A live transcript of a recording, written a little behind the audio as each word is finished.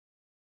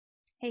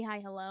Hey,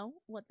 hi, hello.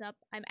 What's up?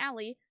 I'm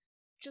Allie.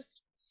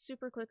 Just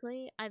super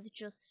quickly, I've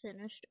just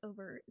finished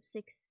over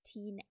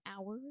 16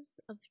 hours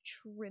of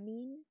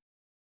trimming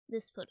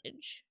this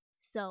footage.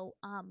 So,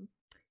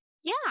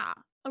 yeah.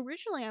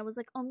 Originally I was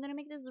like, oh, I'm gonna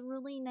make this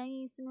really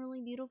nice and really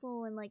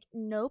beautiful, and like,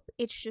 nope,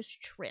 it's just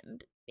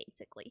trimmed,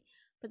 basically.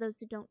 For those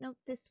who don't know,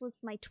 this was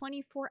my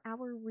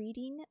 24-hour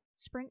reading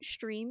sprint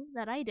stream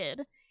that I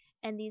did,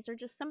 and these are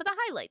just some of the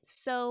highlights.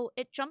 So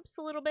it jumps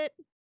a little bit.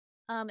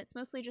 It's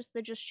mostly just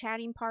the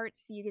chatting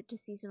parts. So you get to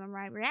see some of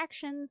my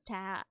reactions to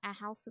A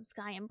House of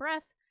Sky and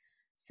Breath.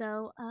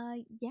 So,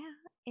 yeah,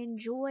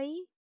 enjoy.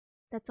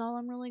 That's all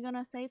I'm really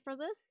gonna say for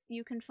this.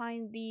 You can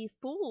find the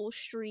full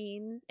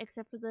streams,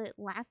 except for the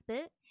last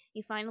bit.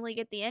 You finally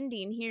get the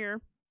ending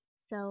here.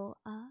 So,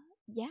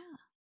 yeah,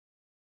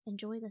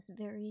 enjoy this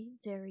very,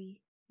 very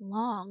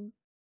long,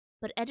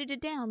 but edited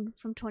down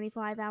from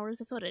 25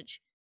 hours of footage.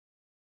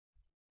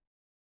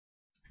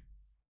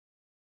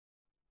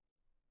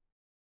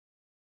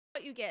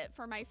 What you get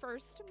for my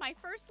first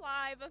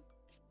live.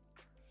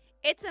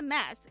 It's a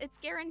mess. It's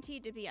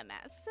guaranteed to be a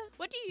mess.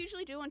 What do you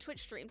usually do on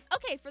Twitch streams?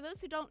 Okay, for those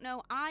who don't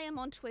know, I am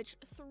on Twitch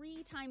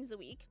 3 times a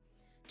week.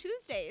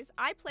 Tuesdays,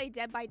 I play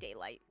Dead by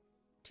Daylight.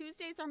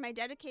 Tuesdays are my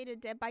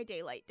dedicated Dead by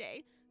Daylight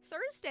day.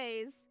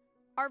 Thursdays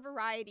are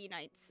variety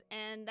nights,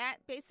 and that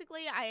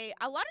basically, a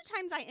lot of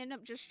times I end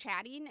up just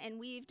chatting, and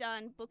we've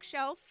done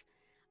bookshelf,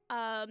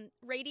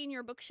 rating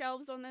your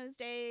bookshelves on those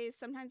days.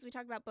 Sometimes we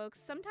talk about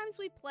books. Sometimes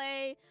we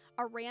play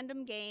a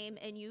random game,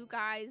 and you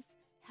guys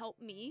help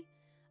me.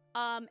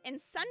 And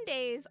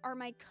Sundays are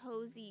my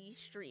cozy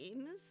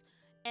streams,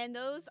 and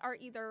those are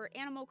either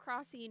Animal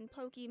Crossing,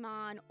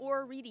 Pokemon,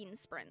 or reading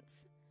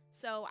sprints.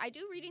 So I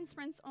do reading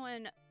sprints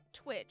on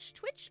Twitch.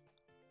 Twitch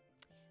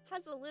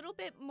has a little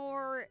bit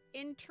more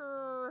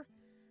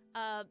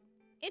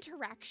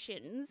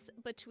interactions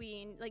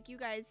between, like, you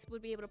guys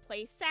would be able to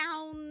play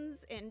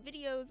sounds and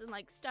videos and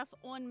like stuff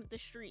on the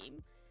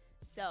stream.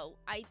 So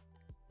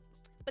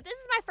but this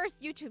is my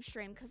first YouTube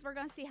stream because we're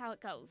gonna see how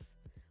it goes.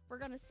 We're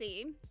gonna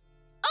see.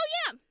 Oh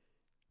yeah,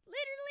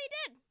 literally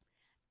did.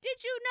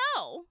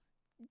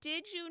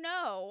 Did you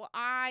know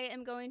I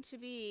am going to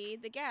be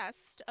the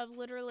guest of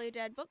Literally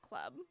Dead Book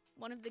Club,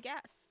 one of the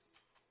guests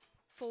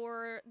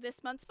for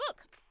this month's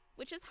book,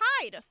 which is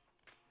Hide.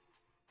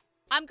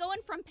 I'm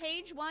going from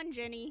page 1,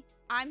 Jenny.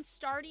 I'm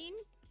starting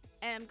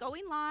and I'm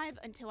going live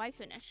until I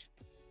finish.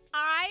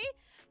 I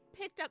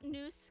picked up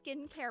new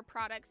skincare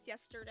products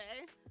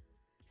yesterday.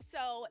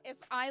 So if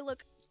I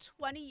look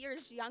 20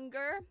 years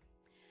younger,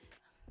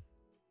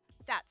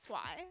 that's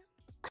why.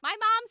 My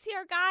mom's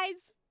here,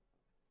 guys.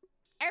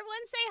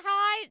 Everyone say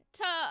hi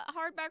to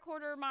Hardback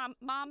Hoarder Mom.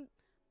 Mom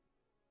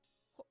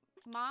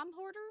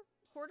Hoarder?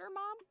 Hoarder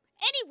Mom?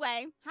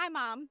 Anyway, hi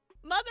Mom.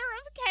 Mother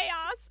of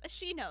Chaos.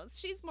 She knows.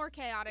 She's more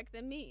chaotic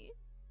than me.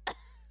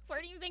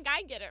 Where do you think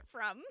I get it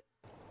from?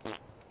 You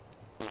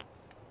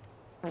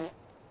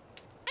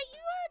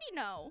already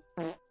know.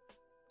 I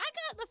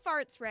got the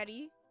farts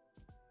ready.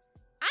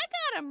 I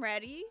got them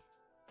ready.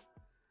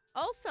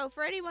 Also,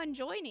 for anyone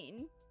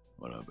joining.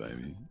 What up,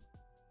 baby?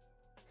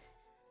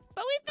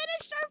 But we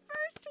finished our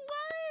first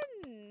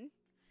one!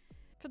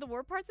 For the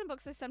war parts in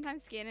books, I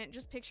sometimes scan it and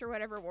just picture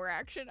whatever war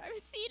action I've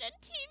seen in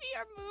TV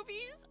or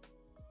movies.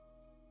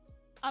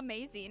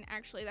 Amazing,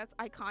 actually. That's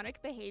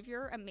iconic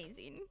behavior.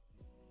 Amazing.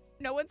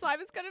 No one's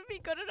live is gonna be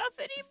good enough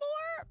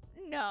anymore?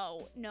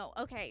 No.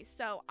 Okay,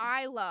 so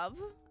I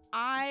love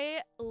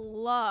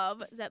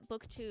that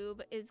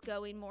BookTube is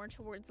going more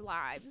towards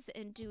lives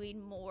and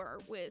doing more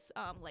with,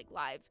 like,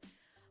 live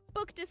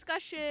book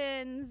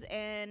discussions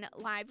and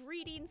live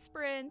reading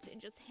sprints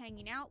and just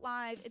hanging out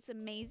live. It's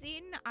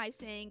amazing. I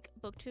think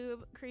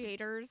BookTube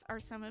creators are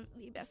some of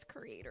the best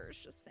creators,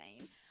 just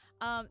saying.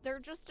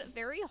 They're just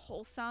very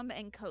wholesome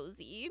and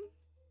cozy.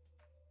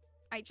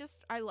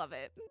 I love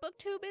it.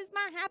 BookTube is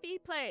my happy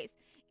place.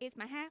 It's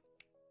my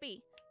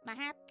happy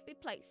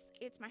place.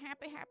 It's my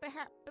happy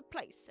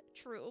place.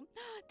 True.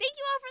 Thank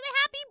you all for the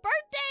happy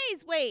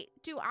birthdays. Wait,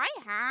 do I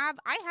have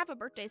a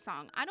birthday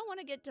song. I don't want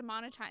to get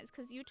demonetized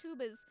because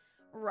YouTube is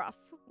rough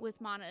with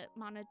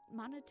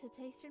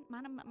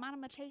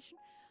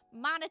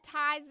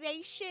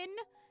monetization.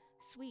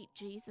 Sweet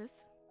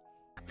Jesus.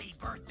 Happy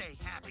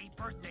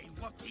birthday,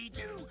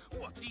 whoop-dee-doo,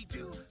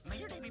 whoop-dee-doo. May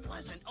your day be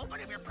pleasant, open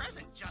up your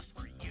present, just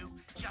for you.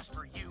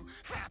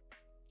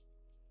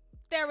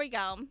 There we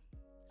go.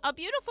 A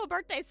beautiful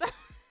birthday song.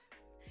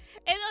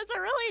 It was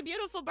a really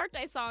beautiful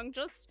birthday song,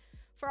 just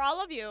for all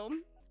of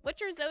you.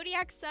 What's your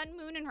zodiac, sun,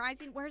 moon, and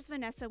rising? Where's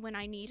Vanessa when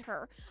I need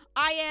her?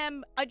 I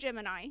am a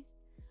Gemini.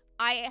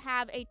 I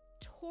have a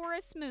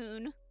Taurus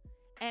moon,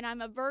 and I'm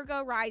a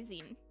Virgo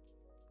rising.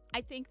 I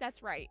think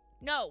that's right.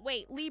 No,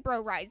 wait, Libra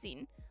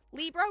rising.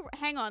 Libra,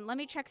 hang on, let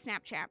me check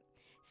Snapchat.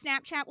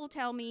 Snapchat will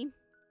tell me.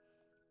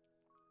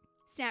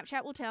 Sun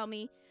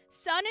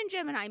and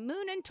Gemini,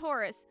 moon and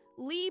Taurus,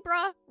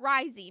 Libra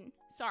rising.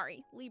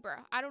 Sorry,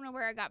 Libra. I don't know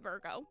where I got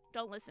Virgo.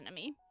 Don't listen to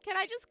me. Can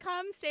I just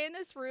come stay in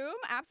this room?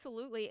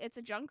 Absolutely. It's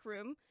a junk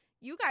room.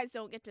 You guys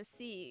don't get to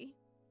see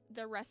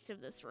the rest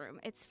of this room.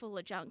 It's full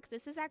of junk.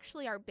 This is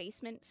actually our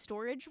basement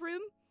storage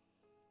room.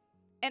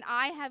 And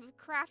I have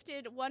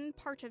crafted one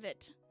part of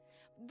it.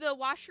 The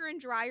washer and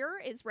dryer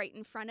is right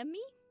in front of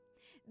me.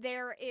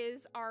 There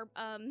is our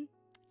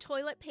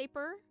toilet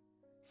paper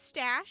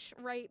stash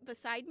right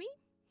beside me.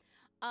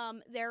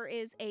 There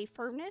is a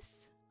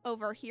furnace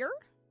over here.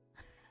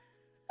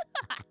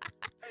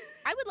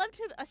 I would love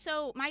to,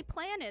 so my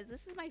plan is,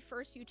 this is my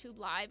first YouTube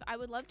live. I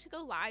would love to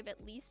go live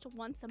at least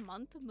once a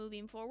month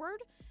moving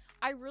forward.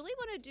 I really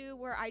want to do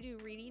where I do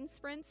reading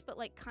sprints, but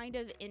like kind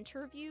of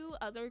interview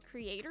other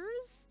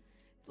creators.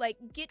 Like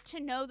get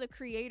to know the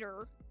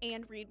creator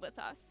and read with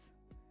us.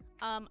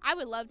 I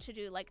would love to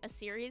do like a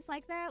series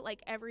like that,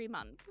 like every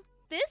month.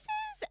 This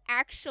is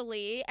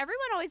actually,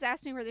 everyone always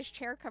asks me where this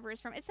chair cover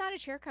is from. It's not a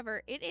chair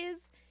cover. It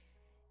is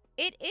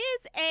a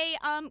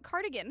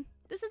cardigan.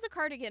 This is a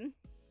cardigan.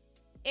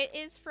 It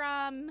is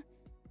from,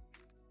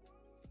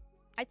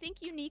 I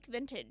think, Unique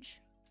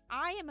Vintage.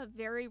 I am a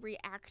very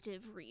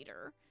reactive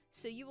reader,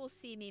 so you will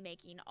see me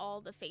making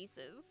all the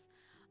faces.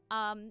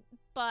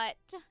 But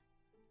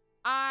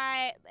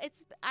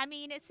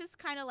it's just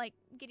kind of like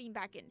getting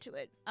back into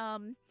it.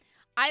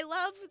 I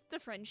love the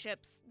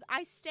friendships.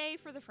 I stay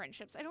for the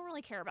friendships. I don't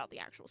really care about the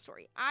actual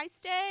story. I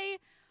stay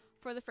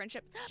for the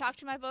friendship. Talk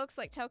to my books,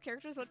 like tell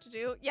characters what to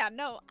do. Yeah,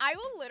 no, I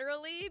will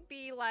literally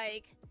be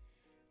like,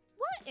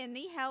 what in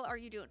the hell are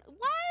you doing?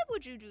 Why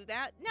would you do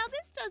that? Now,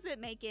 this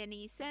doesn't make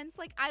any sense.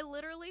 Like, I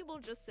literally will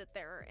just sit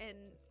there and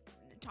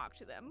talk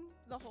to them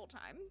the whole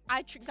time.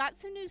 I got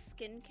some new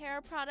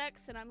skincare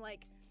products, and I'm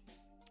like,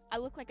 I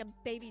look like a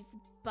baby's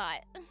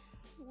butt.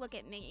 Look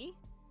at me.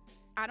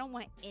 I don't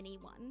want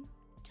anyone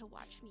to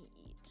watch me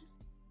eat.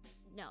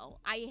 No,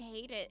 I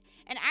hate it.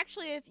 And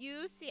actually, if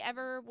you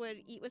ever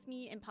would eat with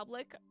me in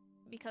public,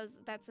 because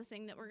that's a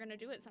thing that we're gonna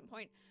do at some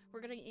point,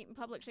 we're gonna eat in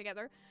public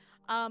together.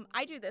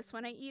 I do this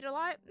when I eat a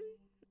lot,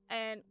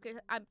 and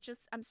I'm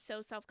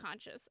so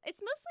self-conscious.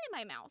 It's mostly in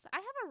my mouth. I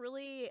have a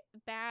really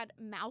bad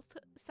mouth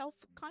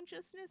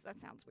self-consciousness. That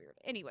sounds weird.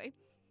 Anyway,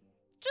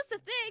 just a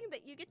thing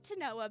that you get to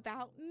know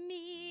about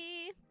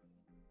me.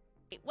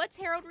 What's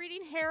Harold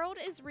reading? Harold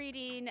is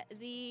reading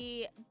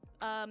the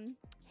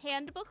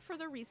handbook for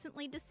the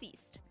recently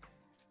deceased.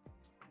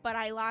 But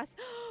I lost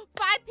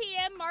 5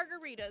 p.m.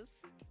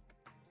 margaritas.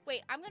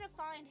 Wait, I'm gonna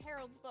find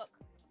Harold's book.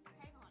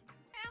 Hang on.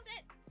 Found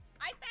it.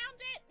 I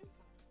found it.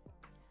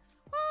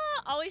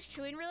 Always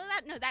chewing really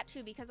loud? No, that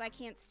too, because I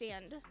can't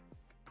stand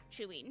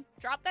chewing.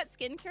 Drop that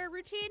skincare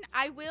routine.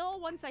 I will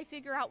once I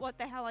figure out what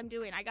the hell I'm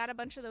doing. I got a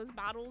bunch of those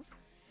bottles,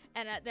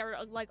 and they're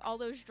like all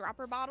those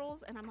dropper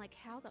bottles, and I'm like,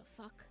 how the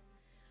fuck?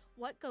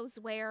 What goes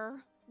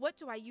where? What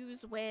do I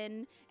use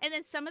when? And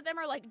then some of them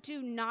are like,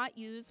 do not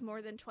use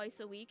more than twice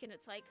a week, and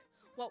it's like,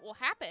 what will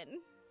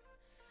happen?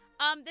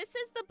 This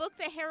is the book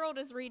that Harold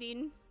is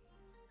reading.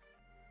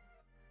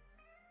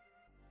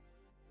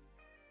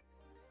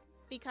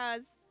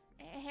 Because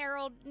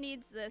Harold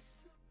needs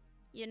this,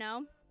 you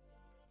know?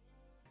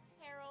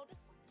 Harold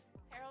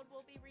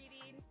will be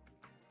reading.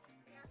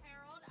 Here,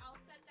 Harold, I'll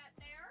set that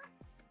there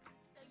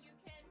so you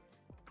can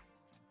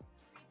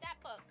read that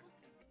book.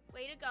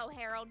 Way to go,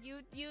 Harold.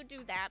 You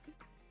do that.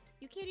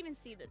 You can't even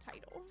see the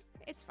title.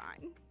 It's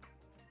fine.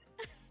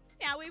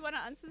 Now we want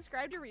to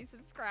unsubscribe to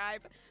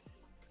resubscribe.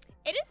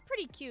 It is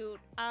pretty cute.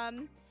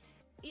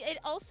 It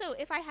also,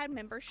 if I had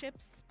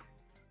memberships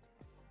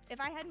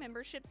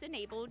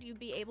enabled, you'd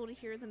be able to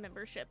hear the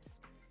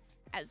memberships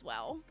as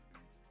well.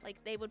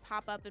 Like, they would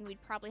pop up and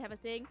we'd probably have a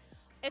thing.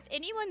 If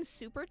anyone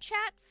super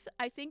chats,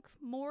 I think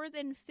more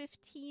than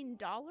 $15,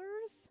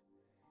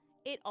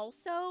 it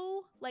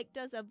also, like,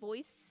 does a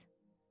voice,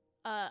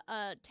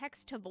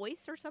 text to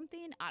voice or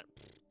something. I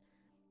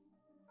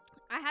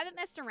haven't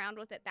messed around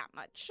with it that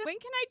much. When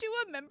can I do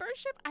a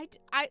membership?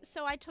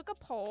 So I took a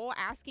poll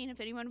asking if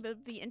anyone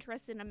would be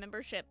interested in a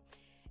membership,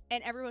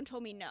 and everyone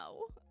told me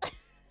no.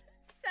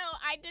 So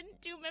I didn't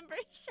do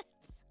memberships.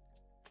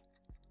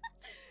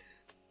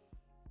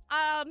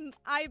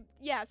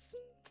 Yes,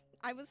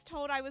 I was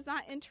told I was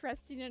not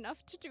interesting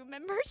enough to do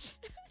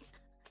memberships,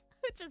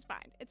 which is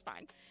fine. It's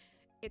fine.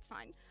 It's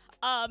fine.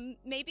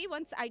 Maybe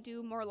once I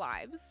do more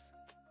lives,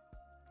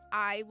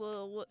 I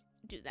will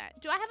do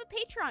that. Do I have a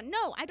Patreon?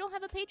 No, I don't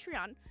have a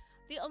Patreon.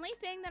 The only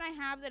thing that I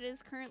have that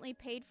is currently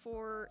paid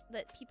for,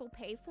 that people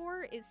pay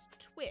for, is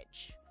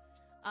Twitch.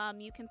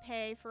 You can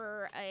pay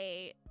for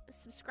a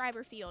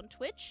subscriber fee on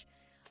Twitch.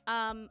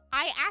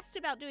 I asked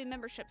about doing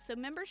memberships. So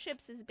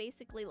memberships is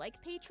basically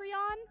like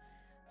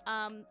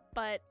Patreon,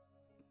 but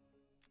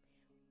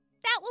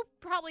that will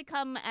probably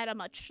come at a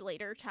much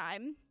later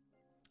time.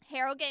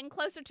 Harold getting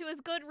closer to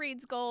his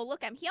Goodreads goal.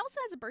 Look at him. He also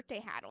has a birthday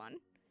hat on.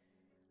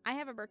 I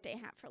have a birthday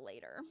hat for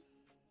later.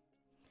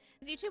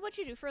 Is YouTube what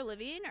you do for a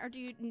living, or do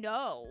you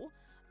know?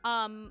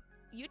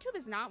 YouTube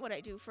is not what I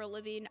do for a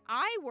living.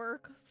 I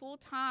work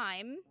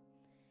full-time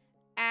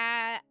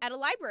at a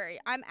library.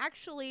 I'm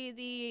actually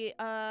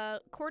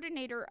the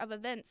coordinator of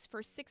events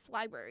for 6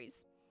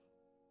 libraries.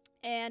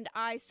 And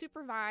I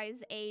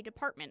supervise a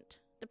department,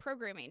 the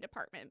programming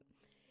department.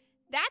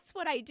 That's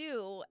what I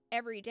do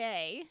every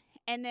day.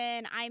 and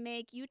then I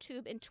make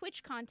YouTube and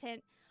Twitch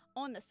content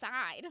on the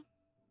side.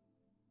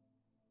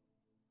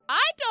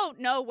 I don't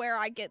know where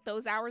I get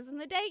those hours in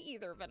the day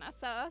either,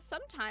 Vanessa.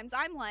 Sometimes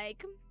I'm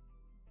like,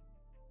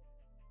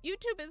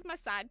 YouTube is my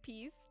side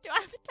piece. Do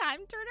I have a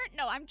time turner?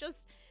 No, I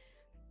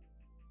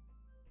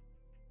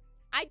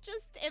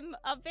just am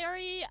a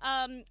very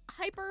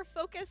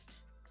hyper-focused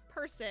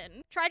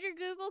person. Tried your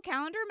Google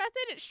Calendar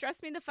method? It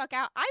stressed me the fuck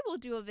out. I will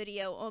do a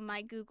video on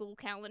my Google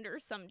Calendar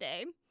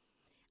someday.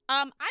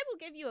 I will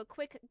give you a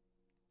quick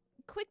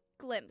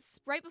glimpse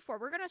right before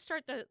we're gonna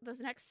start the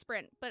next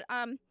sprint. But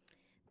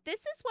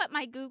this is what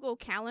my Google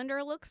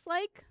Calendar looks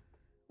like.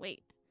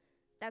 Wait,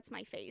 that's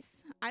my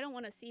face. I don't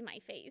want to see my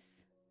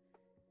face.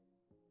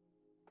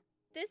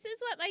 This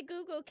is what my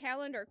Google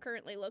Calendar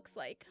currently looks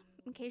like,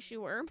 in case you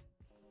were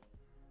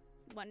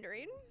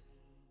wondering.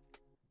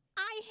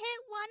 I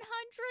hit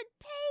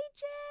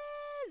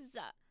 100 pages!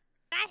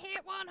 I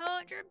hit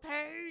 100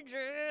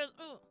 pages!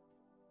 Ooh,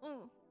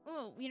 ooh,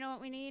 ooh. You know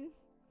what we need?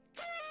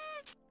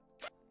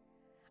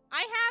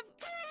 I have...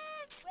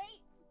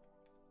 Wait.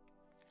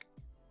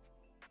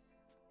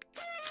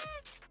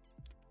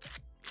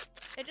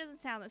 It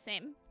doesn't sound the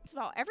same. First of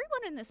all,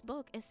 everyone in this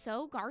book is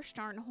so gosh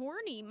darn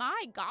horny.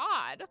 My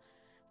God.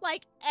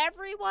 Like,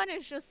 everyone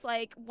is just,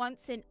 like,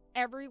 once in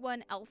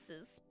everyone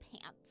else's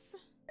pants.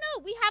 No,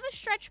 we have a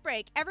stretch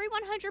break. Every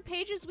 100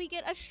 pages, we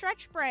get a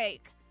stretch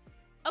break.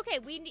 Okay,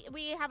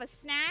 we have a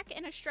snack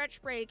and a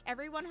stretch break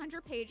every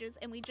 100 pages,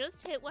 and we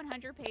just hit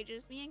 100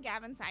 pages. Me and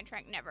Gavin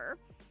sidetrack never.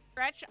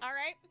 Stretch, all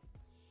right?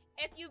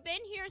 If you've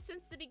been here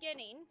since the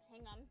beginning,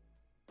 hang on.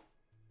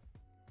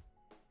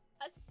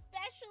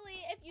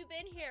 Especially if you've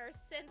been here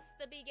since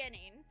the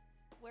beginning,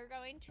 we're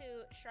going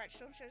to stretch.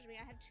 Don't judge me.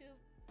 I have 2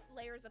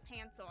 layers of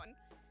pants on.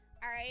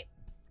 All right,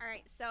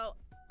 so,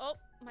 oh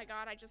my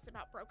God, I just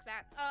about broke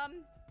that.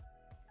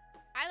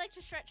 I like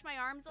to stretch my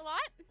arms a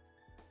lot.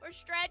 We're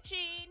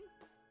stretching.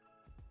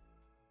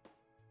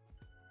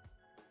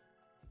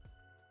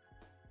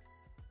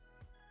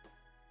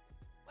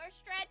 We're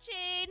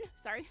stretching.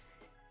 Sorry.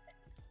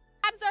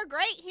 Abs are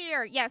great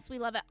here. Yes, we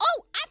love it.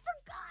 Oh, I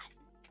forgot.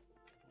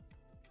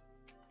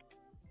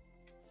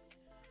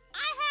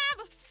 I have...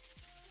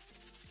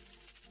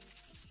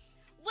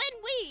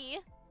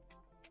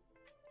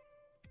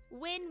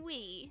 When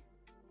we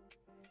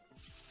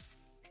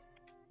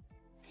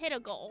hit a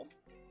goal.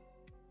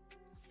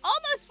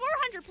 Almost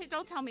 400 people.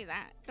 Don't tell me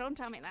that. Don't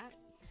tell me that.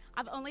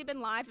 I've only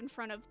been live in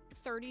front of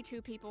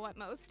 32 people at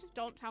most.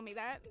 Don't tell me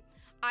that.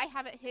 I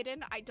have it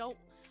hidden. I don't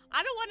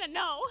want to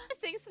know.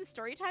 Sing some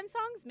storytime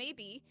songs?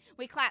 Maybe.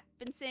 We clap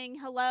and sing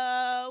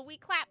hello. We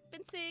clap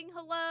and sing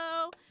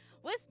hello.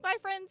 With my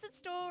friends at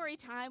story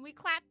time, we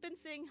clap and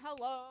sing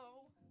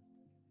hello.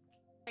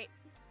 Wait.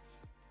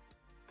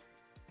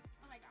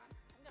 Oh my God.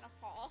 I'm gonna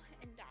fall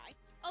and die.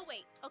 Oh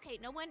wait. Okay,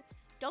 no one.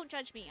 Don't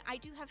judge me. I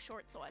do have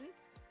shorts on.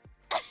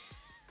 I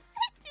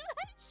do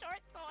have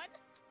shorts on.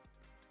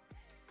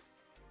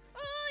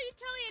 Oh, you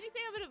tell me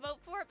anything, I'm gonna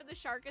vote for it, but the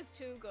shark is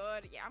too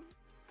good. Yeah.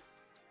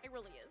 It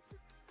really is.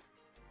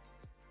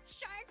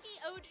 Sharky,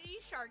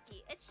 OG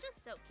Sharky. It's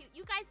just so cute.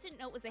 You guys didn't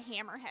know it was a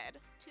hammerhead,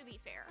 to be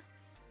fair.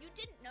 You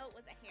didn't know it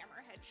was a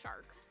hammerhead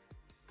shark.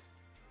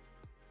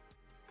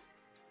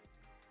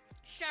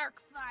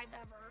 Shark 5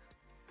 ever.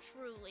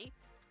 Truly.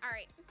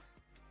 Alright.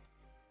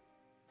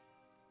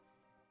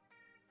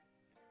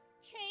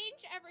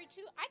 Change every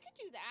 2... I could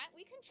do that.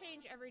 We can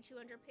change every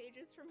 200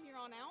 pages from here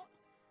on out.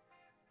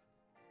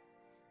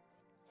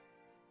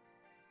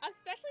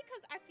 Especially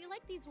because I feel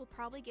like these will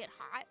probably get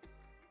hot.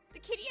 The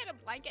kitty had a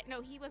blanket.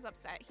 No, he was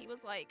upset. He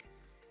was like,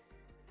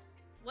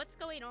 what's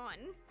going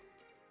on?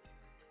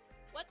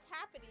 What's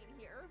happening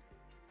here?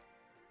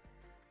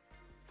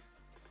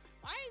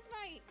 Why is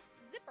my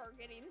zipper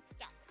getting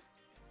stuck?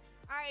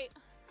 All right,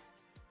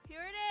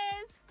 here it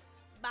is.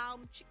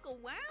 Boom, chicka,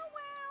 wow,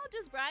 wow.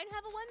 Does Brian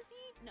have a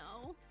onesie?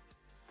 No.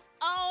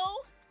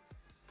 Oh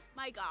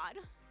my God.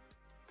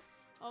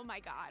 Oh my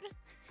God.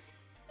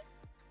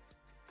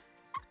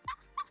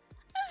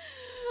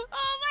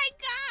 Oh my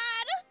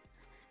God.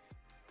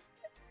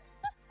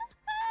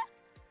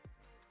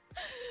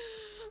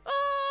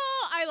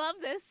 Oh, I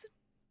love this.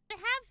 Does it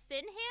have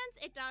fin hands?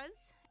 It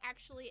does.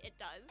 Actually, it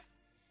does.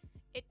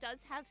 It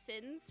does have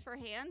fins for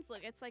hands.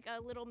 Look, it's like a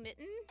little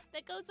mitten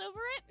that goes over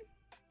it.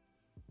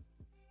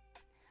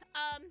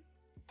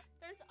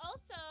 There's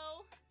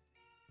also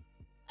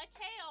a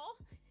tail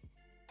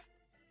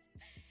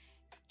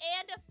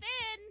and a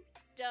fin.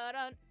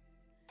 Dun-dun.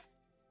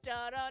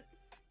 Dun-dun.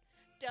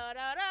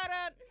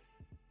 Da-da-da-da.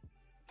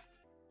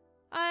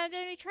 I'm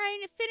gonna be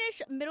trying to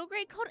finish middle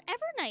grade called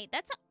Evernight.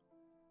 That's a...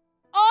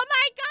 Oh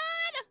my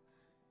God!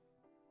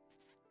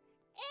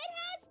 It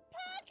has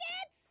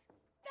pockets!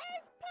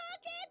 There's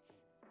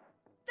pockets!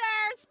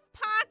 There's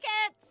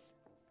pockets!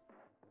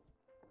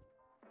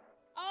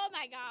 Oh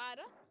my God.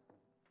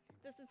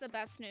 This is the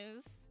best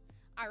news.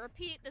 I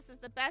repeat, this is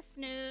the best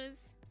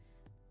news.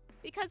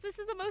 Because this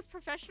is the most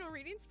professional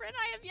reading sprint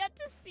I have yet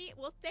to see.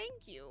 Well,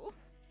 thank you.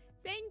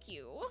 Thank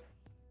you.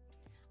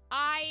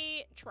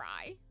 I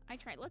try.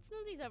 Let's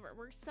move these over.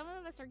 Some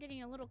of us are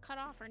getting a little cut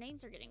off. Our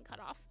names are getting cut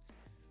off.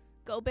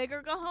 Go big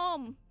or go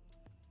home.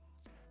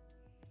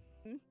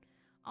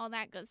 All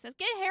that good stuff.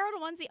 Get Harold a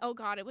onesie. Oh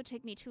god, it would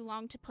take me too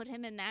long to put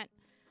him in that.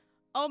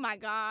 Oh my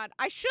god.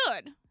 I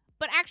should.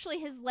 But actually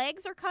his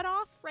legs are cut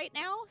off right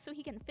now, so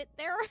he can fit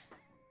there.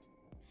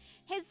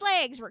 His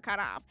legs were cut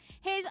off.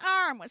 His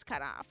arm was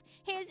cut off.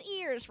 His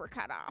ears were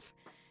cut off.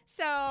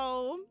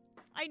 So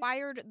I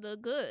wired the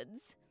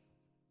goods.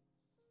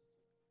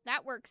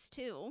 That works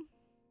too.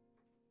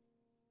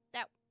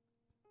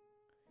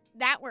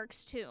 That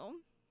works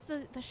too.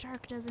 The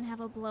shark doesn't have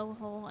a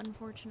blowhole,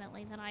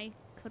 unfortunately, that I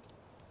could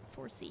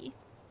foresee.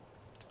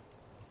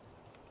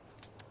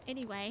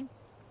 Anyway.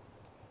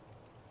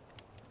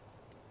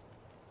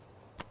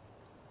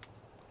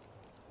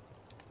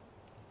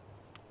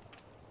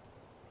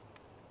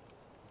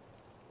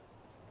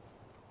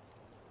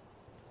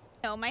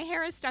 No, my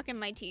hair is stuck in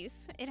my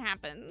teeth. It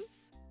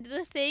happens.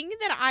 The thing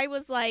that I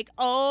was like,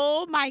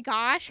 oh my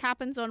gosh,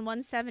 happens on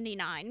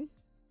 179.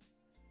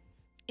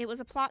 It was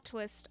a plot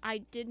twist I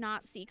did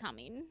not see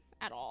coming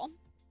at all.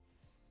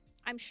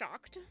 I'm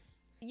shocked.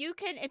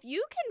 If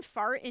you can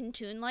fart in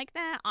tune like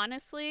that,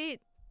 honestly,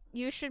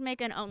 you should make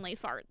an only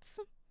farts.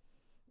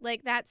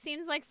 Like, that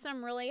seems like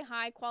some really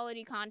high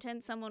quality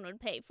content someone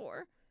would pay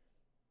for.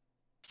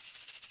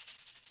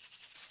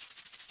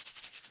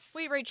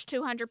 We reached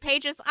 200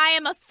 pages. I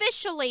am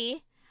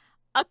officially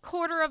a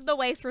quarter of the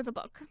way through the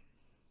book.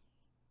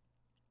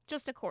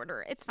 Just a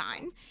quarter. It's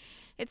fine.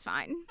 It's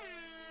fine.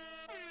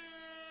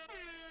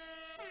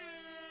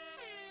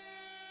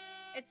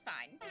 It's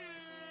fine. It's fine.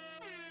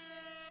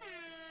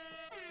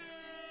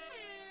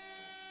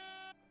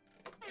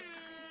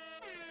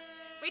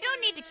 We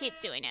don't need to keep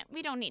doing it.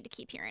 We don't need to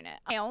keep hearing it.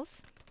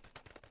 Nails.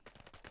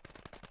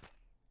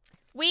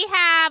 We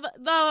have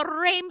the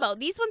rainbow.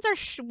 These ones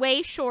are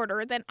way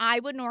shorter than I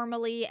would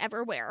normally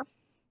ever wear.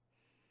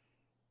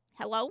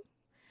 Hello?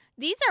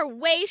 These are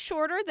way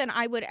shorter than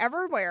I would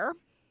ever wear.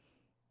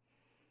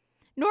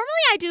 Normally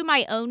I do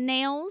my own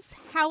nails.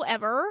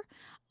 However,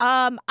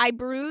 I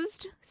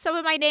bruised some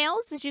of my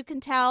nails, as you can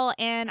tell,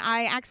 and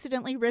I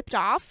accidentally ripped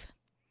off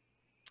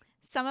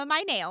some of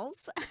my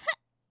nails.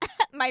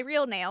 My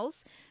real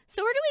nails.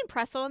 So we're doing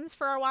press-ons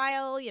for a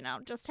while, you know,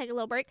 just take a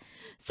little break.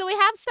 So we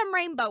have some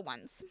rainbow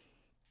ones.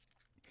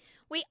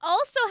 We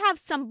also have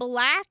some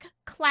black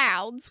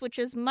clouds, which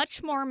is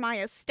much more my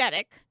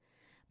aesthetic.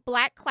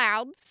 Black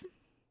clouds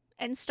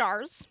and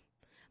stars.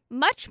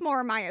 Much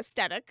more my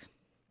aesthetic.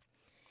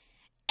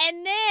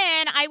 And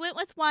then I went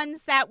with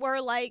ones that were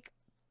like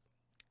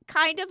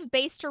kind of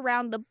based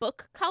around the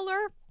book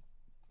color.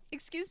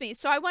 Excuse me.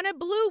 So I wanted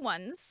blue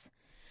ones.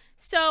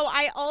 So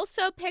I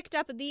also picked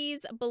up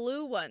these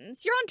blue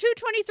ones. You're on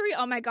 223.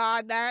 Oh my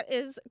god, that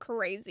is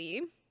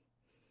crazy.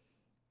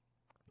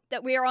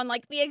 That we are on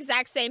like the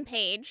exact same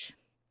page.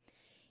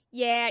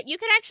 Yeah, you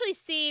can actually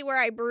see where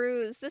I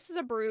bruise. This is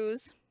a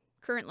bruise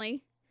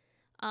currently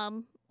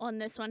on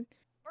this one.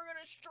 We're gonna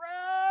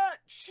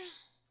stretch.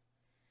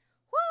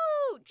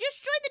 Woo!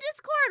 Just join the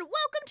Discord.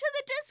 Welcome to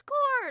the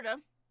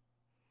Discord.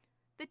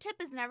 The tip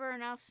is never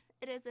enough.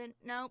 It isn't.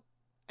 Nope.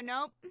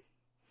 Nope.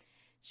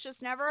 It's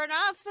just never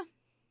enough.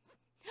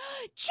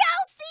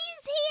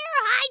 Chelsea's here.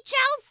 Hi,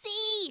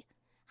 Chelsea.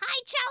 Hi,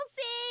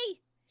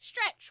 Chelsea.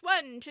 Stretch.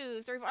 1,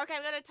 2, 3, 4. Okay,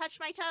 I'm gonna touch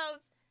my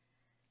toes.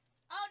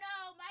 Oh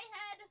no, my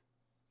head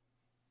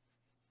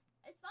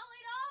is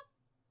falling off.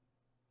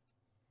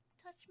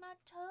 Touch my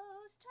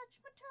toes, touch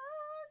my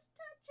toes,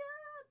 touch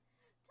them,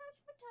 touch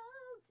my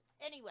toes.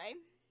 Anyway.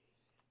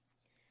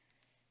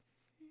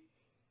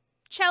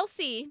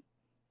 Chelsea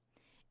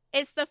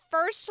is the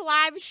first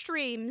live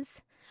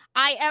streams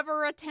I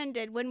ever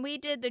attended when we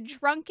did the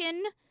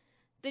drunken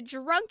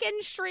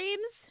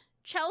streams.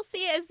 Chelsea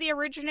is the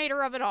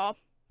originator of it all.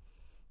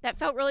 That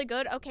felt really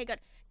good. Okay, good.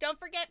 Don't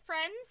forget,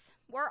 friends,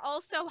 we're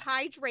also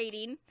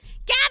hydrating.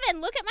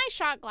 Gavin, look at my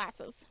shot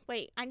glasses.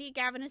 Wait, I need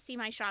Gavin to see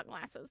my shot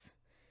glasses.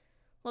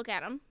 Look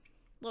at them.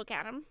 Look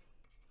at them.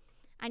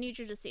 I need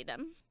you to see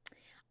them.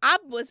 I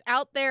was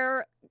out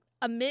there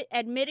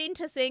admitting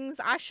to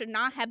things I should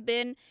not have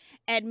been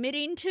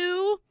admitting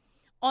to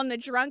on the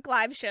drunk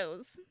live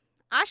shows.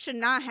 I should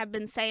not have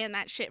been saying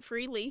that shit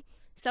freely.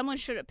 Someone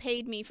should have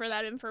paid me for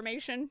that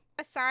information.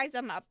 I size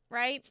them up,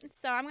 right?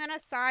 So I'm going to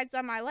size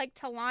them. I like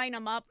to line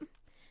them up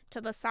to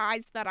the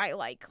size that I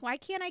like. Why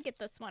can't I get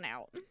this one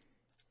out?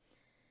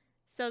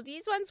 So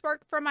these ones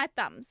work for my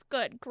thumbs.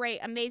 Good, great,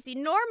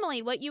 amazing.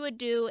 Normally what you would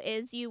do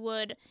is you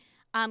would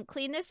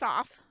clean this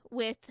off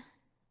with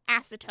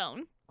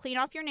acetone. Clean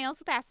off your nails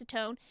with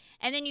acetone.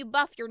 And then you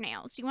buff your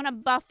nails. You want to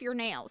buff your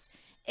nails.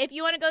 If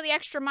you want to go the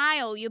extra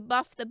mile, you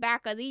buff the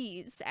back of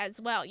these as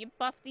well. You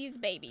buff these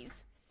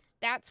babies.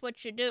 That's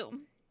what you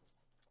do.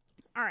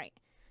 All right.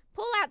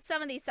 Pull out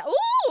some of these.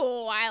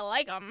 Ooh, I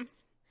like them.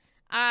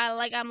 I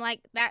like them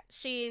like that.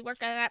 She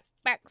working that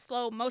back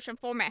slow motion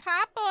for me.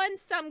 Pop on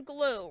some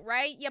glue,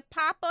 right? You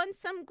pop on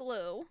some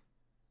glue.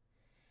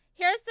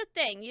 Here's the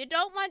thing. You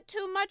don't want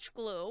too much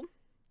glue.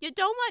 You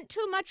don't want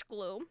too much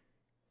glue.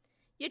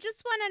 You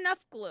just want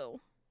enough glue.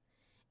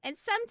 And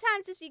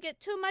sometimes if you get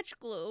too much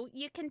glue,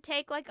 you can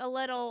take like a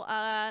little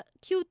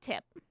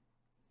Q-tip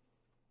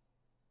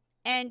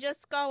and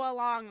just go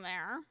along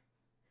there.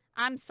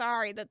 I'm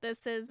sorry that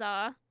this is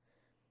the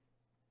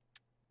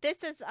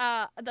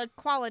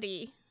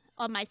quality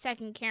of my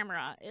second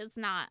camera is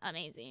not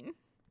amazing.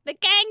 The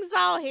gang's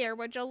all here.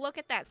 Would you look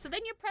at that? So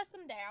then you press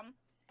them down.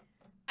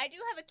 I do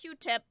have a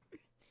Q-tip.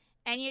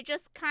 And you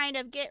just kind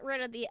of get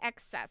rid of the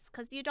excess.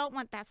 Because you don't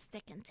want that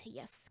sticking to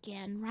your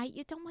skin, right?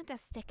 You don't want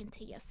that sticking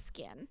to your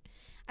skin.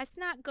 It's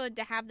not good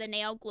to have the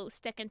nail glue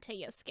sticking to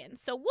your skin.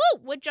 So, woo!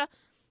 Would you...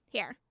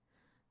 Here.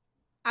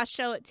 I'll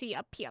show it to you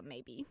up here,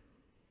 maybe.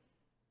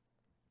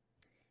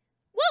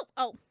 Woo!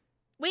 Oh.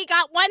 We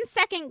got 1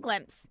 second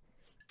glimpse.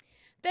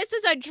 This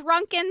is a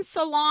drunken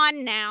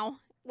salon now.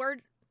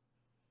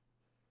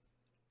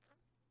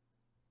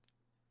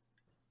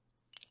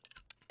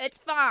 It's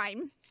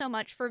fine. So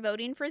much for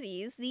voting for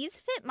these. These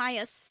fit my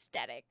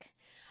aesthetic.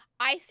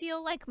 I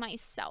feel like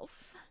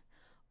myself.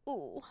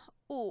 Ooh,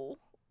 ooh,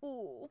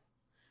 ooh.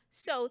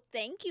 So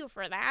thank you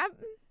for that.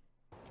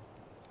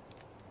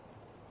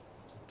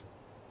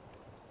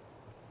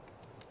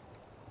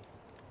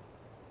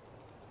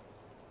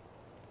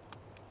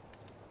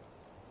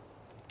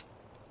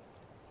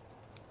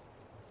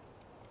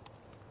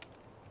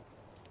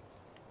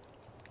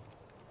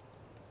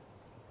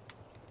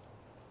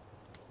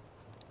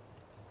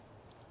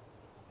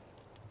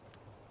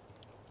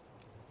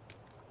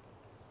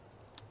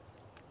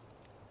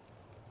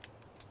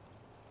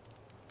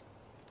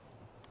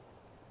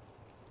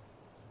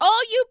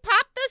 Oh, you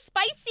pop the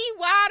spicy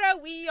water.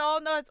 We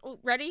on the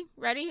ready?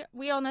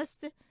 We on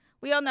the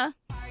We on the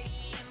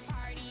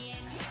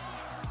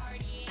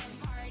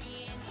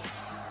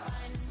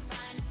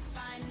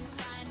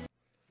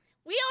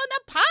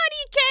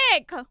party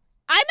kick. I'm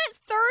at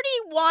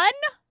 31.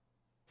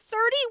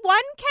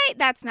 31K.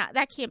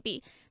 That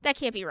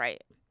can't be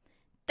right.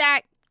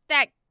 That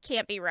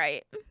can't be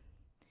right.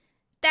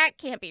 That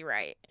can't be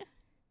right.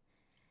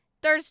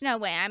 There's no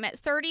way. I'm at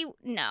 30.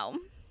 No.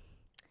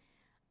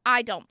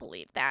 I don't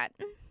believe that.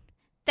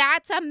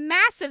 That's a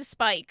massive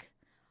spike.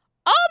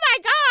 Oh my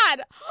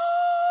god!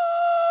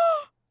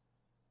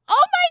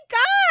 Oh my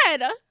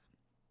god!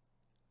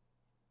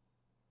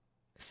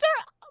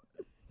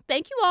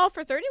 Thank you all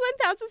for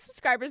 31,000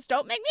 subscribers.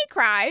 Don't make me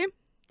cry.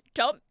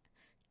 Don't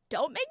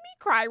make me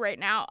cry right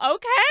now.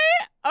 Okay?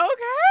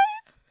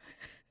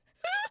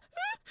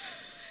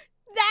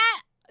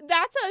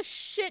 That's a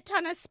shit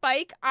ton of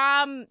spike.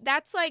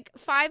 That's like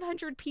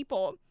 500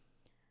 people.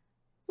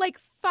 Like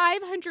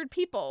 500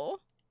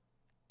 people.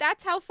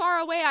 That's how far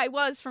away I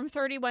was from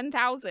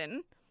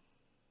 31,000.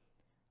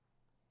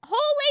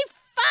 Holy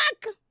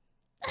fuck!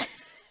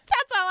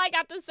 That's all I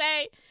got to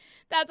say.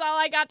 That's all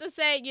I got to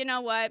say. You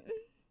know what?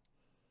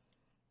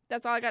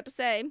 That's all I got to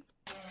say.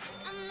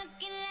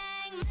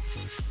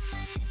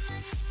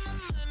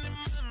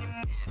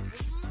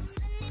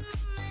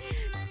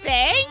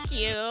 Thank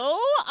you.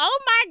 Oh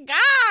my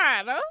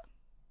god.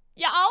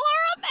 Y'all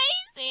are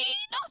amazing.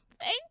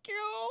 Thank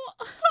you.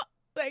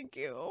 Thank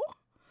you.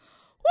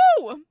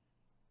 Woo!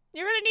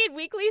 You're gonna need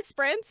weekly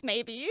sprints,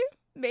 maybe.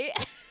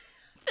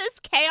 This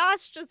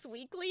chaos just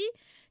weekly?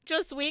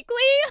 Just weekly?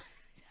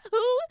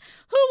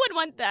 Who would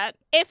want that?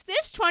 If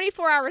this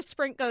 24-hour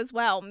sprint goes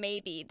well,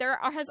 maybe. There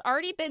has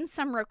already been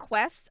some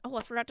requests. Oh,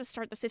 I forgot to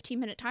start the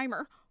 15-minute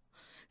timer.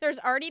 There's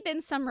already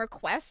been some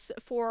requests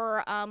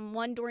for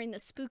one during the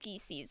spooky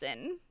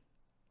season.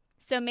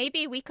 So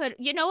maybe we could...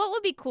 You know what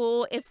would be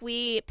cool if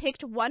we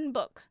picked one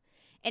book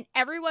and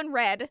everyone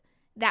read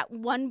that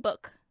one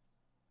book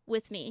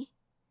with me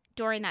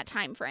during that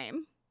time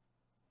frame?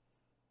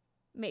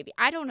 Maybe.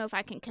 I don't know if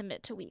I can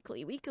commit to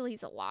weekly.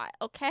 Weekly's a lot,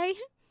 okay?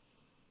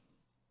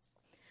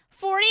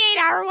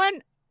 48-hour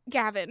one.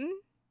 Gavin.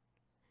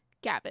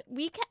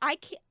 I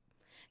can't.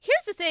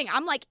 Here's the thing.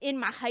 I'm like in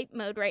my hype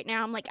mode right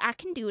now. I'm like, I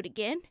can do it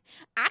again.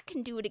 I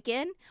can do it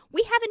again.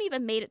 We haven't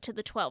even made it to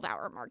the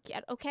 12-hour mark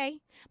yet, okay?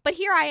 But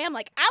here I am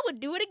like, I would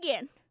do it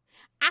again.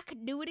 I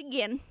could do it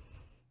again.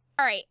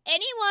 All right.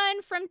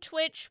 Anyone from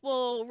Twitch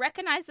will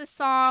recognize this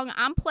song.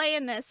 I'm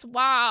playing this.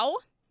 Wow.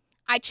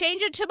 I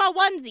changed it to my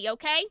onesie,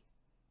 okay?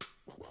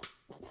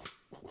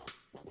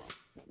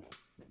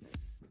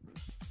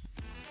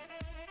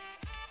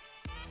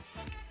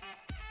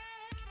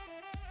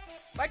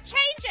 We're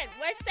changing.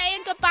 We're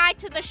saying goodbye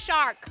to the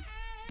shark.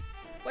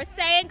 We're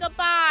saying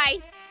goodbye.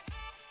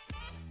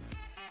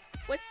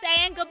 We're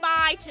saying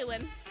goodbye to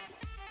him.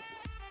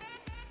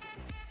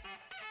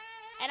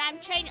 And I'm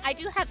changing. I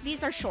do have,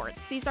 these are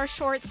shorts. These are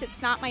shorts.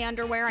 It's not my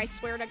underwear, I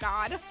swear to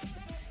God.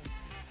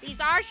 These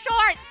are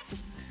shorts.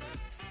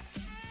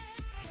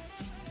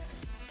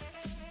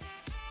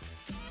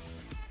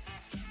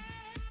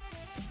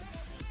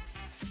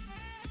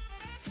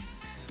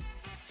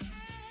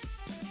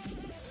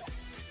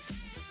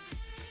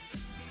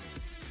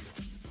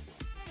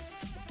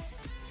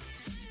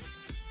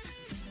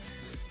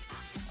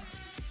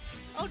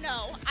 Oh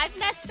no, I've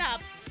messed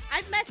up.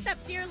 I've messed up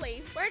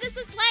dearly. Where does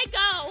this leg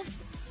go?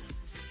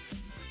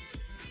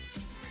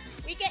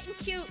 We getting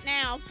cute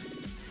now.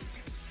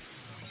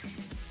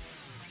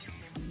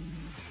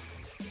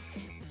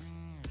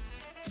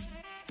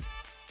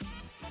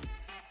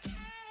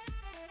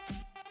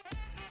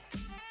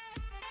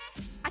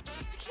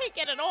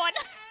 get it on.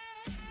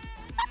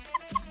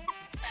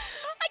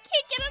 I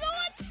can't get it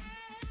on.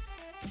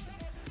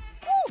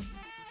 Woo.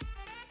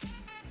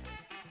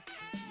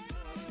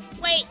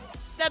 Wait,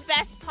 the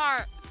best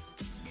part.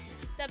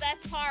 The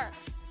best part.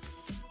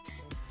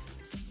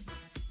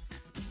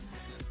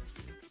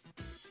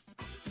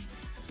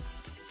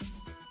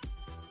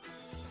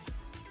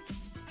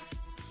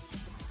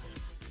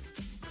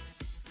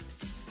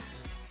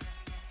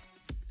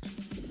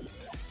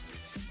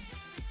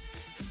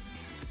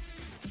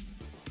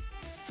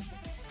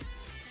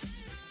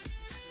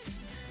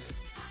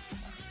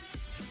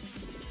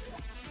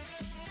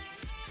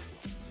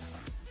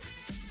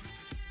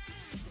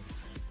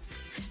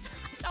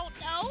 Don't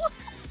know.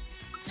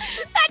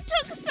 That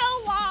took so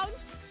long.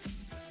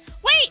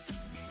 Wait,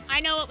 I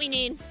know what we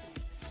need.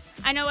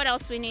 I know what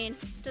else we need.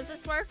 Does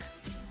this work?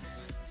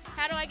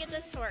 How do I get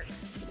this to work?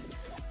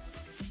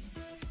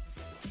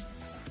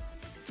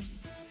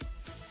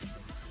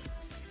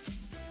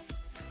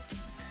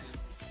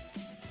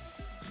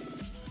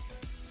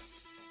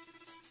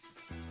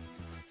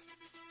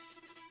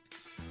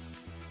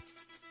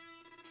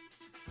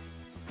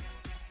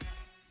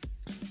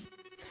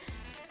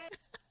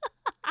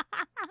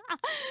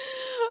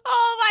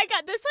 Oh my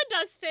god, this one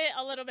does fit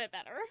a little bit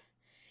better.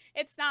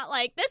 It's not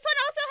like, this one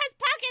also has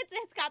pockets.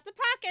 It's got the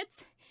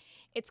pockets.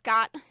 It's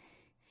got,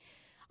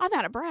 I'm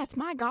out of breath.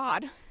 My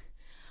god.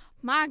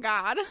 My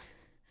god.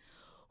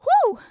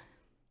 Whew.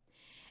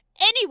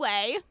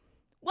 Anyway,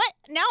 what?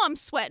 Now I'm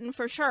sweating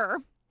for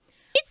sure.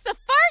 It's the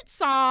fart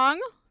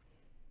song.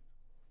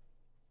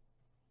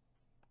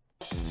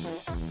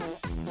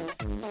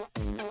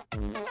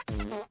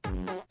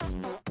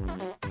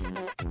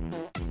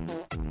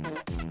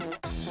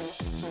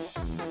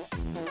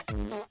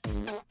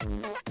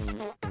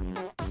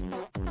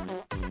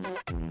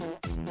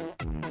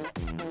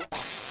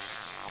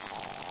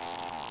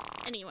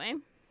 Anyway,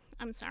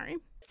 I'm sorry.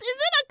 This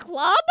isn't a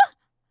club?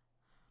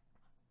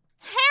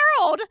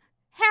 Harold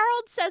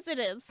says it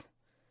is.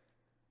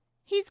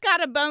 He's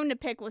got a bone to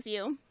pick with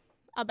you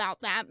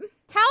about that.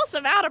 House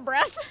of Out of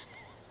Breath.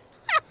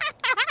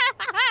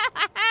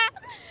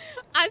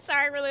 I'm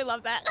sorry, I really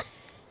love that.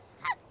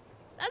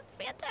 That's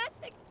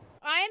fantastic.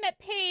 I am at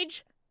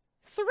page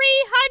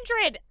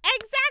 300.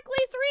 Exactly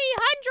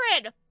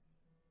 300.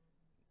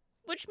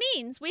 Which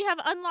means we have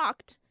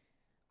unlocked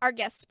our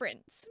guest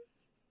sprints.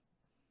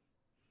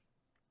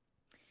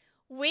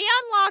 We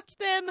unlocked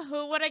them.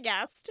 Who would have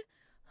guessed?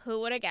 Who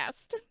would have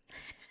guessed?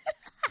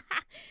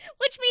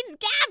 Which means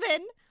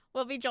Gavin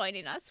will be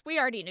joining us. We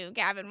already knew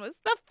Gavin was.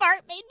 The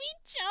fart made me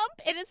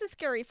jump. It is a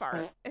scary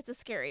fart. It's a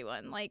scary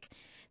one. Like,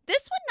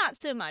 this one, not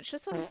so much.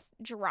 This one's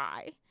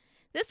dry.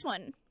 This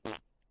one,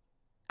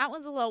 that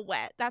one's a little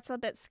wet. That's a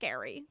bit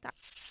scary. We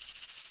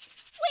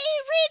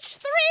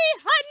reached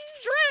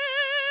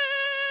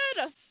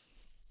 300!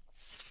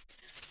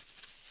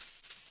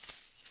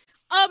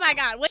 Oh my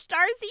god, what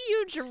Starzy,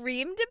 you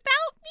dreamed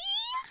about me?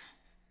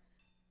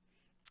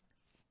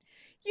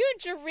 You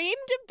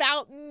dreamed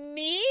about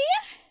me?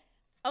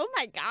 Oh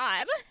my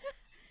god.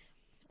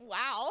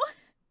 Wow.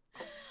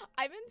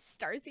 I'm in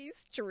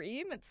Starzy's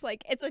dream. It's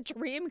like, it's a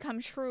dream come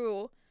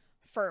true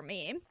for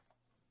me.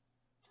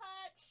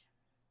 Touch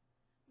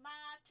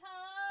my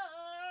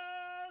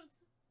toes.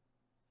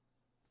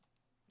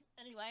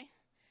 Anyway.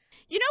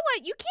 You know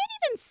what? You can't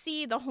even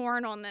see the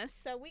horn on this,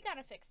 so we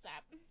gotta fix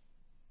that.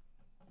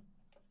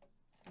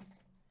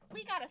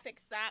 We gotta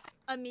fix that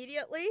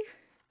immediately.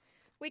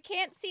 We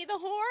can't see the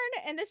horn,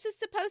 and this is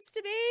supposed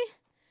to be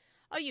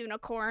a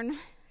unicorn.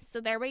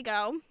 So there we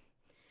go.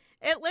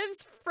 It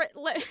lives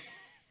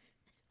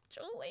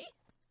Julie.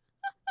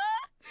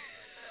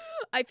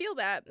 I feel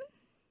that.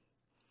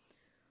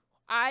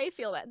 I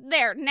feel that.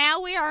 There, now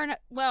we are in,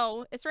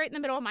 well, it's right in the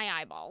middle of my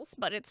eyeballs,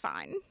 but it's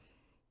fine.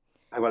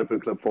 I want to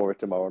book club for it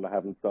tomorrow, and I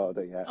haven't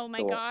started it yet. Oh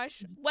my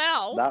gosh.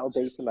 Well, that'll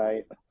be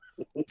tonight.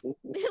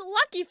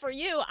 Lucky for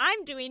you,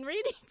 I'm doing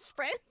reading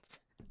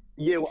sprints.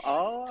 You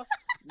are?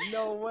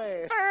 No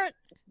way. For 14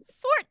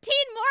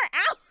 more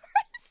hours.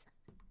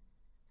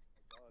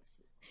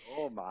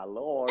 Oh my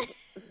lord.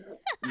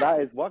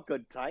 That is what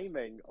good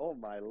timing. Oh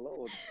my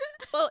lord.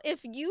 Well,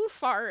 if you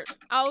fart,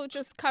 I'll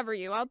just cover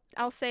you.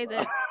 I'll say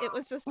that it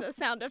was just a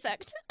sound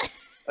effect.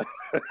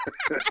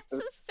 Just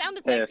a sound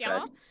effect,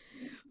 y'all.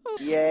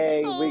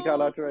 Yay, we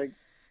got our drink.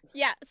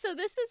 Yeah, so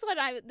this is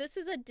what this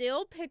is a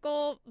dill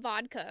pickle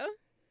vodka.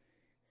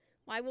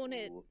 Why won't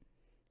it?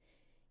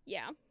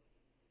 Yeah.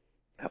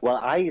 Well,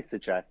 I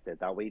suggested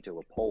that we do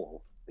a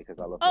poll because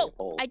I love a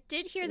poll. I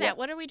did hear that.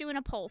 What are we doing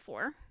a poll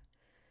for?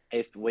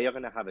 If we are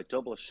going to have a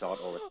double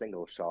shot or a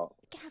single shot.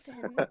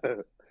 Gavin.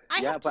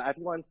 Yeah, but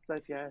everyone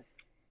said yes.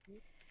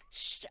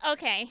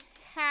 Okay.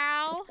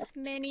 How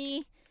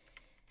many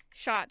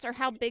shots? Or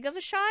how big of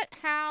a shot?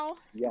 How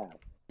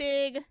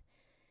big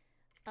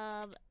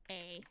of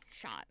a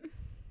shot?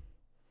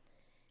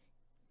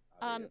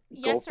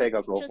 Yes or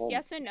go just home.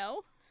 yes and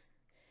no?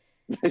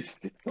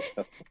 Just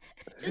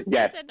Just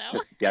yes and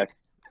no? Yes.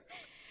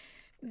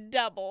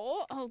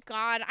 Double. Oh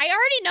god. I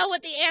already know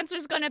what the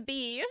answer's gonna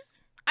be.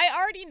 I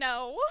already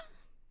know.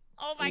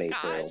 Oh my Me too.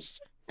 gosh.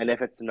 And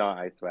if it's not,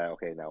 I swear,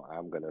 okay, no,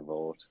 I'm gonna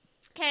vote.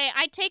 Okay,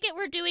 I take it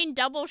we're doing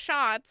double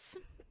shots.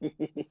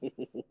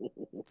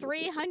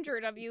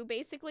 300 of you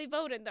basically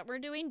voted that we're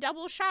doing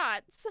double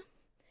shots.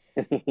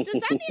 Does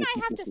that mean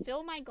I have to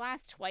fill my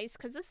glass twice?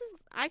 Because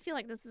I feel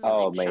like this is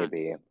a big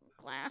maybe. shot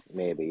glass.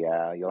 Maybe,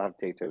 yeah. You'll have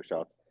to take 2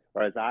 shots.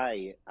 Whereas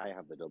I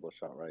have the double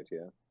shot right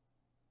here.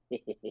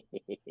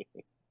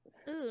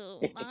 Ooh,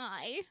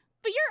 my.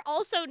 But you're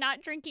also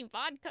not drinking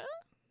vodka.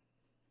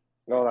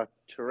 Oh, that's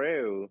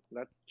true.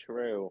 That's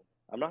true.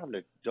 I'm not having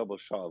a double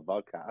shot of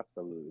vodka.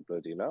 Absolutely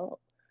bloody not.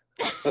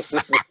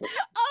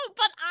 Oh,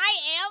 but I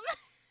am.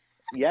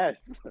 Yes.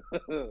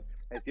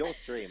 It's your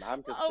stream.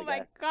 I'm just Oh the my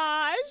guest.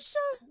 gosh.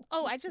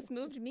 Oh, I just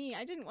moved me.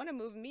 I didn't want to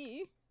move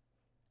me.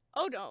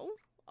 Oh no.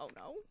 Oh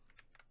no.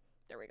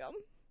 There we go.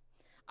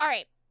 All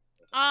right.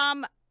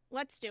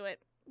 Let's do it.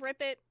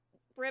 Rip it.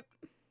 Rip.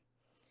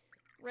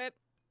 Rip.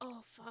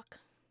 Oh fuck.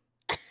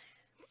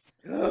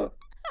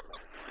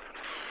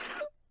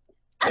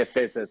 If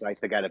fizzes, I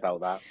forget about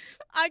that.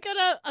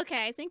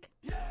 Okay, I think.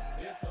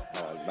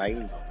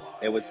 Mine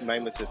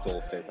was just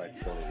all fizz. I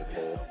still need to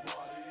pour.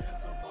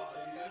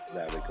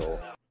 There we go.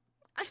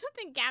 I don't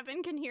think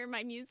Gavin can hear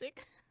my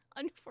music,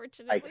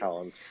 unfortunately. I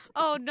can't.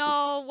 Oh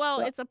no. Well,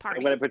 it's a party.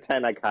 I'm gonna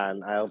pretend I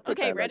can. I'll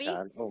pretend ready? I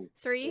can. Oh.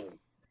 3,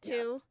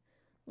 2,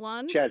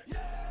 1. Cheers.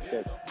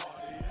 Cheers.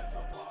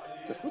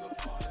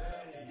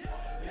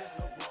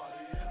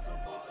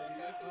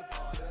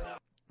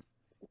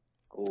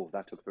 Oh,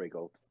 that took 3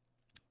 gulps.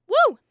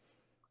 Woo!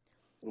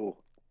 Oh,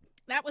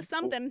 That was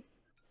something.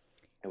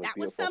 it was That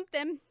was beautiful.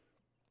 something.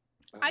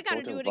 I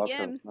gotta do it Vodka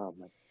again. smell,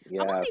 man.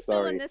 Yeah, I'm only sorry.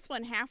 filling this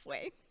one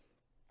halfway.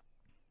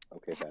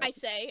 Okay, fair. I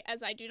say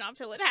as I do not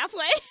fill it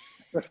halfway.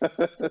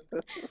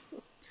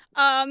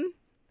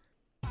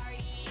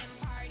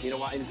 You know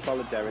what? In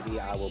solidarity,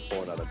 I will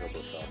pour another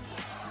double shot.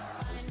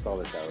 In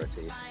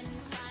solidarity.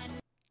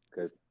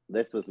 Because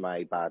this was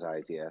my bad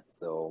idea,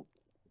 so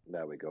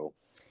there we go.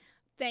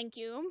 Thank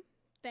you.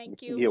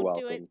 Thank you. You're We'll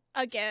do it welcome.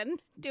 again.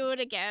 Do it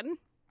again.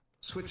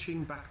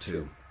 Switching back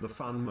to the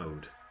fun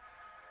mode.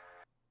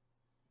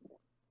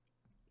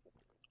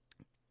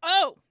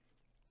 Oh!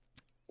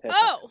 Perfect.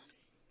 Oh!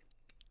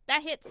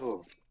 That hits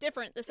Ooh.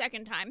 different the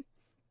second time.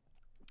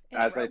 In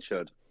a As row. it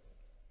should.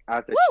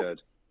 As it Woo!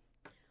 should.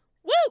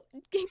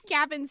 Woo!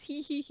 Gavin's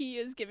he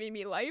is giving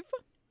me life.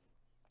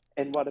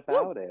 And what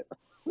about it?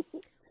 Woo!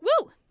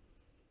 Oh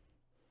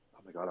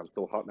my god, I'm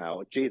so hot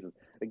now. Jesus.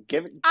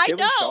 Doing I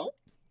know! Shots,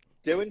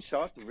 doing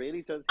shots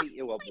really does heat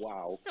you up.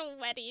 Wow.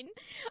 Sweating.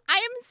 I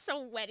am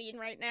sweating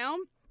right now.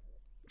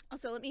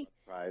 Also, let me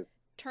Surprise.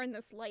 turn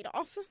this light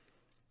off.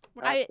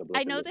 I know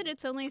Absolutely. that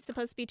it's only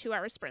supposed to be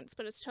 2-hour sprints,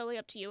 but it's totally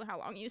up to you how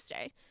long you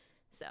stay.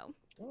 So.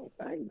 Oh,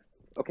 thanks.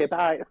 Okay,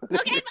 bye.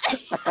 Okay.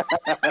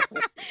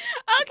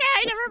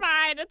 Okay, never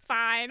mind. It's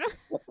fine.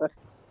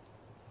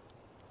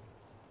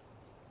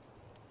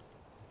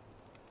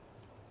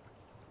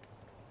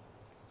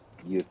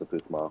 Use the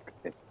poop mark.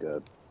 It's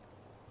good.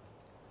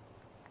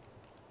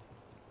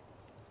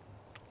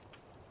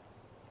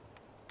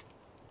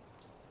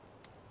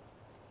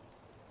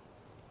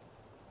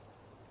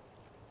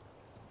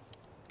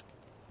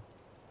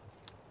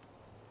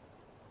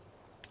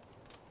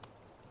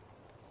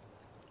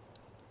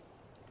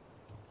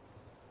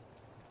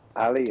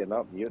 Ali, you're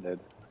not muted.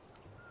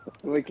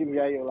 We can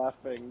hear you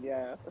laughing,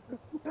 yeah.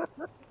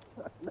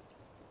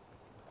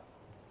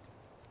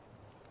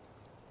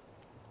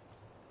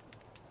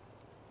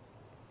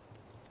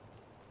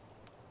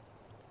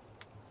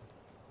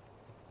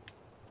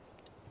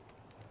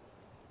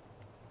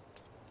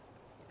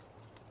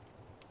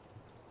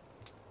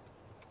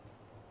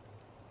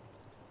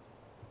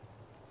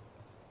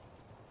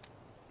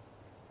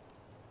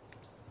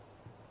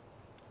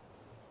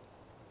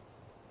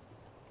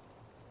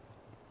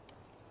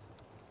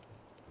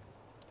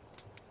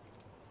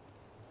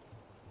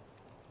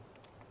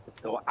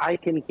 So I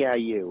can hear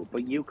you,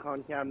 but you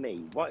can't hear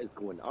me. What is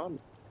going on?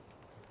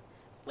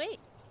 Wait.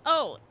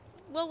 Oh,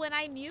 well, when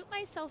I mute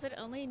myself, it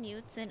only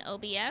mutes in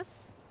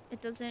OBS.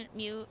 It doesn't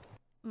mute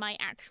my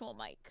actual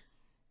mic.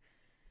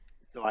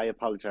 So I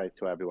apologize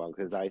to everyone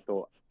because I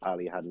thought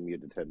Ali hadn't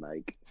muted her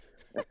mic.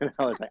 And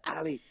I was like,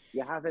 Ali,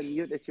 you haven't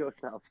muted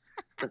yourself.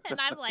 And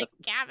I'm like,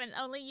 Gavin,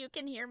 only you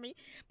can hear me.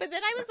 But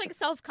then I was like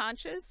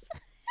self-conscious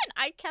and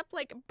I kept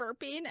like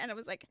burping and I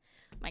was like,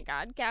 my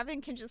God,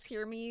 Gavin can just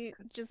hear me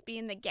just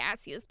being the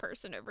gassiest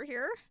person over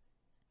here.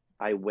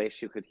 I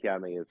wish you could hear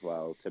me as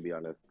well, to be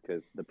honest,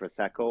 because the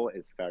Prosecco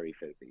is very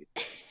fizzy.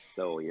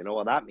 So you know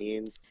what that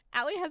means.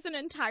 Allie has an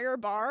entire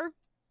bar.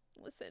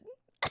 Listen.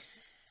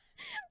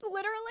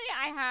 Literally,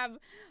 I have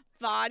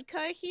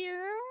vodka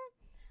here.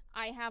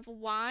 I have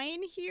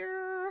wine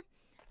here.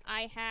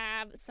 I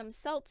have some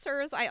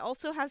seltzers. I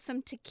also have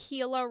some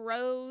tequila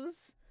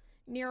rose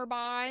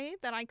nearby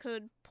that I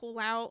could pull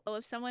out. Oh,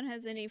 if someone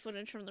has any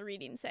footage from the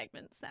reading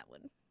segments, that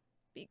would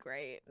be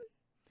great.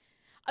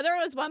 There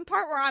was one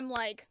part where I'm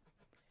like,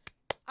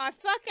 I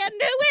fucking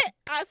knew it.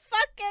 I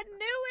fucking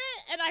knew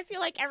it. And I feel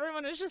like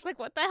everyone is just like,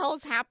 what the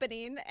hell's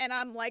happening? And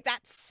I'm like, that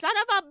son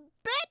of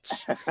a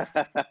bitch.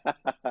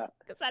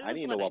 That I is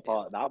didn't what know I what do.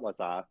 part that was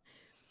at.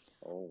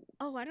 Oh.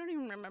 Oh, I don't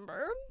even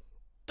remember.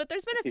 But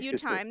there's been a few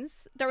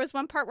times. There was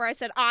one part where I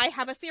said, I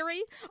have a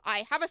theory.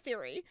 I have a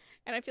theory.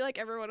 And I feel like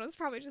everyone was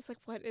probably just like,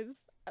 what is...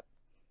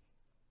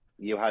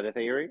 You had a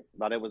theory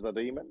that it was a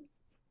demon?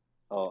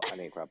 Oh, I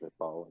need to grab this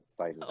ball. It's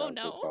sliding Oh, down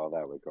no. too far.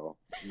 There we go.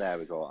 There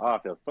we go. Oh, I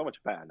feel so much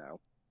better now.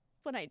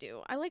 What I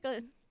do. I like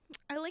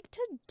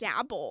to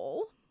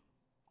dabble.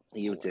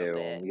 You do.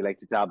 bit. You like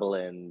to dabble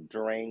in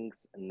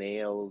drinks,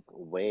 nails,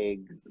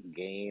 wigs,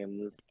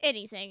 games.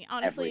 Anything.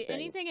 Honestly, Everything.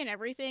 anything and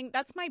everything.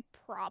 That's my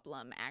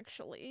problem,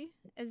 actually,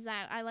 is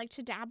that I like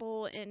to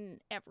dabble in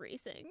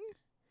everything.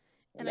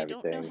 And I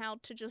don't know everything. how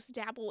to just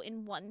dabble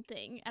in one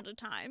thing at a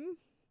time.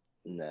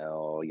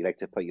 No, you like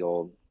to put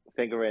your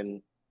finger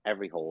in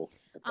every hole,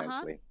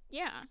 essentially.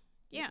 Yeah.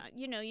 Yeah.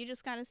 You know, you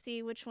just gotta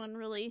see which one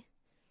really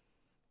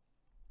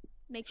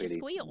makes Really- you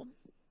squeal.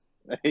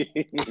 Yeah.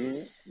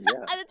 And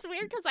it's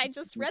weird because I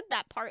just read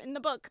that part in the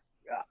book.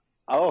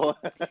 Oh.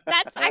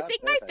 I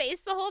think my Perfect.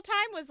 face the whole time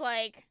was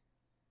like,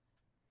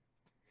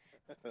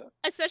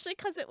 especially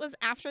because it was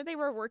after they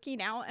were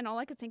working out and all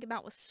I could think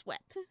about was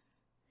sweat.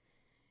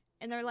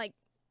 And they're like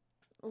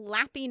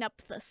lapping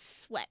up the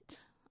sweat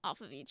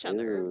off of each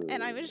other.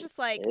 And I was just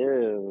like,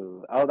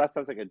 Ew. Oh, that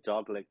sounds like a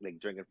dog like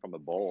drinking from a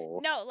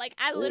bowl. no, like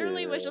I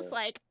literally was just Ew.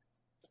 like,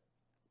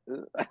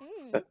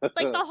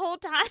 like the whole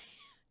time.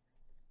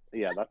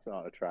 Yeah, that's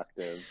not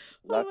attractive.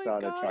 Oh That's my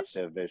not an gosh.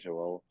 attractive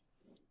visual.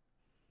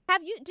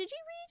 Did you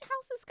read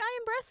House of Sky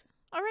and Breath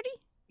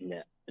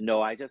already?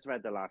 No, I just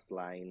read the last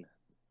line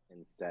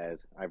instead.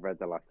 I've read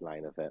the last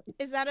line of it.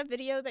 Is that a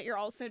video that you're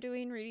also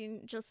doing,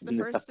 reading just the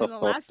No. first and the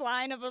last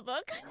line of a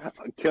book?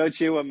 Could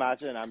you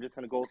imagine? I'm just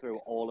going to go through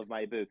all of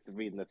my books and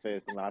reading the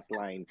first and last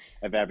line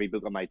of every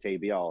book on my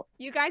TBR.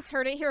 You guys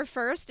heard it here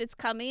first. It's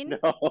coming No.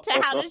 to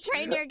How to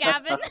Train Your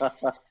Gavin.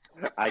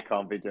 I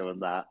can't be doing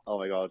that. Oh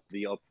my god,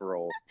 the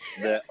uproar,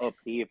 the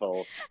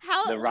upheaval, the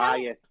How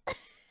riot.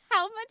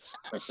 How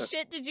much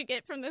shit did you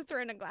get from the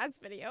Throne of Glass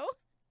video?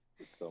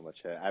 So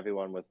much hurt.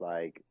 Everyone was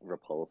like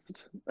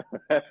repulsed.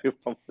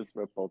 Everyone was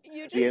repulsed.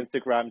 You The just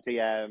Instagram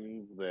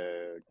TMs,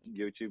 the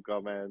YouTube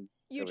comments.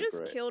 you it was just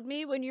great. killed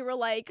me when you were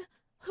like,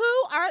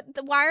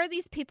 why are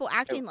these people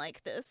acting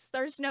like this?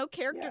 There's no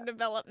character Yeah.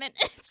 development.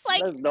 It's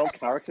like There's no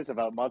character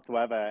development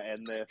whatsoever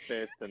in the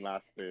first and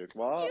last book.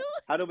 What? You-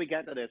 How do we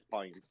get to this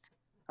point?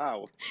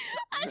 How?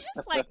 I was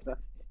just like,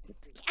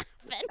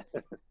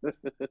 Gavin.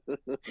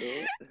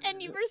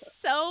 And you were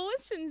so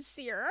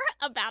sincere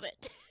about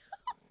it.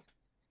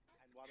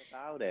 And what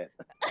about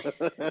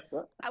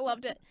it? I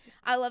loved it.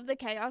 I love the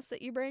chaos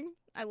that you bring.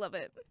 I love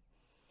it.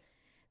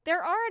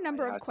 There are a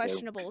number I of had to.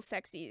 questionable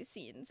sexy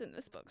scenes in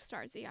this book,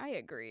 Starzy. I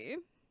agree.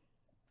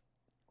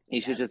 You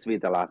should Yes. just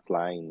read the last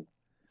line.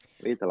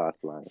 Read the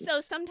last line.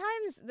 So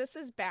sometimes this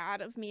is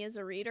bad of me as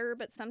a reader,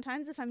 but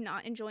sometimes if I'm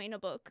not enjoying a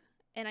book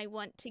and I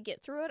want to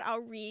get through it,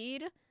 I'll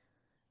read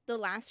the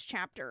last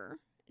chapter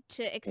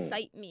to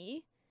excite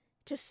me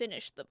to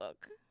finish the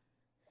book.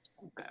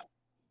 Okay.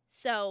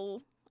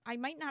 So I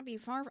might not be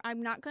far.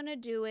 I'm not going to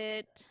do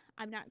it.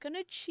 I'm not going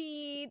to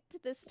cheat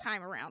this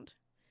time around.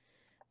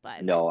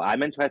 But No,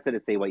 I'm interested to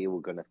see what you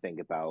were going to think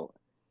about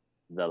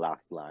the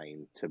last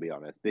line, to be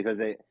honest, because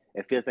it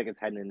feels like it's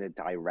heading in a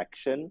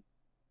direction,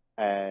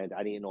 and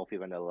I need to know if you're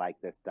going to like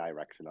this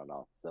direction or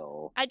not.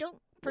 So, I don't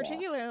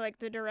particularly like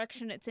the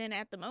direction it's in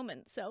at the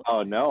moment. So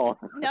oh no,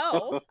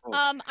 no.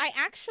 I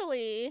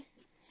actually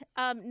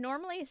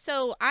normally,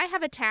 so I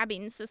have a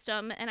tabbing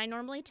system, and I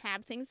normally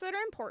tab things that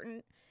are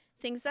important,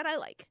 things that I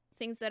like,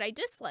 things that I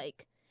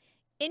dislike,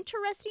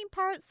 interesting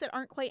parts that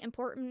aren't quite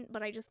important,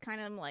 but I just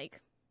kind of am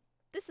like,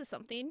 this is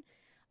something,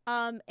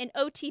 and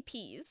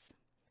OTPs.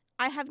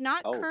 I have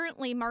not Oh.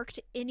 currently marked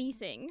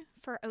anything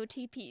for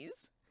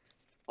OTPs.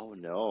 oh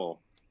no.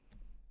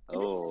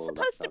 And this is Oh,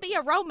 supposed to be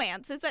a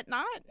romance, is it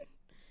not?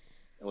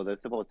 well,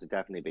 there's supposed to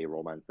definitely be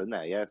romance in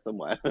there, yeah,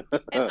 somewhere.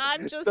 And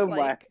I'm just somewhere.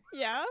 like,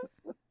 yeah.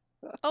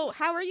 Oh,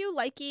 how are you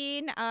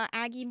liking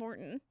Aggie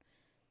Morton?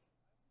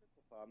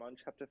 I'm on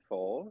chapter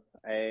 4,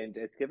 and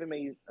it's giving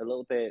me a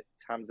little bit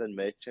Tamsin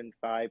Merchant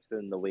vibes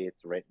in the way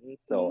it's written.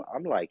 So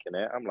I'm liking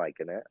it. I'm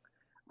liking it.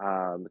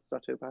 It's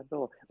not too bad at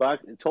all.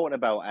 But talking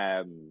about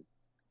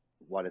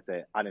what is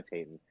it?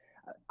 Annotating.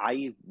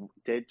 I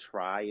did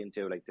try and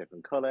do like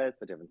different colors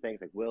for different things,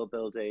 like world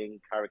building,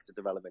 character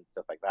development,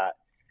 stuff like that.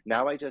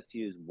 Now I just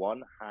use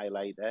one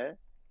highlighter.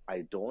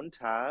 I don't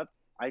tab.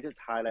 I just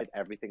highlight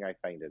everything I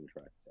find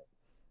interesting,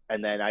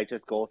 and then I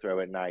just go through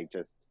it and I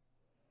just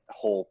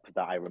hope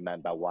that I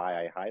remember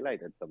why I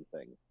highlighted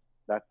something.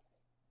 That's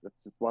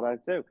just what I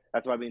do.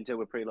 That's what I've been doing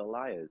with Pretty Little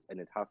Liars, and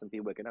it hasn't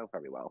been working out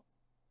very well,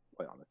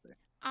 quite honestly.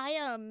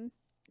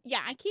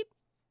 I keep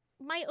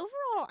my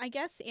overall, I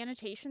guess,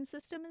 annotation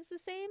system is the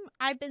same.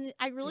 I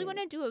really want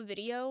to do a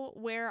video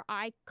where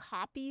I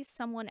copy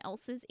someone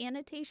else's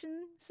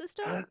annotation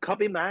system.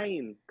 Copy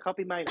mine.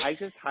 I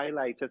just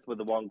highlight just with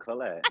the one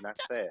color, and that's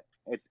it.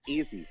 It's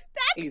easy.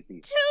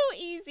 Easy. too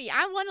easy.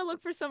 I want to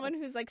look for someone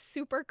who's like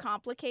super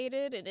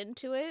complicated and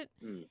into it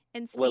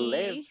and see. Well,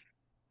 Liv.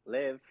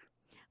 Liv,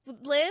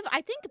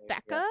 I think Yeah.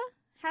 Becca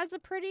has a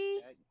pretty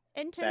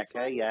intense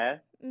Becca, one. yeah.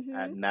 Mm-hmm.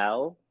 And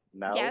Mel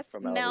Yes,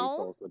 from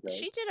Mel. also does.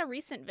 She did a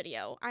recent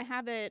video. I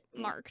have it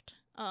marked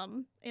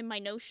in my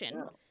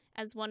Notion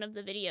as one of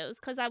the videos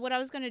because what I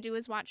was gonna do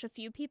is watch a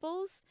few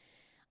people's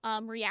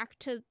react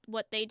to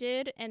what they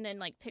did and then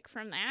like pick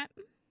from that.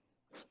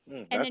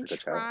 And then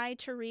try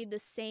to read the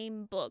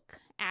same book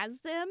as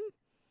them.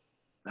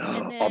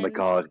 And then... Oh my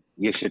god,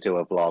 you should do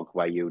a vlog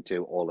where you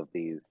do all of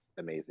these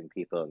amazing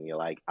people and you're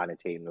like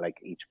annotating like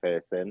each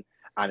person,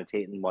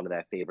 annotating one of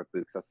their favorite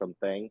books or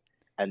something.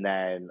 And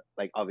then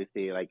like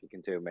obviously like you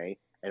can do me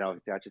and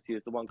obviously I just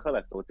use the one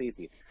color so it's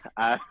easy.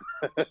 You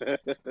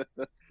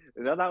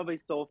know, that would be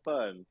so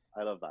fun.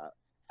 I love that.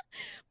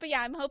 But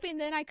yeah, I'm hoping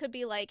then I could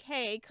be like,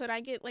 hey, could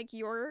I get like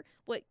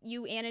what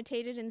you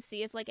annotated and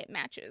see if like it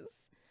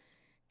matches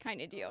kind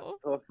of deal.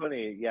 So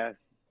funny.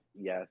 Yes,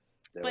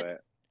 do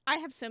it. I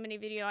have so many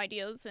video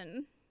ideas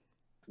and...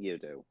 You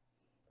do.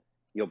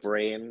 Your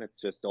brain, it's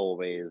just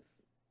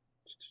always...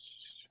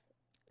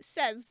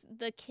 Says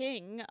the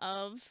king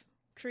of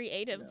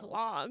creative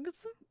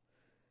vlogs.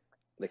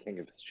 The king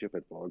of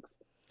stupid vlogs.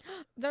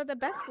 They're the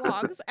best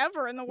vlogs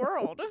ever in the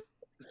world.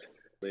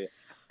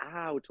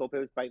 Ow,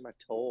 Torpedo's biting my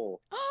toe.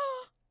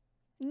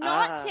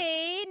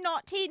 Naughty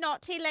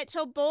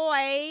little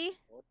boy.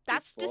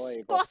 That's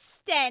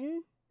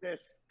disgusting.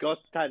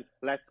 Disgusting.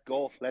 Let's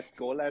go,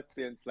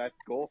 lesbians, let's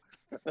go.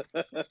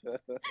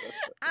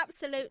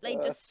 Absolutely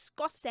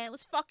disgusting. It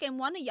was fucking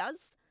one of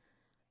yous.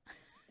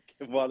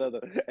 One of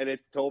them. And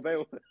it's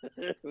Tobo.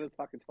 It was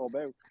fucking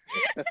Tobo.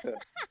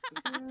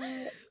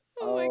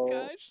 Oh my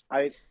gosh.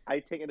 I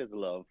take it as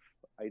love.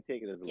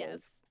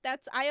 Yes.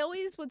 I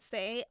always would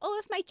say, oh,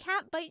 if my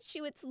cat bites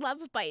you, it's love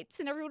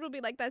bites. And everyone would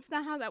be like, that's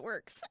not how that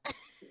works.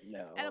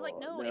 No. And I'm like,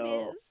 no. It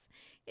is.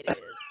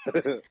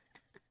 It is.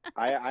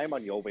 I'm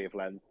on your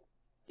wavelength.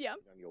 Yeah.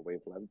 On your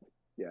wavelength.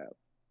 Yeah.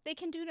 They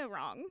can do no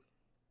wrong.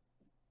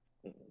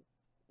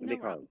 They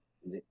can't.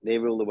 They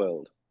rule the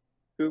world.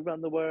 Who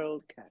run the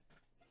world? Cats.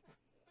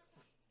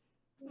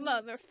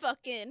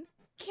 Motherfucking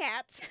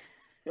cats.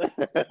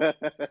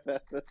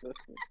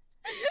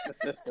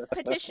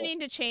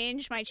 Petitioning to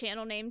change my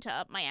channel name to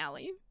Up My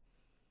Alley. Yeah,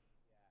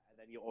 and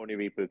then you only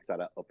read books that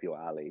are up your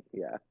alley.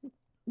 Yeah.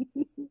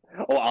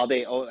 Oh, are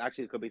they? Oh,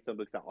 actually, it could be some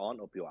books that aren't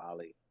up your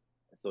alley.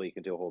 So you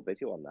can do a whole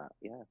video on that.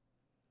 Yeah.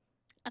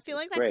 I feel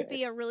like that could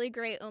be a really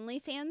great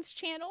OnlyFans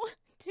channel,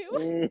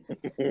 too.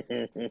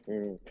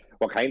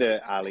 What kind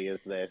of alley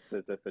is this?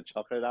 Is this a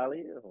chocolate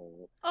alley?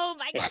 Oh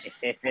my god.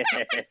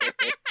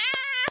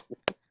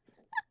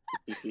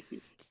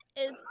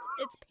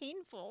 It's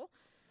painful.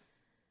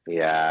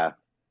 Yeah.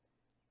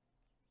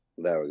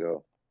 There we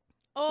go.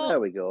 Oh, there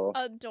we go.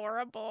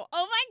 Adorable.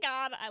 Oh my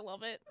god, I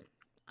love it.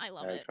 I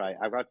love it. Try.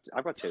 I've got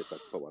two, so I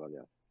can put one on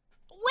you.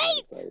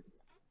 Wait!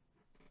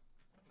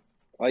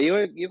 Oh,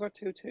 you got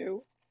two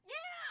too?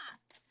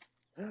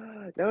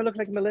 Yeah! No, I look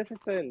like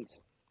Maleficent.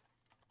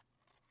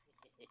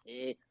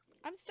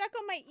 I'm stuck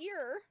on my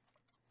ear.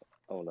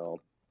 Oh no.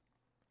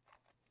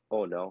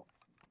 Oh no.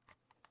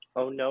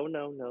 Oh no,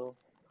 no.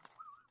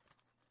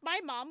 My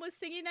mom was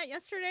singing that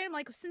yesterday. I'm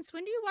like, since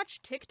when do you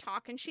watch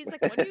TikTok? And she's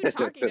like, what are you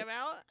talking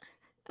about?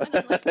 And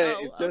I'm like, oh,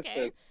 it's just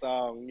okay. a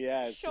song,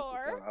 yeah.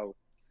 Sure. Oh.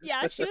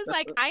 Yeah, she was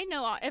like, I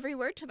know every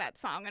word to that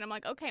song. And I'm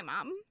like, okay,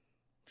 mom.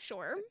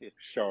 Sure.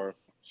 Sure.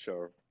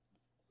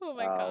 Oh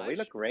my gosh. We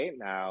look great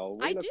now.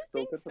 We look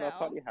so good with our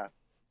party hat.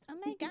 Oh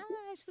my gosh,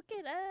 look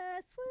at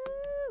us.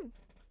 Woo!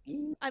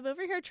 I'm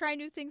over here trying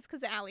new things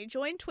because Allie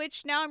joined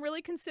Twitch. Now I'm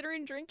really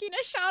considering drinking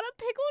a shot of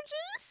pickle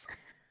juice.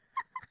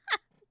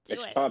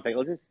 Do it. Shot of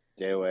pickle juice?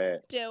 Do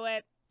it. Do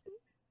it.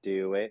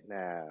 Do it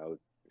now.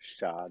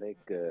 Shot it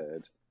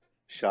good.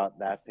 Shot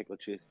that pickle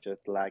juice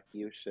just like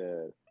you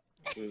should.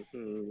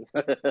 Mm-hmm.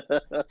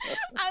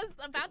 I was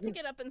about to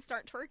get up and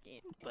start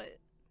twerking, but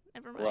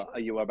never mind. Well,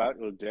 you were about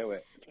to do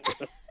it.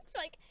 It's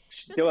like...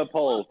 Do a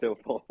poll. Do a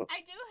poll.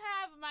 I do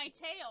have my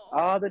tail.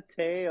 Oh, the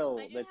tail.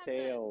 The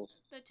tail.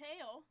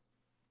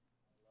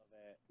 I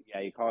love it. Yeah,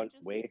 you can't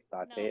waste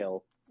that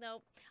tail.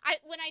 No.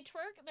 When I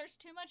twerk, there's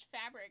too much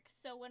fabric,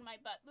 so when my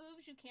butt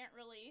moves, you can't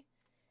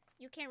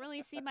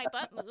really see my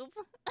butt move.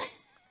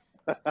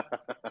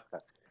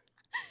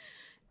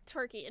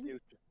 Twerking.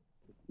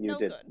 You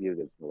did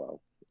so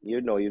well.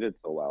 You did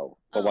so well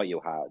for what you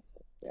had.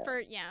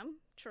 Yeah.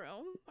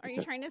 True. Are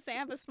you trying to say I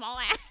have a small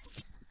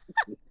ass?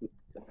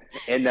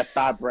 In the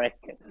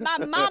fabric. My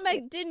mama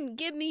didn't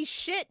give me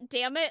shit,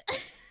 damn it.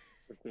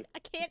 I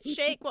can't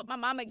shake what my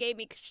mama gave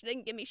me because she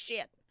didn't give me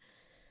shit.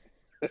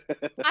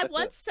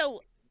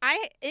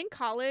 In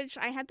college,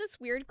 I had this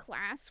weird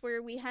class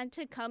where we had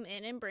to come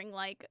in and bring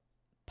like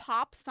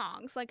pop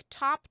songs, like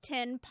top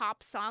 10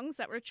 pop songs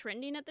that were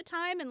trending at the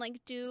time and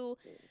like do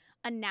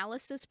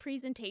analysis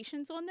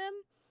presentations on them.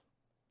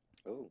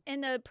 Ooh.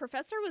 And the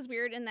professor was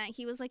weird in that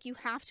he was like, you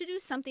have to do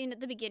something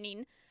at the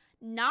beginning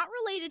not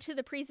related to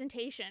the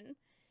presentation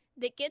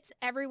that gets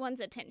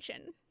everyone's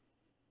attention.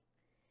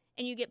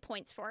 and you get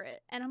points for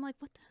it. And I'm like,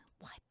 what?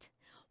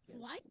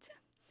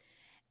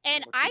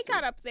 And I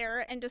got up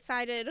there and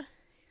decided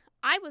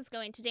I was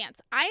going to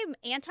dance. I am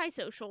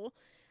antisocial,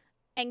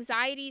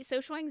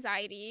 social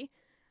anxiety.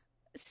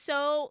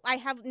 So I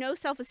have no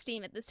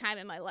self-esteem at this time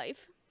in my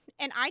life.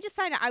 And I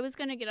decided I was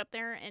going to get up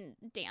there and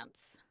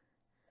dance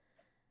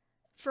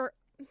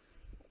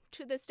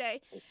to this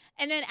day.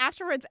 And then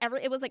afterwards,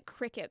 it was like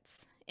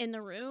crickets in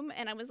the room.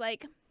 And I was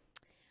like,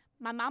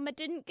 my mama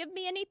didn't give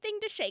me anything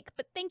to shake,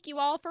 but thank you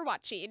all for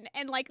watching.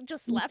 And like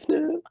just left.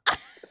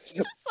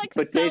 Just like,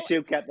 but did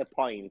you get the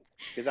points?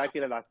 Because I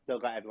feel like that still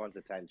got everyone's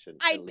attention.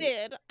 I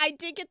did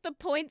get the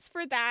points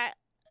for that.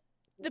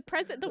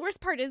 The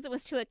worst part is it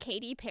was to a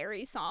Katy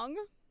Perry song.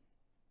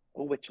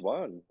 Oh, which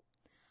one?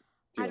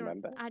 Do you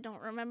remember? I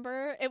don't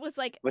remember. It was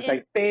like... It was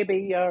like,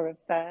 baby, you're a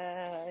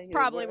fire.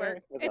 Probably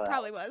it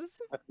probably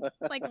was.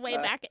 Like way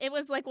back. It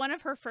was like one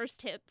of her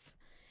first hits.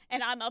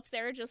 And I'm up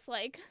there just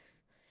like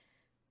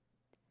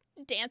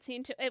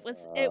dancing to... It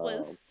was...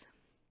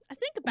 I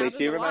think about it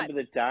do you a remember lot.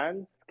 the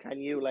dance? Can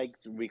you like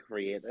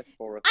recreate this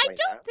for us? I right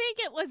don't now? think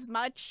it was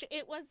much.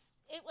 It was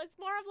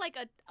more of like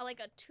a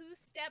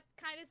two-step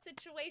kind of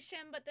situation,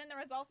 but then there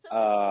was also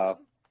like,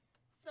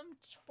 some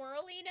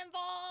twirling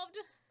involved.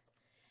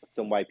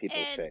 Some white people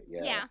shit,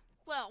 yeah. Yeah.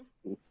 Well.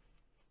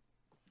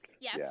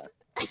 Yes. Yeah.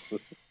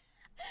 It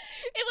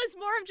was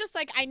more of just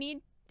like I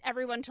need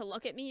everyone to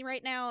look at me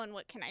right now, and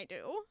what can I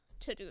do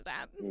to do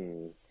that?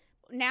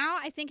 Now,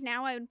 I think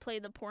I would play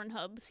the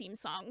Pornhub theme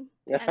song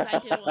as I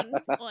do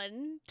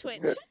on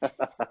Twitch.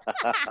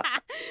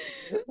 That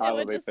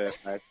would be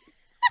perfect.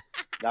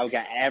 That would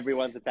get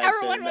everyone's attention.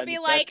 Everyone would be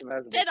like,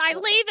 did I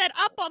leave it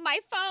up on my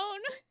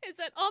phone? Is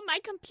it on my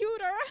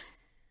computer?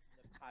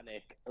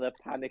 The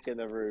panic in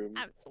the room.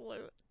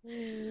 Absolute.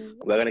 We're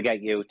going to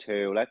get you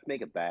to, let's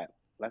make a bet.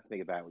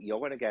 You're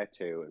going to get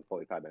to, in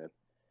 45 minutes,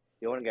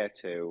 you're going to get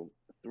to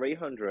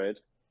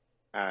 370.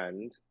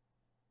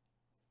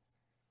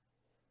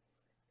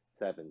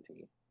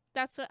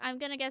 That's what I'm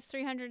gonna guess.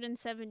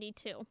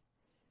 372.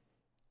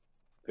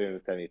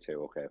 372.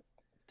 Okay.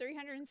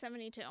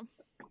 372.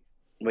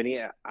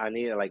 I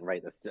need to like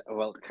write this.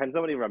 Well, can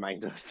somebody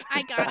remind us?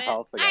 I got it.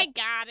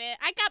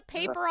 I got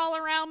paper all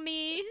around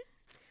me.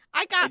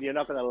 And you're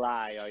not gonna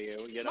lie, are you?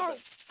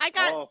 I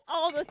got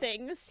all the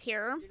things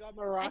here. You got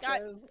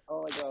maracas.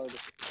 Oh my god.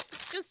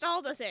 Just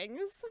all the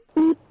things.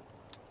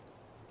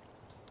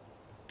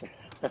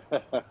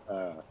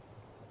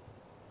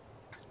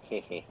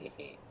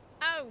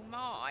 Oh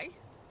my.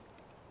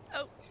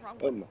 Oh, wrong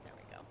one. There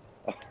we go.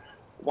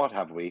 What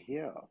have we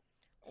here?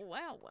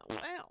 Well.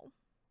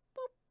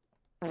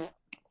 Boop.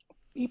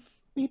 Beep,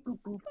 beep, boop,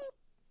 boop.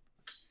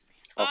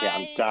 Okay,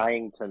 I'm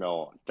dying to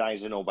know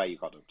where you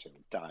got up to.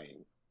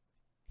 Dying.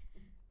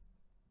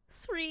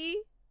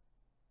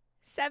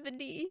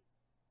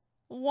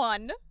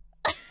 371.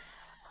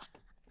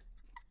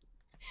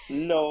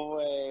 No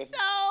way.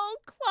 So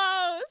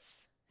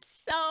close.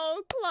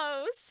 So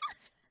close.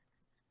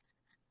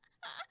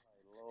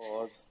 My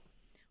lord.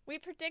 We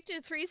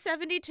predicted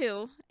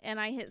 372, and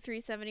I hit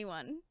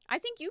 371. I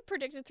think you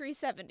predicted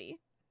 370.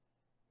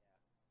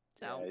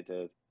 So. Yeah, I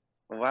did.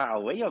 Wow,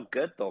 well, you're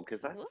good, though,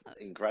 because that's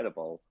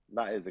incredible.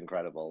 That is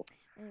incredible.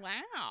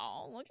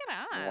 Wow, look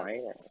at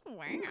us.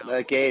 Wow.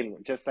 Again,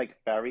 just like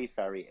very,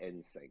 very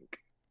in sync.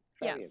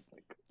 Yes. In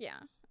sync. Yeah,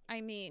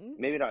 I mean.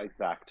 Maybe not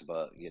exact,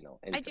 but, in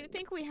I sync. do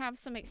think we have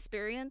some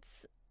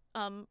experience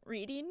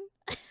reading,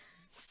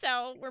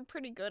 so we're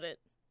pretty good at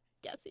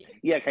guessing.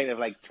 Yeah, kind of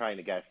like trying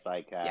to guess,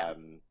 like,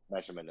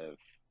 measurement of,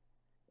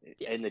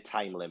 in the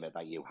time limit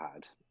that you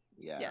had.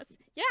 Yeah. Yes.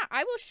 Yeah,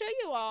 I will show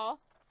you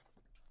all.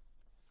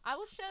 I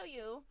will show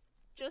you,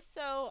 just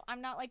so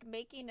I'm not, like,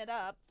 making it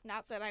up.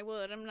 Not that I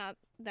would. I'm not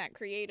that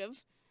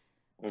creative.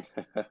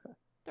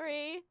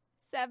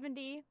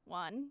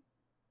 371.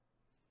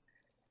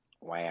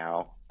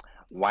 Wow.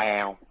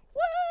 Woo!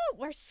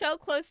 We're so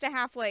close to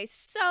halfway.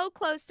 So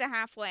close to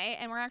halfway.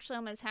 And we're actually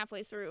almost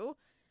halfway through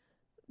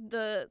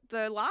the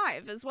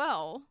live as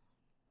well,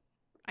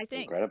 I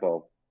think.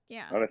 Incredible.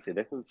 Yeah. Honestly,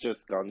 this has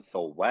just gone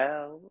so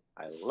well.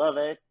 I love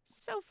it.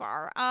 So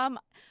far.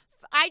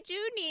 I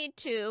do need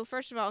to,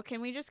 first of all,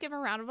 can we just give a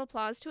round of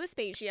applause to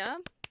Aspasia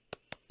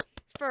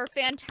for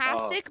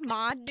fantastic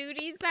mod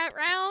duties that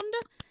round?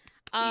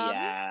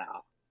 Yeah.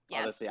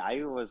 Yes. Honestly,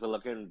 I was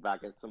looking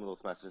back at some of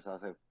those messages. I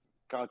was like,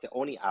 God,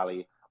 only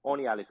Ali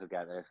could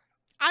get this.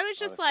 I was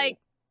just like,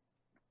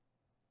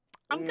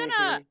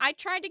 I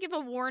tried to give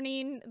a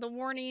warning. The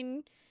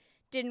warning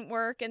didn't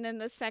work. And then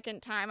the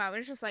second time I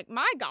was just like,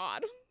 my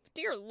God,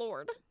 dear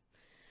Lord.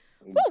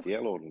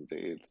 Dear Lord,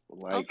 indeed.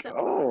 Like,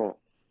 also,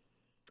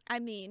 I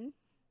mean,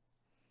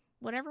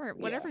 whatever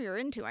you're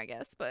into, I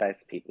guess. But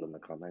best people in the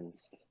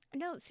comments.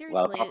 No, seriously.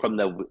 Well, apart from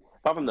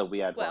the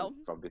weird one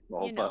from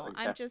before. You know,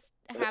 I just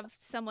have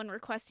someone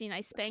requesting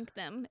I spank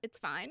them. It's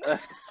fine.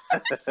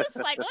 It's just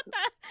like, what the?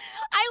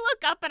 I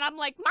look up and I'm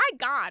like, my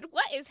God,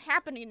 what is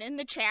happening in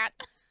the chat?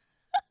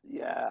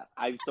 Yeah,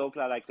 I'm so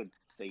glad I could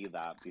see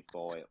that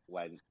before it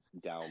went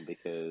down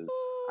because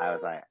I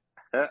was like,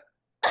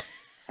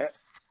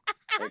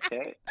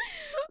 Okay.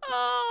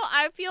 Oh,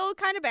 I feel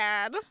kind of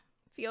bad.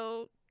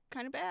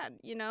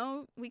 You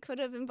know, we could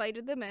have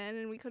invited them in,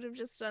 and we could have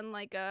just done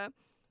like a.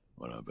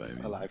 What up, baby?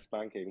 A live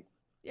spanking.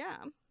 Yeah.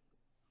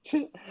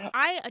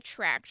 I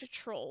attract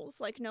trolls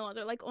like no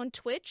other. Like on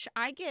Twitch,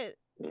 I get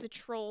the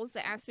trolls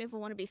that ask me if I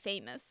want to be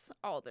famous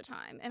all the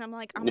time. And I'm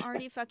like, I'm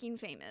already fucking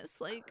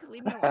famous. Like,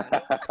 leave me alone.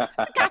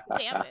 God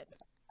damn it.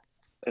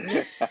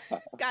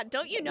 God,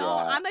 don't you know?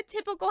 Yeah. I'm a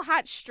typical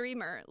hot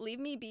streamer. Leave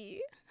me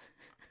be.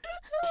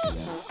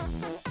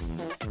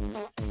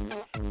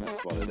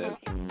 That's what it is.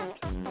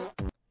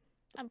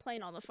 I'm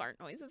playing all the fart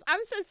noises.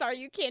 I'm so sorry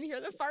you can't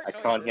hear the fart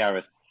noises. I can't hear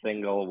a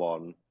single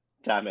one.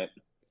 Damn it.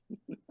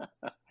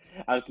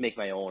 I'll just make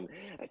my own.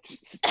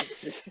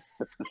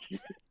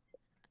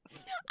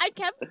 I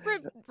kept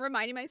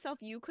reminding myself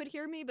you could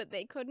hear me, but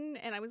they couldn't.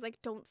 And I was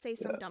like, don't say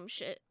some dumb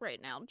shit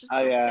right now. Just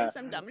don't say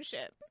some dumb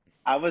shit.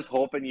 I was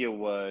hoping you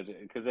would,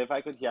 because if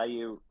I could hear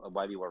you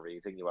while you were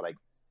reading, you were like,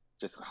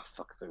 just, oh,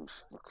 fuck.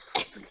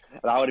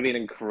 That would have been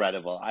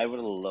incredible. I would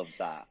have loved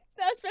that.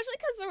 Especially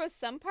because there was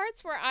some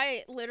parts where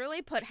I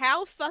literally put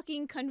how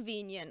fucking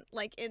convenient,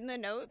 like, in the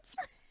notes.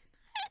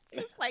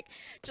 It's just like,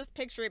 just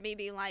picture me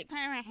being like,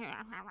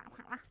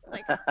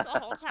 like, the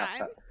whole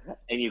time.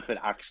 And you could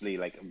actually,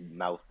 like,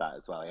 mouth that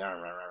as well. Like,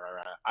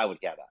 I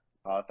would get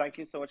that. Thank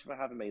you so much for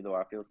having me, though.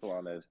 I feel so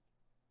honored.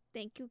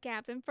 Thank you,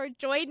 Gavin, for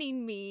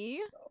joining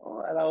me.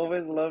 Oh, and I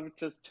always love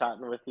just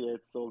chatting with you.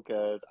 It's so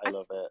good. I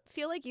love it. I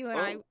feel like you and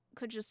I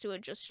could just do a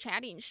just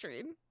chatting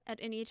stream at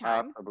any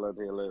time.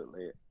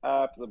 Absolutely.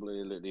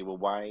 Absolutely. With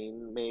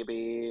wine,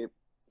 maybe.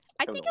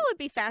 I think it would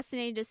be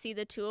fascinating to see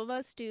the two of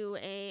us do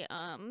a,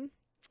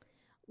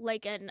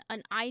 like an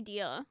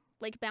idea,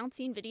 like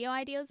bouncing video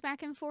ideas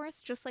back and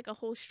forth, just like a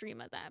whole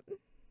stream of that.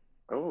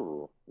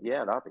 Oh,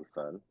 yeah, that'd be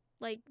fun.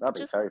 Like, that'd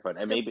be very fun.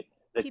 And so maybe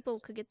people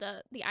could get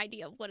the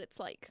idea of what it's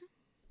like.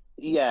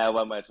 Yeah,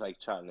 when we're like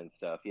chatting and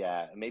stuff.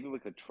 Yeah, maybe we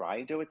could try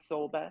and do it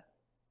sober.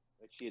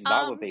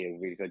 That would be a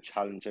really good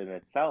challenge in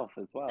itself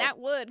as well. That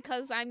would,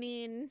 because I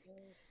mean,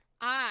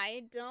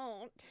 I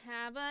don't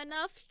have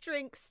enough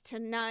drinks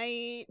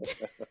tonight.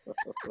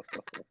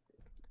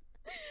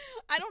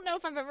 I don't know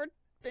if I've ever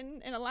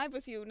been in a live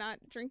with you not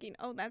drinking.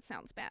 Oh, that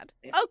sounds bad.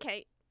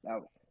 Okay.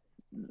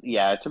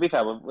 Yeah, to be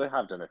fair, we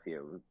have done a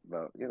few,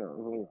 but you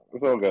know,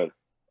 it's all good.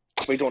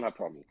 We don't have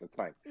problems. It's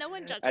fine. No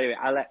one judges. Anyway,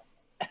 I'll let.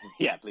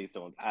 Yeah, please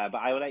don't. But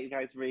I will let you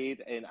guys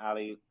read. And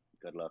Ali,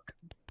 good luck.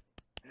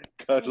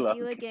 Good luck. Thank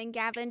you again,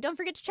 Gavin. Don't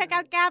forget to check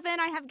out Gavin.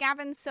 I have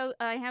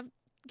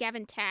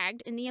Gavin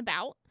tagged in the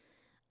about.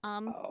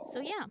 So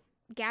yeah,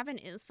 Gavin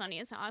is funny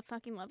as hell. I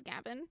fucking love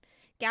Gavin.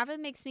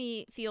 Gavin makes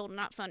me feel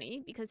not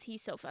funny because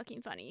he's so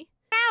fucking funny.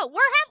 Ow,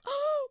 we're halfway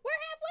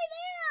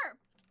there.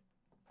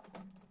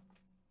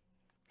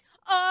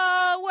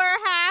 Oh, we're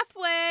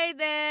halfway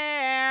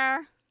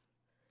there.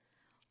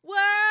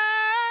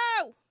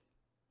 Whoa!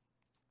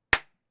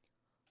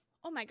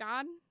 Oh my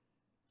god.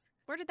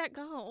 Where did that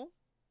go?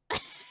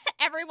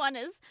 Everyone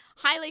is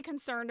highly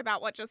concerned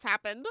about what just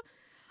happened.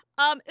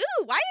 Ooh,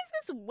 why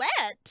is this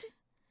wet?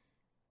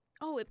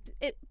 Oh,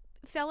 it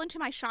fell into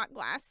my shot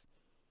glass.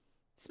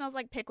 Smells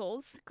like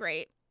pickles.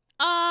 Great.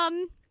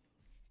 Who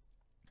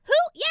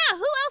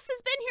else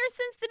has been here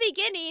since the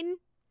beginning?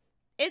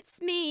 It's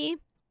me.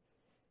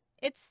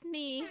 It's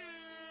me.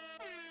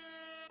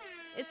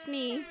 It's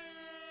me.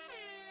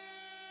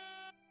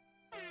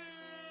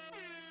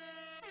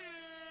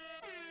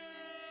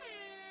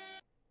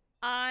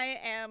 I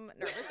am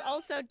nervous.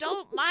 Also,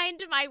 don't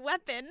mind my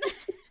weapon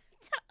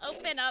to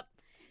open up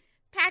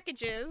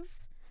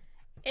packages.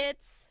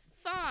 It's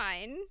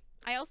fine.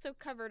 I also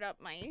covered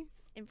up my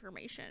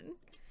information.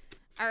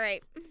 All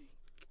right.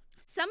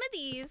 Some of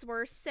these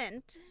were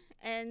sent,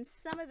 and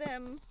some of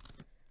them,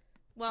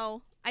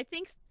 well, I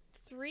think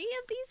 3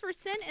 of these were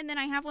sent, and then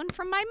I have one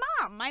from my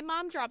mom. My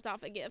mom dropped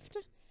off a gift,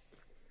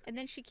 and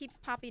then she keeps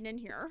popping in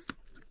here,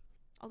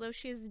 although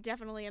she is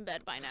definitely in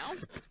bed by now.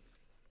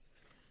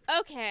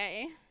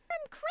 Okay.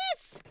 From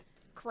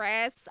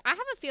Chris. I have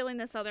a feeling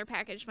this other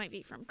package might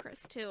be from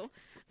Chris, too.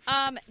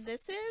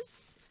 This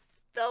is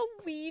the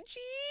Ouija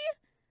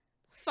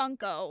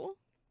Funko.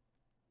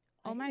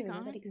 Oh my god. I didn't even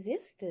know that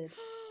existed.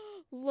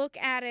 Look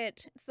at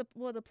it. It's the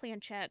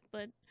planchette,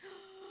 but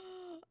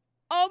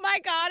oh my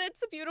god,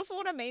 it's beautiful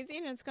and amazing,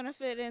 and it's gonna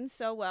fit in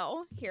so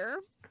well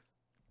here.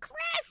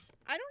 Chris!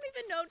 I don't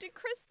even know. Did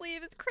Chris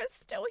leave? Is Chris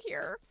still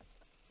here?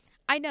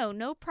 I know,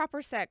 no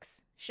proper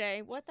sex,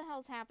 Shay. What the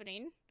hell's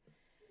happening?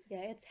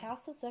 Yeah, it's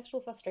House of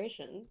Sexual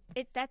Frustration.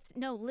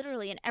 No,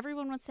 literally, and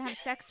everyone wants to have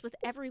sex with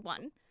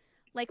everyone.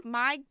 Like,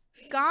 my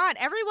god,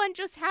 everyone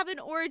just have an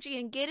orgy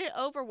and get it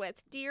over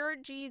with. Dear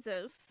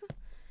Jesus.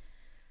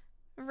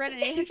 Reddit,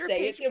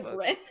 say it's a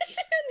British.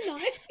 How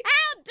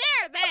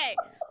dare they?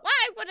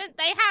 Why wouldn't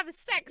they have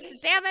sex?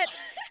 Damn it!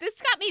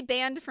 This got me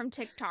banned from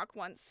TikTok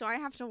once, so I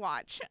have to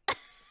watch.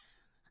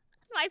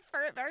 My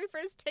very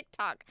first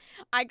TikTok,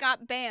 I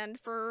got banned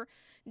for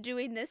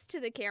doing this to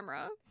the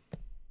camera.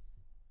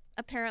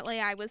 Apparently,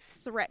 I was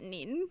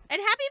threatening.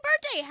 And happy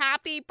birthday!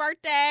 Happy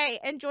birthday!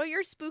 Enjoy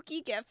your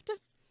spooky gift.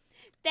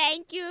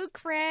 Thank you,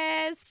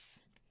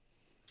 Chris.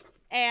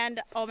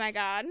 And, oh my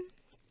god,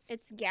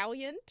 it's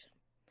Gallant.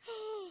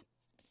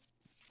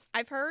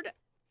 I've heard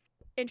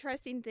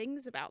interesting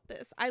things about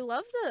this. I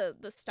love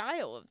the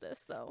style of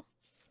this, though.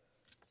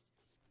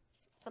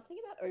 Something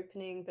about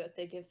opening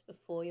birthday gifts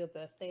before your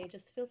birthday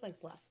just feels like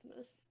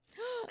blasphemous.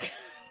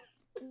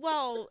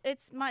 Well,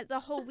 it's the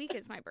whole week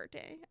is my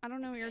birthday. I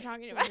don't know what you're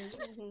talking about.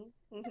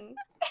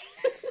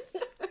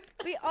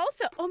 We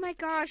also, oh my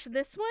gosh,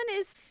 this one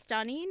is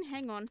stunning.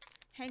 Hang on.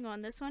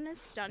 This one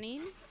is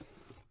stunning.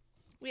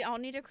 We all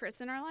need a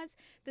Chris in our lives.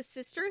 The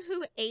sister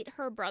who ate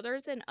her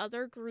brothers and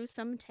other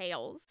gruesome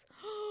tales.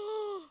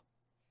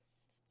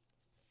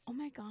 Oh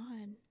my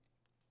god.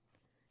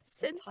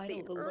 Since the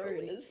title the alone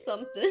early is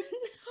something.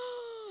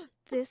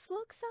 This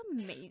looks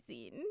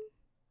amazing.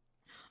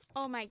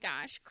 Oh my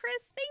gosh.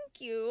 Chris,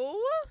 thank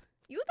you.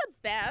 You're the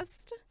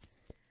best.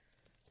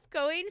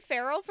 Going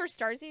feral for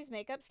Starzy's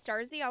makeup.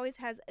 Starzy always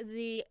has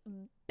the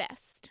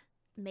best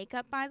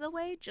makeup, by the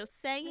way.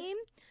 Just saying.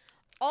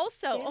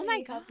 Also, oh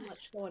my god. Have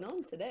much going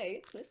on today.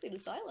 It's mostly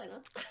just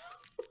eyeliner.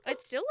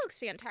 It still looks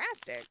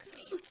fantastic.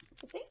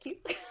 Thank you.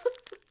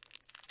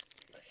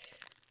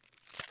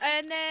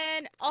 And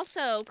then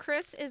also,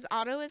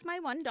 Otto is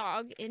my one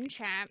dog in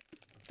chat.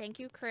 Thank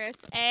you, Chris.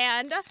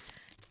 And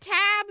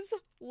tabs.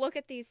 Look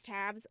at these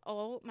tabs.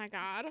 Oh my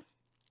god.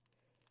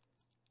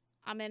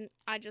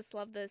 I just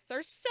love this.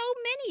 There's so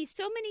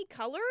many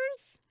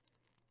colors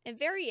and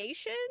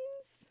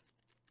variations.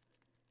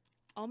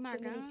 Oh my god.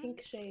 So many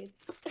pink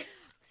shades.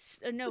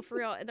 No, for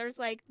real. There's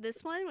like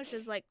this one, which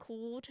is like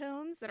cool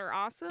tones that are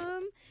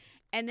awesome.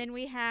 And then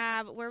we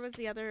have, where was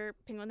the other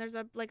pink one? There's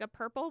like a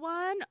purple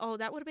one. Oh,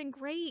 that would have been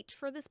great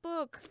for this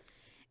book.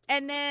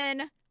 And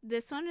then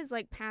this one is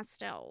like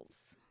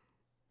pastels.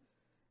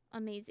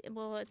 Amazing.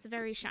 Well, it's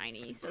very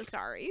shiny, so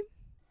sorry.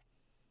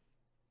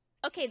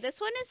 Okay, this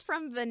one is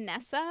from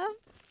Vanessa.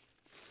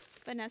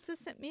 Vanessa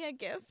sent me a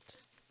gift.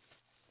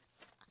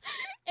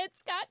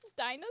 It's got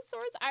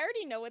dinosaurs. I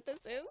already know what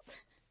this is.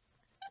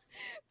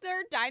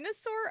 They're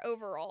dinosaur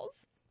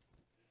overalls.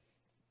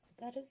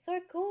 That is so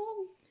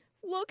cool.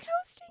 Look how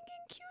stinking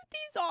cute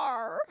these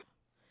are.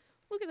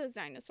 Look at those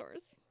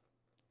dinosaurs.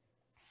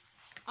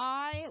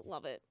 I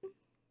love it.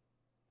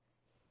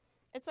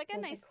 It's like a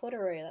There's nice a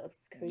corduroy that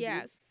looks cozy.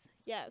 Yes,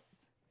 yes.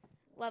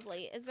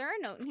 Lovely. Is there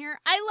a note in here?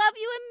 I love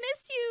you and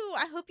miss you.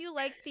 I hope you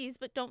like these,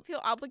 but don't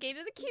feel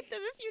obligated to keep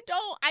them if you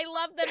don't. I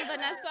love them,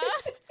 Vanessa.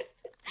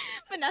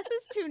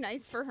 Vanessa's too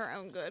nice for her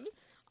own good,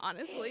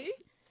 honestly.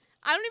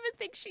 I don't even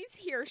think she's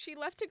here. She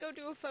left to go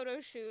do a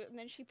photo shoot, and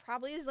then she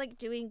probably is, like,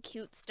 doing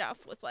cute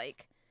stuff with,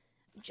 like,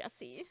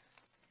 Jessie.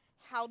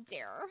 How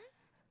dare.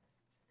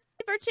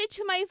 Happy birthday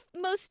to my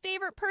most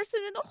favorite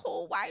person in the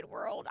whole wide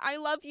world. I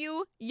love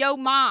you, yo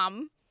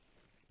mom.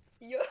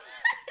 Your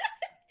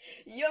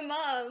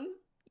mom.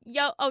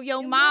 Yo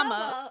Your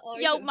mama. Oh,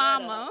 Yo even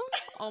mama.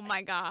 Oh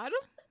my god.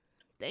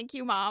 Thank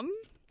you, mom.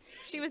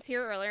 She was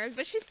here earlier,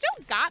 but she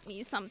still got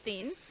me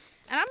something.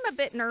 And I'm a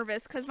bit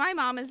nervous because my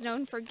mom is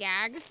known for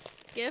gag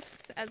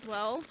gifts as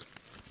well.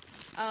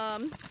 Oh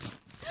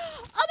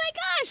my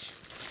gosh!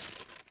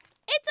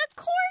 It's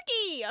a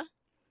corgi!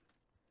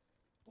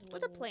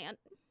 With a plant.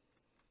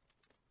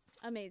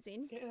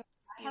 Amazing. better.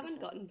 I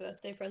haven't gotten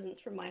birthday presents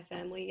from my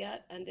family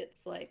yet, and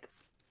it's like,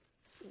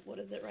 what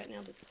is it right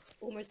now?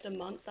 Almost a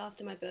month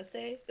after my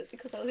birthday, but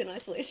because I was in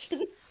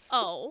isolation.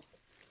 Oh,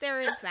 there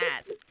is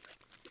that.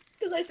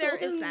 Because I saw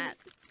them. that.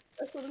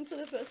 I saw them for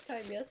the first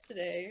time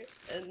yesterday,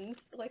 and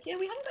like, yeah,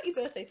 we haven't got your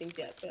birthday things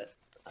yet, but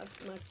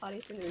my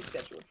party's been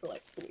rescheduled for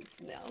like 2 weeks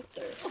from now,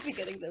 so I'll be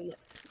getting them like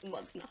a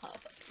month and a half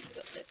after my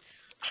birthday.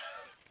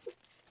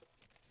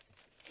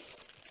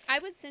 I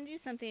would send you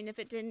something if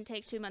it didn't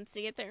take 2 months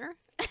to get there.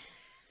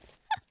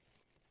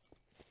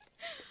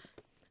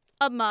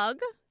 A mug.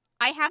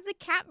 I have the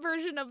cat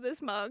version of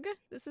this mug.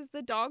 This is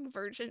the dog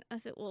version,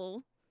 if it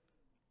will.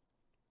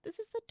 This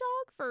is the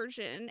dog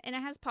version, and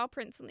it has paw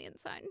prints on the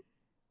inside.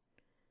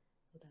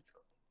 Oh, that's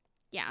cool.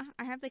 Yeah,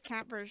 I have the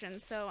cat version,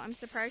 so I'm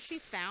surprised she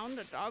found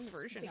a dog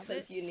version of it.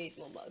 Because you need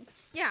more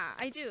mugs. Yeah,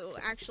 I do,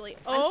 actually.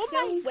 I'm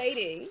still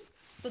waiting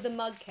for the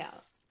mug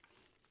cow.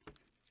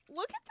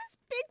 Look at this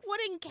big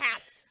wooden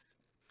cat.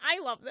 I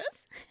love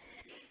this.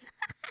 This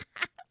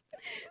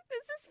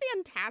is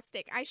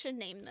fantastic. I should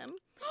name them.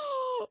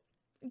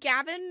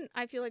 Gavin,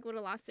 I feel like, would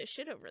have lost his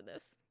shit over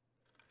this.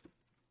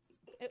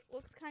 It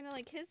looks kind of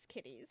like his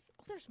kitties.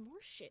 Oh, there's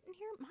more shit in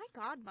here? My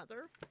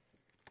godmother.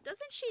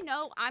 Doesn't she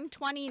know I'm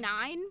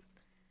 29?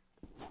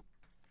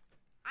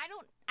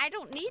 I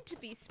don't need to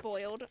be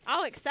spoiled.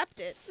 I'll accept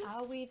it.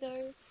 Are we,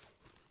 though?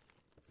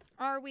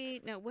 Are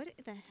we? No, what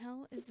the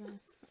hell is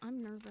this?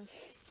 I'm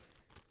nervous.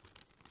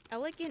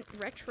 Elegant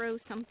retro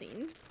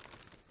something.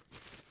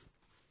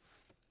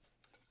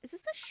 Is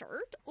this a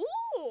shirt?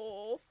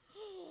 Ooh!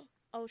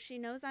 Oh, she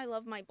knows I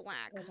love my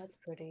black. Oh, that's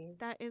pretty.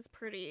 That is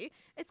pretty.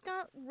 It's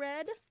got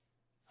red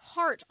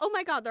heart. Oh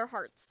my god, they're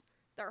hearts.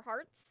 They're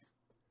hearts.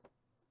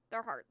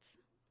 They're hearts.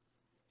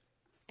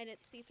 And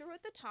it's see-through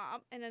at the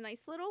top and a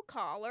nice little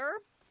collar.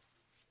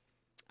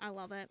 I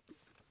love it.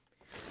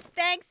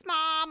 Thanks,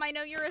 Mom. I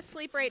know you're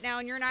asleep right now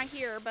and you're not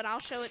here, but I'll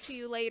show it to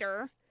you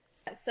later.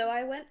 So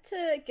I went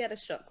to get a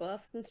shot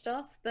glass and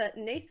stuff, but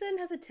Nathan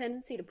has a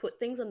tendency to put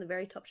things on the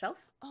very top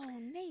shelf. Oh,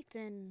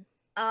 Nathan.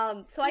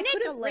 So I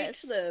couldn't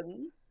reach Nicholas.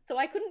 them. So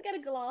I couldn't get a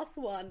glass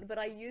one, but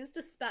I used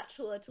a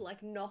spatula to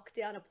like knock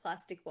down a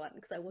plastic one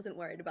because I wasn't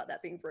worried about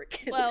that being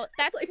broken. Well, So I,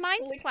 that's like,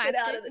 mine's flicked plastic. it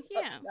out of the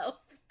top Yeah. shelf.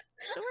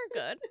 So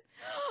we're good.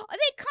 They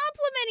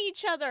complement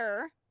each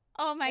other.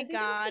 Oh my I think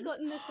god. I've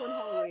gotten this one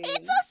Halloween.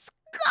 It's a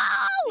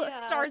skull!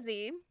 Yeah.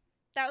 Starzy.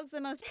 That was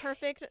the most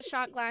perfect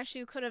shot glass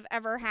you could have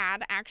ever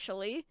had,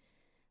 actually.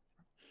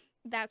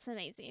 That's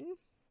amazing.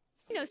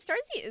 You know,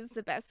 Starzy is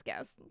the best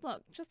guest.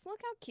 Look, just look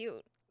how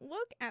cute.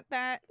 Look at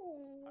that.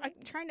 I'm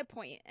trying to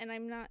point, and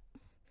I'm not.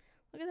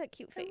 Look at that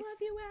cute face. I love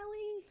you,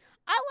 Allie.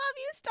 I love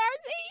you,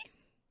 Starzy!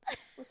 I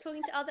was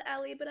talking to other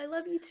Allie, but I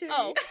love you too.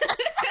 Oh.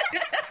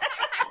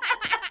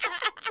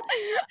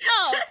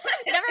 Oh,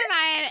 never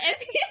mind.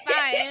 It's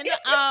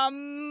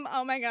fine.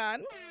 Oh my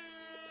god.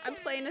 I'm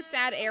playing a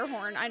sad air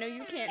horn. I know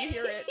you can't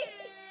hear it.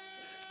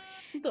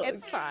 Look,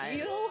 It's fine.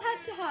 You all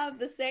had to have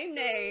the same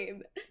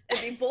name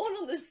and be born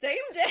on the same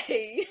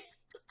day.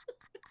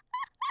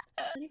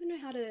 I don't even know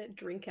how to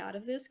drink out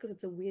of this because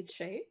it's a weird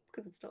shape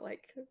because it's not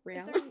like Is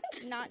round.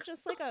 there not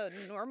just like a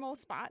normal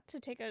spot to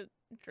take a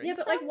drink Yeah,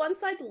 but from? like one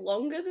side's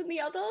longer than the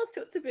other,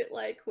 so it's a bit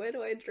like, where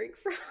do I drink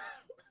from?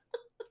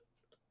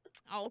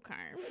 Okay.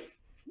 I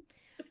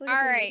feel like All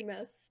it's a right.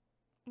 mess.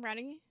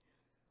 Ready?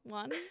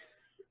 1,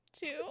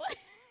 2,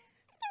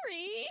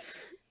 3.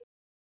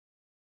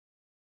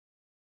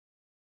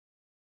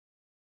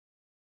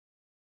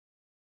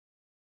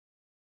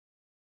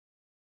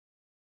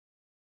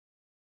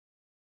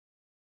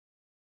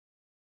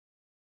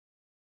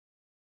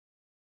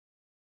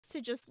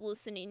 To just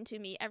listening to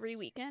me every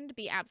weekend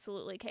be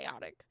absolutely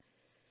chaotic.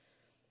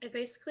 I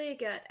basically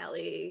get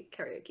Allie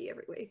karaoke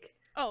every week.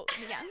 Oh,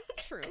 yeah,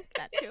 true.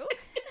 That too.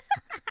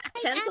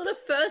 Cancelled a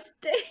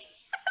first date.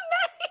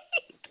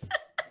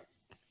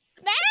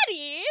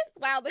 Maddie!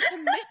 Wow, the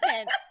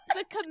commitment.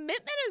 The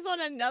commitment is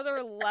on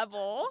another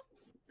level.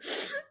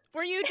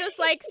 Were you just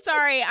like,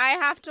 sorry, I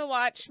have to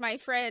watch my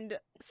friend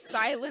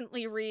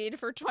silently read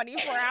for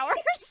 24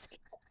 hours?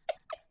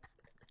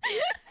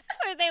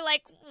 Are they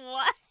like,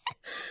 what?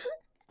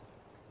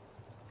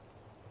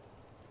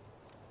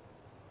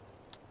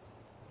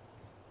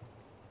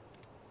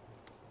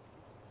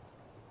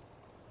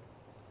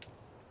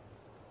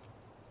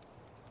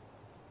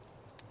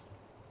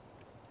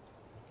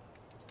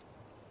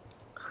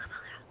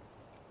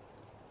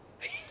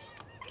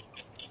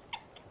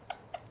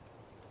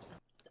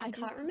 I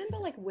can't remember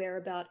like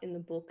whereabout in the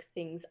book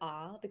things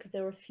are because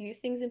there were a few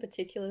things in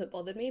particular that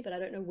bothered me, but I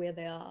don't know where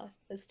they are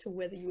as to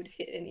whether you would have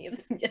hit any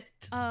of them yet.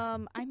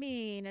 I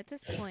mean, at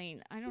this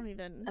point, I don't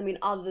even. I mean,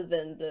 other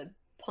than the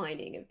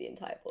pining of the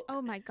entire book.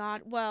 Oh my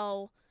god.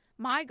 Well,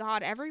 my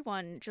god,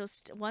 everyone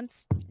just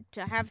wants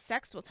to have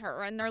sex with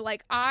her, and they're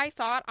like, I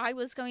thought I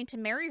was going to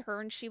marry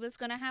her and she was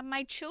going to have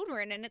my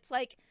children, and it's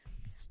like,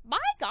 my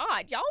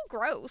god, y'all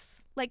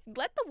gross. Like,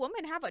 let the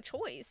woman have a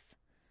choice.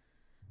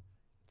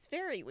 It's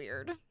very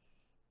weird.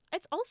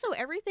 It's also,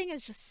 everything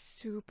is just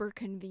super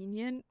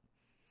convenient.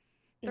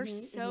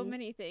 There's so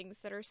many things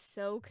that are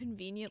so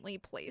conveniently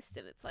placed,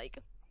 and it's like,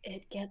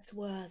 It gets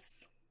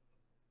worse.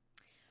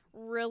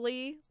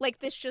 really? Like,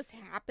 this just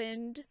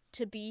happened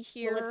to be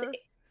here? Well,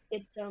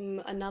 it's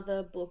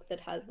another book that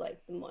has like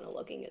the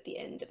monologuing at the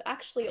end of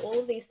actually all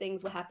of these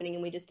things were happening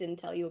and we just didn't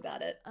tell you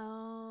about it.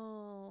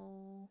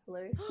 Oh.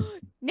 Hello?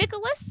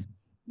 Nicholas?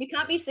 You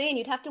can't be seen.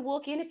 You'd have to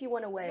walk in if you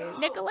want to wave. No,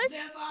 Nicholas?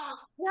 Never!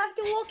 You have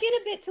to walk in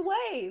a bit to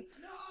wave.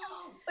 No!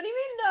 What do you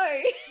mean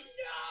no?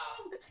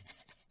 No!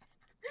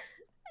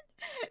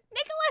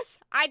 Nicholas,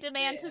 I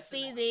demand Yeah, to that's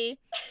see enough. thee.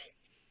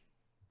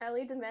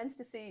 Ellie demands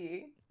to see you.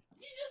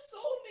 You just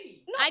saw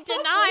me! Not I did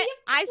properly, not. you have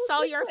to I look saw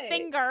this your way.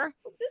 finger.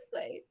 Look this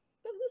way.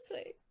 Look this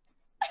way.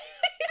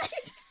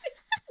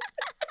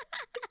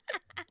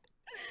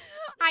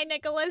 Hi,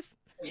 Nicholas.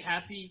 You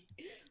happy?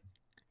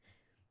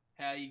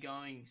 How are you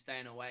going?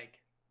 Staying awake?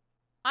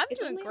 I'm It's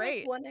doing only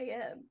great. like 1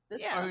 a.m.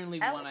 Yeah. Only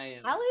 1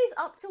 a.m. Allie's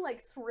up till like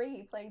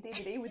 3 playing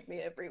DVD with me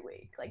every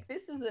week. Like,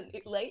 this isn't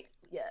late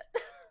yet.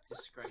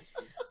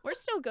 Disgraceful. We're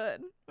still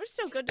good. We're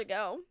still good to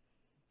go.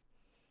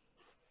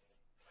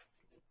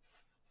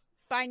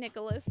 Bye,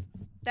 Nicholas.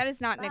 That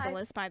is not Bye.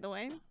 Nicholas, by the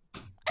way.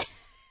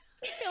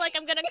 I feel like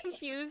I'm gonna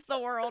confuse the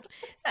world.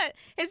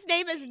 His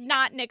name is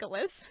not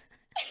Nicholas.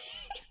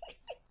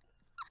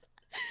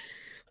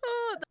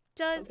 Oh,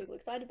 Some does people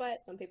excited by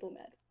it, some people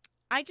mad.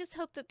 I just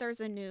hope that there's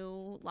a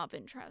new love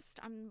interest.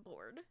 I'm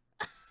bored.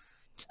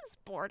 Just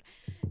bored.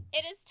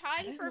 It is I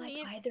time don't for like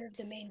me. either of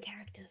the main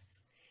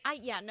characters.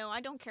 No, I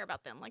don't care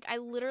about them. Like, I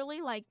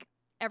literally like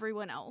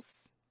everyone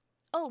else.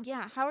 Oh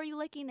yeah, how are you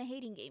liking the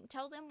hating game?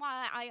 Tell them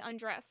why I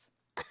undress.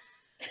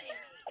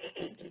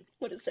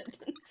 What a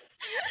sentence.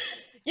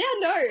 Yeah,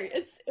 no,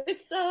 it's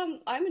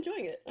I'm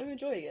enjoying it. I'm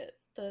enjoying it.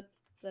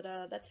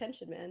 That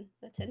tension, man.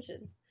 That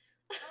tension.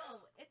 Oh,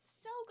 it's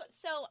so good.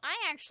 So I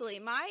actually,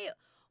 my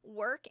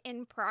work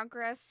in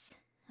progress,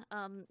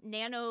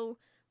 nano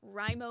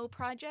Rhymo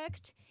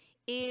project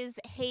is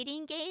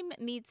Hating Game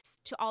meets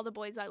To All the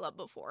Boys I Loved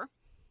Before.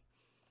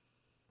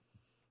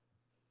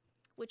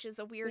 Which is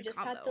a weird We just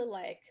combo. had the,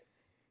 like,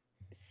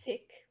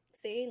 sick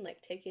scene,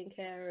 like, taking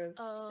care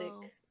of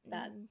sick.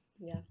 That,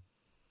 yeah.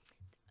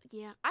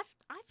 Yeah, I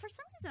for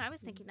some reason, I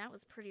was thinking that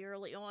was pretty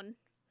early on.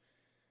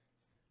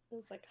 It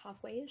was, like,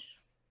 halfway-ish.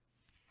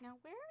 Now,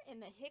 where in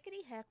the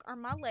hickety heck are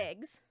my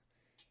legs?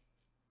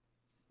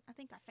 I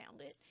think I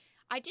found it.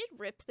 I did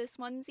rip this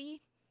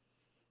onesie,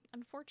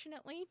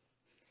 unfortunately,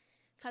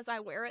 because I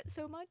wear it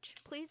so much.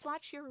 Please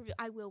watch your review.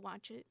 I will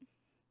watch it.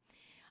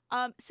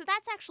 So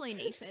that's actually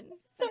Nathan.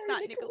 That's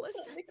not Nicholas.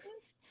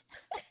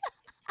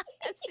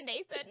 That's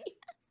Nathan.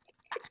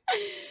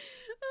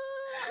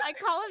 I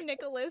call him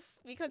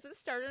Nicholas because it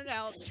started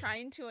out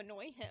trying to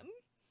annoy him.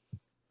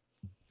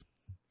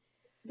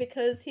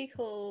 Because he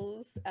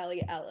calls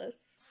Allie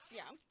Alice.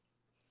 Yeah.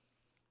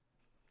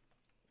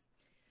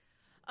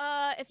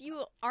 If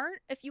you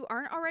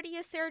aren't already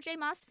a Sarah J.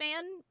 Maas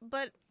fan,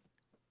 but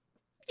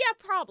yeah,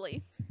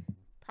 probably.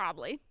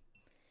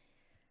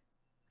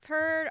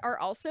 Heard are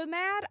also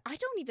mad. I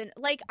don't even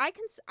like.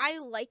 I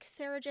like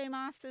Sarah J.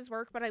 Maas's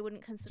work, but I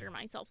wouldn't consider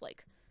myself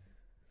like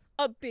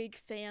a big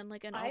fan,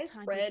 like an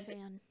all-time big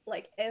fan.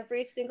 Like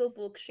every single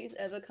book she's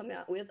ever come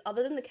out with,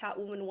 other than the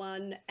Catwoman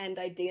one, and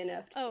I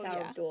DNF'd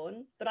Tower of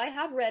Dawn. But I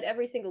have read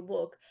every single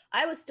book.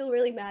 I was still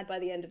really mad by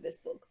the end of this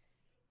book.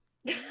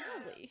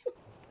 Really?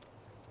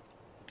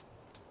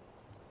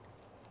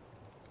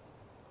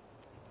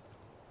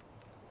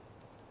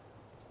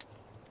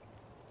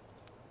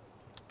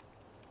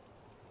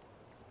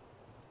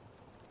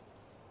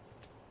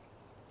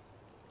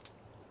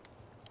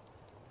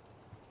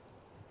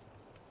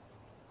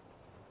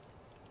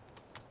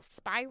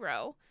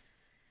 Spyro.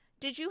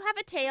 Did you have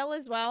a tail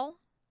as well?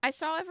 I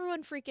saw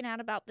everyone freaking out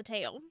about the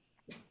tail.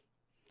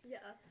 Yeah.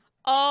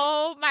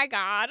 Oh my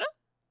god.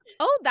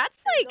 Oh,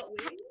 that's like...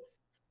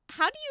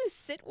 How do you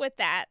sit with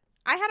that?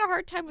 I had a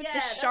hard time with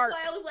the shark. Yeah,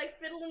 that's why I was like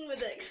fiddling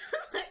with it.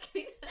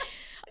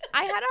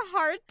 I had a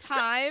hard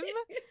time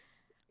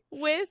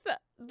with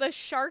the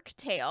shark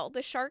tail.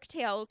 The shark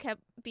tail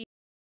kept being...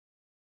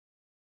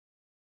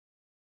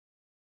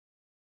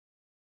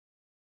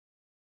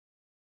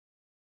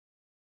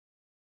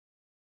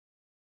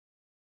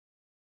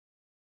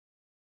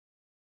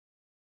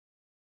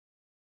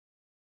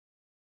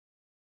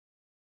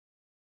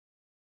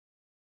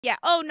 Yeah,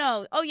 oh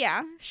no, oh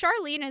yeah.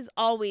 Charlene is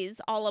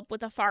always all up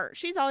with a fart.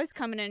 She's always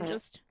coming in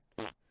just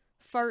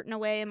farting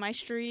away in my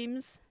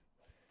streams.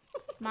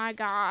 My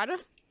god.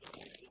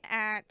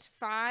 At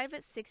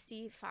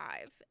 5:65,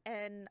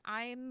 and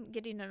I'm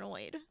getting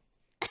annoyed.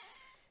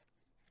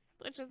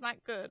 Which is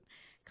not good,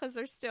 because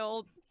there's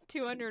still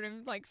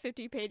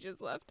 250 pages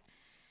left.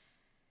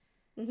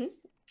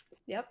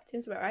 Yep,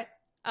 seems about right.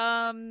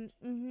 I'm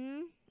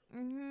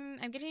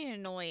getting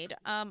annoyed.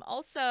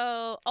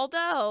 Also,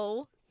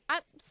 although...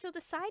 so the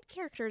side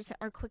characters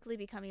are quickly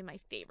becoming my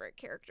favorite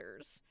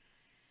characters.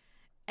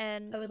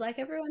 And I would like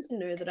everyone to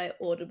know that I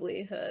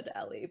audibly heard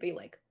Allie be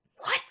like,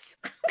 "What?"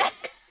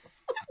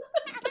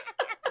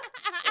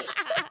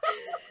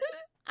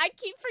 I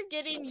keep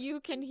forgetting you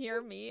can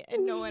hear me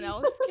and no one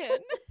else can.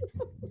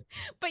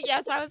 But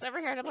yes, I was over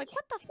here and I'm like,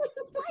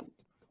 what?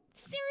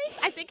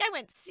 Serious? I think I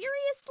went,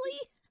 seriously?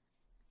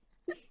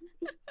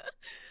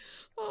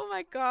 Oh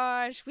my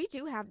gosh, we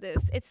do have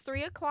this. It's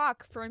 3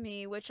 o'clock for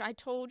me, which I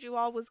told you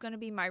all was going to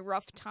be my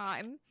rough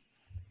time.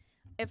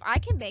 If I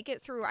can make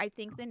it through, I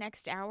think the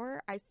next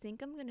hour, I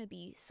think I'm going to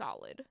be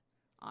solid,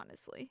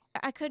 honestly.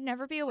 I could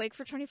never be awake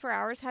for 24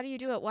 hours. How do you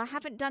do it? Well, I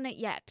haven't done it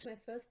yet. My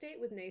first date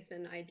with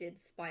Nathan, I did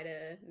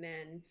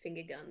Spider-Man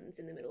finger guns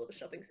in the middle of a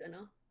shopping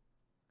center.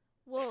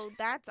 Well,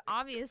 that's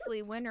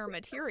obviously winner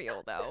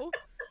material, though.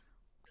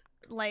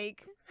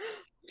 Like...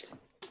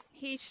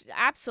 He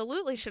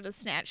absolutely should have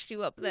snatched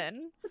you up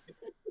then.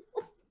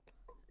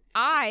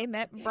 I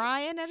met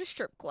Brian at a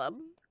strip club,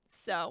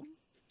 so...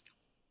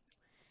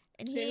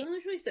 And he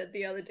literally said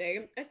the other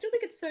day, I still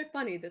think it's so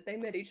funny that they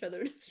met each other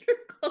at a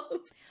strip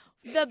club.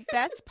 The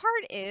best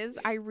part is,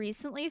 I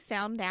recently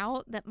found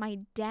out that my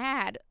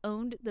dad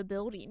owned the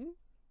building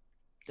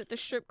that the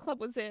strip club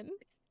was in.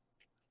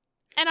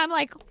 And I'm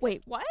like,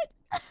 wait, what?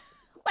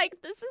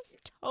 Like, this is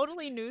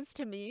totally news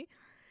to me.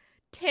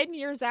 10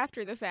 years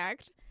after the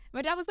fact.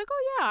 My dad was like,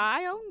 oh yeah,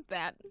 I owned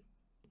that.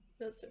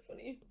 That's so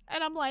funny.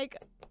 And I'm like,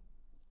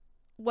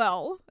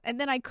 well, and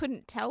then I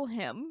couldn't tell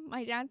him.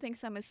 My dad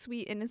thinks I'm a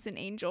sweet, innocent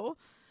angel.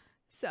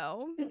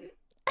 So.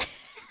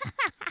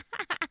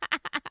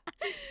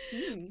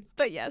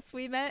 But yes,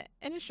 we met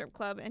in a strip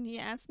club and he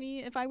asked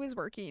me if I was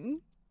working.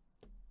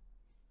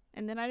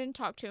 And then I didn't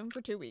talk to him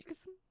for 2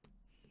 weeks.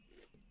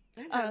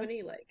 I don't have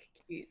any like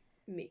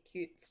meet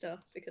cute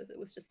stuff because it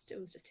was just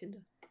Tinder.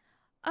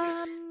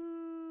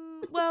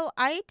 Well,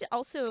 I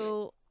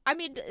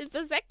mean,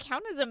 does that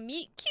count as a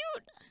meet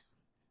cute?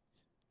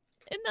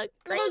 In the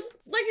Well,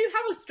 like, you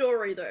have a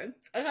story, though.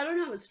 Like, I don't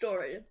have a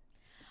story.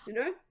 You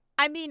know?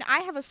 I mean,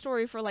 I have a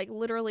story for, like,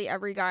 literally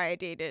every guy I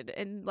dated,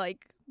 and,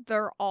 like,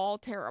 they're all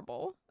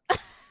terrible.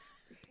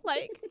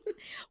 Like,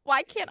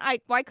 why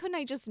couldn't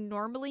I just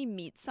normally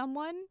meet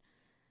someone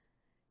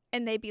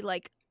and they be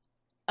like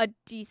a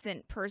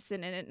decent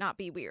person and it not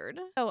be weird?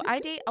 So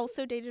I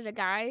also dated a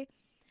guy.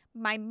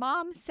 My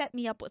mom set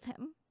me up with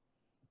him.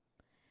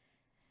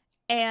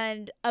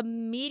 And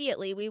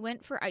immediately we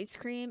went for ice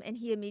cream and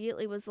he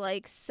immediately was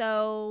like,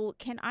 "So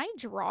can I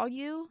draw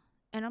you?"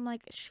 And I'm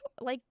like, "Sure,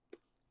 like,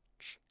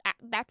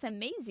 that's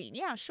amazing.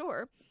 Yeah,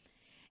 sure."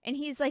 And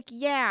he's like,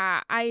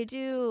 "Yeah, I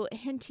do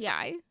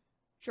hentai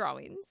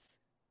drawings."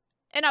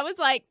 And I was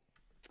like,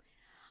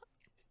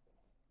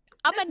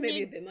 That's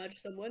maybe a bit much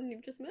for someone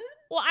you've just met.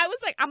 Well, I was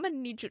like, I'm gonna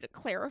need you to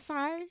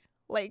clarify,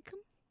 like,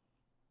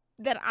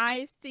 that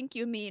I think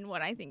you mean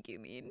what I think you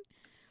mean.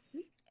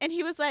 And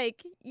he was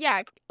like,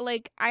 "Yeah,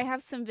 like, I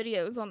have some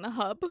videos on the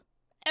hub."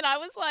 And I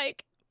was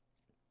like,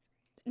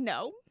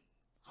 "No.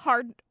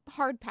 Hard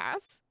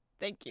pass.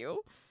 Thank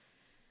you."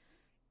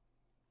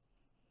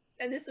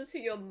 And this is who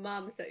your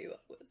mom set you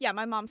up with. Yeah,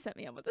 my mom set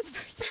me up with this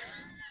person.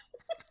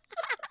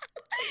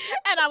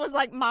 And I was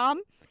like,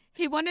 "Mom,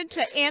 he wanted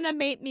to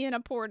animate me in a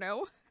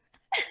porno."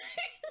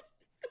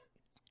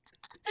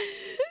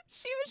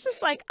 She was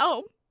just like,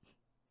 oh.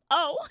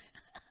 I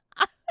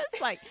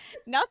was like,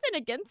 nothing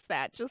against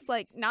that. Just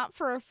like, not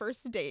for a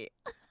first date.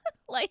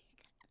 Like,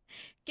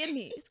 give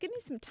me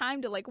some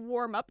time to like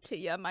warm up to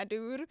you, my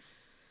dude. I'm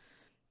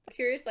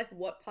curious, like,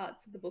 what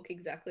parts of the book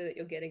exactly that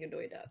you're getting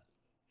annoyed at?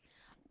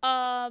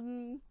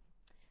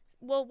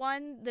 Well,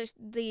 one,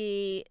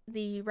 the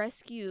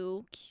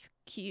rescue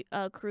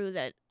crew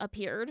that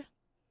appeared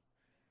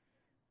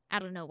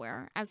out of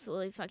nowhere,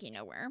 absolutely fucking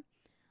nowhere.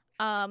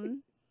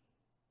 And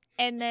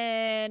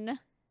then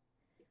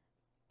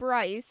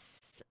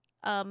Bryce,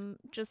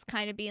 just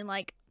kind of being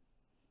like,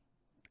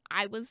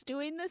 "I was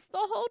doing this the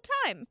whole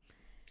time."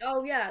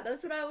 Oh yeah,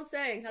 that's what I was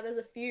saying. How there's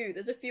a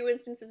few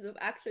instances of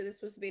actually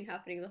this was been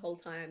happening the whole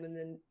time, and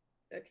then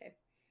okay.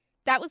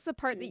 That was the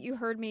part that you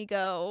heard me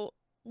go,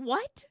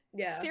 "What?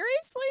 Yeah.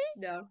 Seriously?"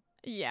 No.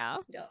 Yeah.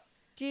 Yeah.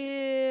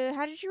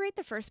 How did you rate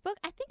the first book?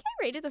 I think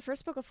I rated the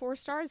first book a 4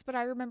 stars, but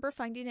I remember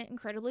finding it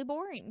incredibly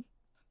boring.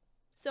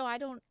 So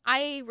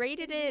I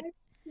rated it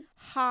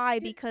high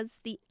because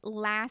the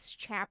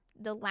last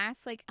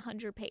like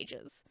 100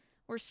 pages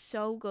were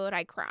so good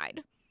I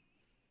cried.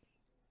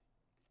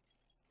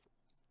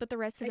 But the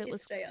rest of it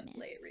was stay up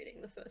late reading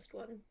the first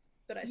one,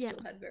 but I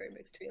still had very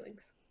mixed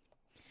feelings.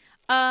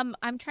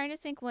 I'm trying to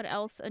think what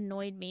else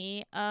annoyed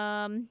me.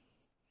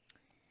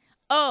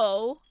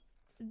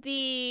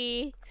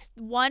 The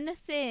one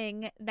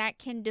thing that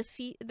can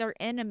defeat their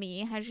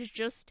enemy has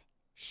just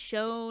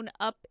shown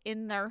up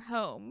in their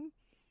home.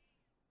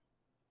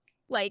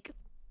 Like,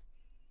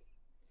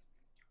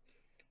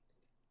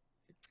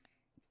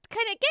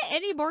 can it get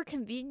any more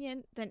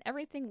convenient than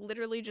everything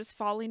literally just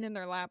falling in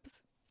their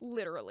laps?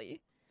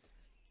 Literally.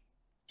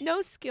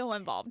 No skill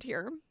involved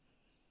here.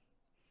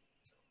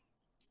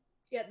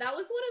 Yeah, that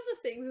was one of the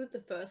things with the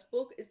first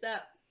book, is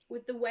that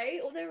with the way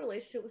all their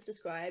relationship was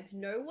described,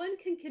 no one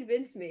can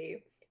convince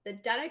me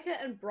that Danica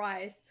and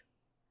Bryce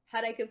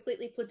had a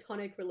completely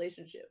platonic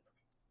relationship.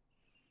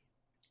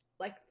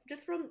 Like,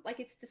 just from, like,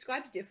 it's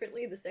described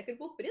differently in the second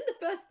book, but in the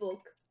first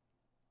book,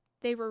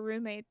 they were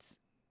roommates.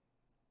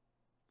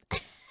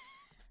 But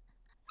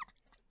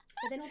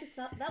then all the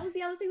stuff, that was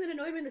the other thing that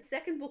annoyed me in the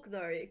second book,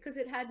 though, because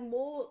it has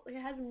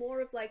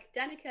more of, like,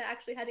 Danica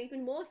actually had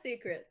even more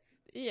secrets.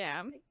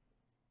 Yeah.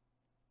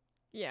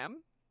 Yeah.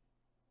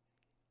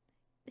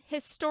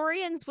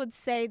 Historians would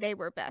say they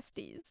were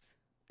besties.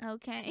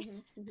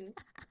 Okay.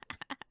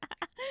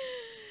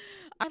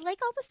 I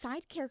like all the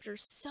side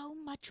characters so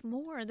much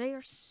more. They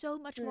are so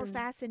much more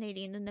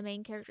fascinating than the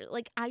main character.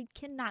 Like, I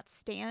cannot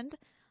stand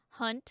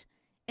Hunt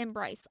and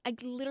Bryce. I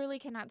literally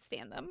cannot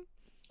stand them.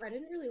 I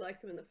didn't really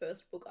like them in the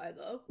first book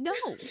either. No.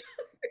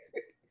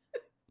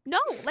 No.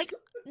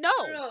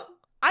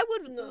 I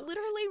would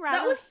literally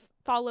rather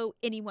follow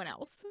anyone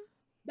else.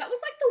 That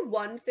was like the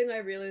one thing I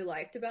really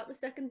liked about the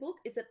second book,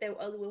 is that there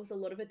was a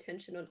lot of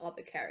attention on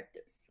other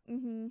characters.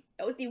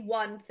 That was the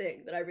one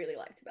thing that I really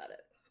liked about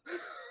it.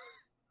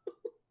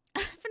 I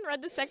haven't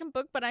read the second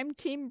book, but I'm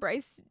Team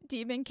Bryce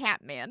Demon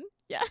Catman.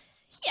 Yeah.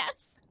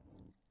 Yes.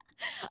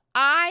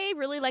 I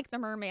really like the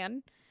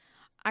merman.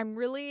 I'm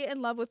really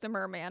in love with the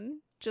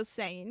merman. Just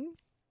saying.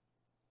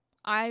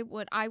 I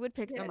would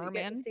pick the merman.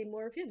 You get to see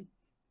more of him.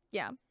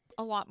 Yeah,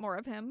 a lot more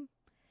of him.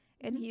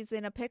 And he's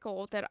in a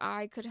pickle that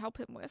I could help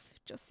him with.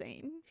 Just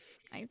saying.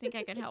 I think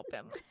I could help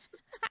him.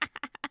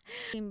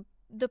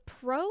 The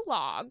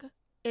prologue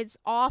is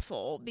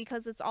awful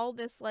because it's all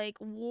this, like,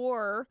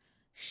 war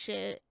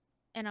shit.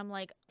 And I'm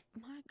like,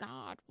 my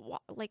God,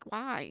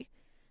 why?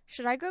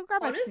 Should I go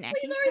grab a snacky snack?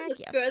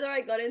 The further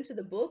I got into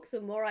the book,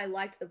 the more I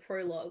liked the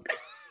prologue.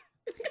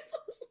 Because I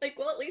was like,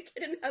 well, at least I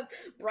didn't have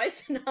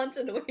Bryce and Hunt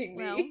annoying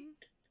me. Well,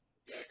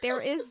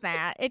 there is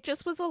that. It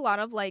just was a lot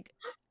of, like,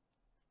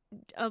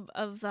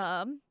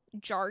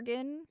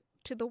 jargon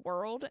to the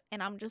world,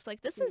 and I'm just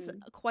like, this is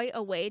quite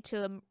a way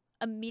to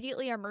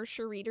immediately immerse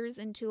your readers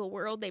into a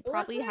world they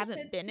probably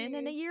haven't been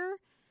in a year.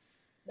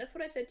 That's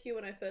what I said to you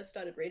when I first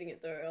started reading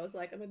it, though. I was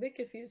like, I'm a bit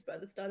confused by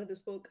the start of this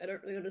book. I don't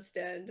really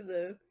understand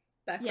the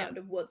background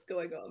of what's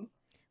going on.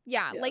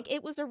 Yeah, like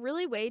it was a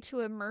really way to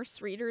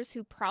immerse readers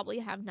who probably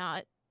have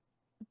not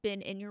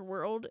been in your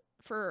world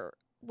for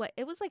what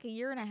it was like a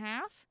year and a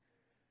half.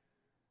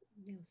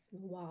 It was a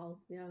while,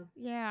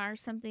 yeah, or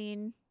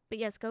something. But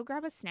yes, go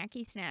grab a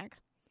snacky snack.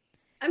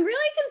 I'm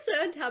really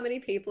concerned how many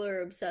people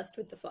are obsessed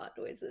with the fart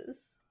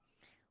noises.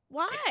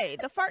 Why?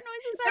 The fart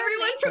noises are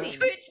everyone amazing.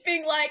 from Twitch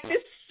being like,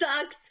 this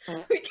sucks,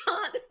 we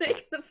can't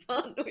make the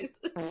fart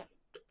noises.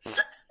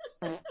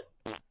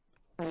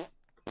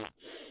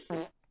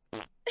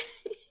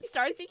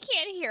 Starzy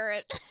can't hear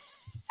it.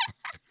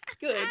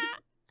 Good.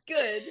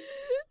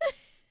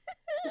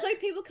 It's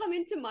like people come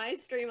into my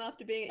stream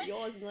after being at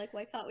yours and like,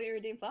 why can't we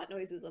redeem fart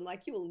noises? I'm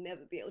like, you will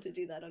never be able to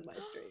do that on my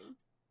stream.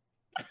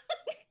 What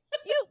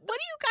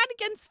do you got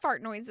against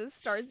fart noises,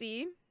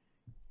 Starzy?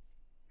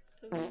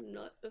 I'm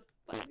not a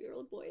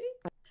 5-year-old boy.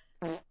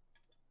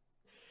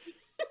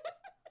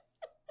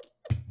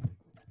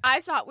 I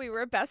thought we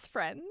were best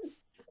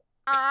friends.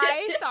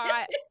 I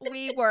thought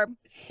we were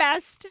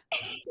best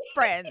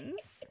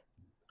friends.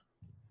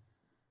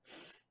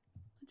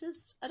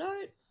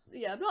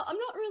 I'm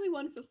not really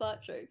one for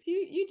fart jokes.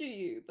 You do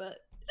you, but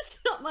it's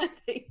not my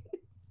thing.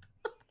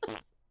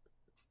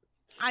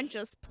 I'm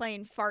just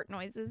playing fart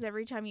noises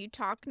every time you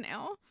talk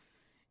now.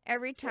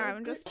 Every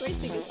time, The great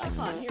thing is I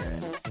can't hear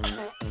it.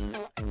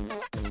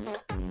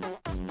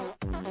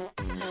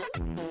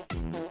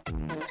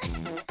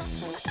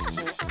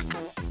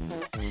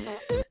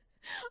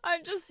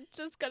 I'm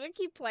just gonna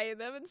keep playing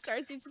them, and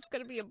Starzy's just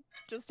gonna be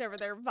just over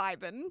there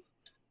vibing.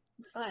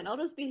 It's fine. I'll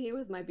just be here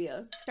with my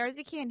beer.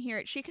 Starzy can't hear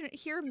it. She can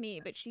hear me,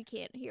 but she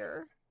can't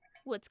hear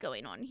what's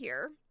going on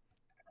here.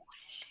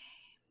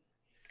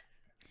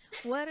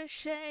 What a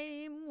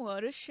shame.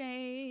 What a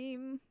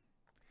shame.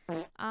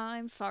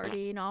 I'm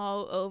farting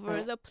all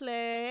over the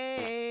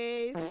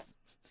place.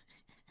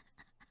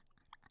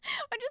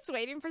 I'm just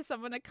waiting for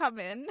someone to come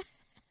in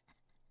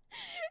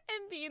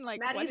and being like,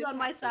 Maddie's on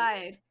my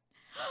side.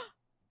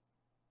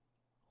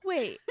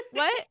 Wait,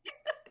 what?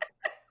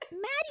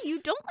 Maddie, you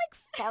don't like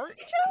fart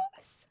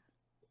jokes?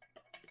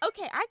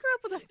 Okay, I grew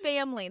up with a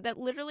family that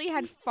literally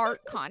had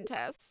fart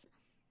contests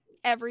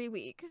every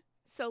week.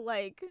 So,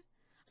 like,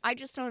 I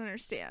just don't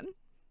understand.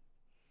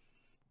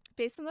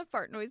 Based on the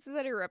fart noises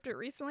that erupted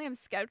recently, I'm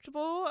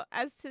skeptical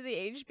as to the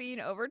age being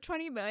over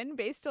 21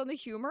 based on the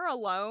humor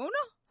alone.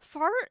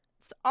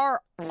 Farts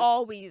are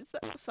always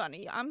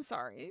funny. I'm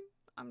sorry.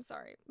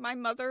 My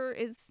mother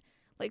is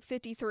like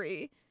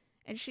 53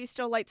 and she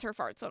still lights her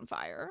farts on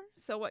fire.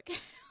 So what can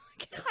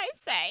I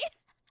say?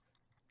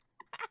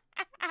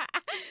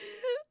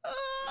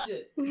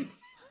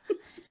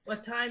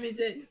 What time is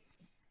it?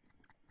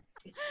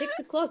 It's 6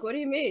 o'clock. What do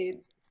you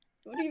mean?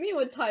 What do you mean?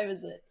 What time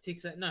is it?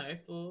 6 at no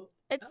for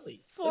It's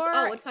Ellie.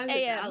 4 what time is it,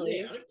 a.m. Ellie?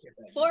 Yeah, I don't care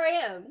about 4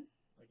 a.m.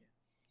 Okay.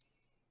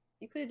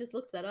 You could have just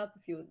looked that up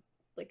if you would.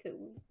 Like it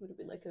would have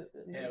been like a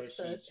How is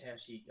search.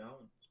 how's she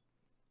going?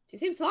 She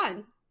seems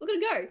fine. Look at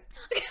her go.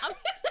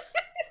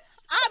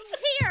 I'm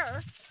here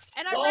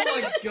and I'm Oh ready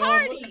my to god,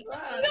 party. what is She's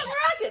that? got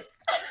maracas.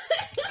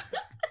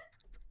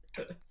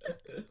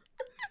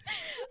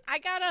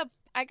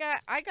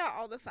 I got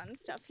all the fun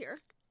stuff here.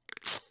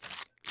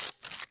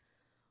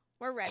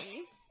 We're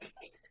ready.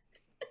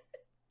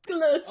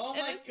 Nicholas. Oh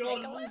my it's god,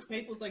 Nicholas. all these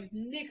people's like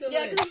Nicholas.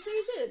 Yeah, because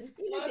Asian.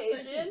 You know Why is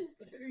Asian. Asian?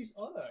 But who's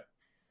Otto?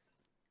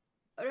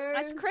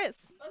 That's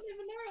Chris. I don't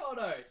even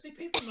know Otto. See,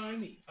 people know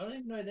me. I don't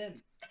even know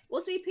them.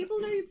 Well, see, people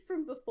know you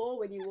from before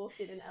when you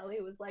walked in and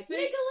Ellie was like, See,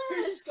 Nicholas!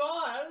 who's Sky?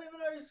 I don't even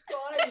know who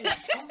Sky is.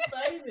 I'm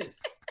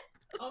famous.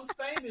 I'm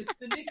famous.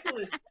 The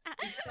Nicholas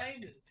is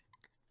famous.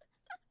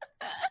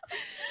 I'm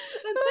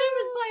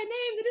famous by a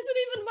name that isn't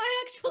even my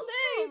actual Oh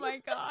name! my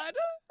god.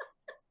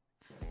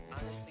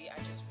 Honestly, I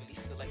just really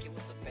feel like it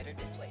would look better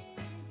this way.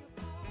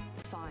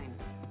 Fine.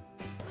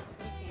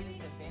 Here's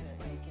the banner.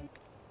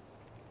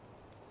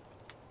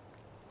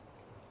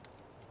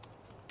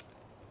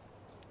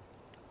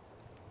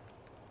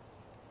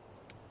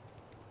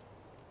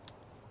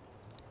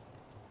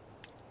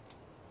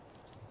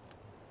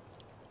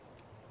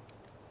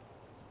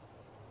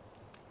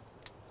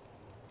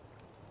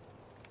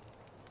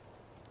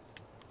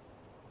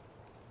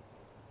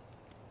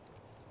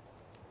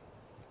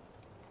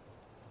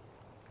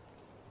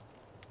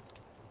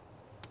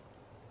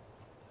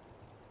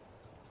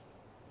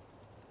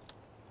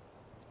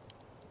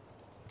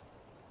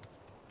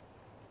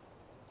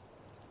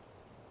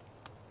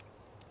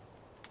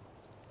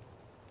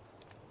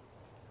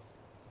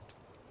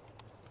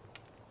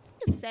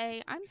 Just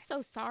say, I'm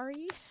so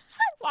sorry.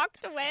 I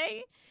walked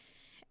away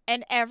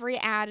and every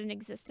ad in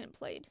existence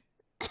played.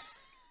 I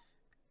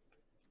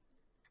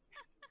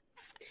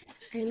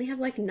only have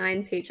like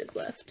 9 pages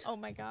left. Oh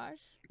my gosh.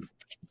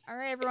 All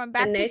right, everyone,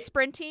 back to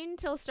sprinting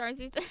till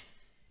Starzy's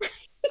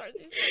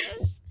Starzy's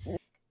finished.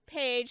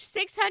 Page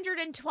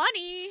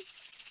 620,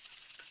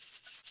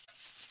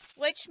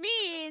 which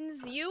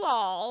means you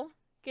all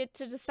get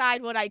to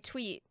decide what I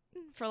tweet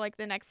for like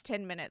the next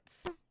 10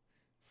 minutes.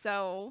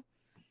 So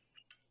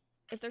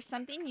If there's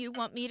something you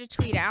want me to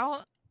tweet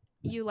out,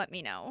 you let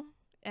me know,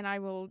 and I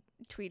will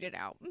tweet it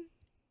out.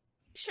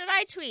 Should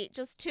I tweet?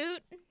 Just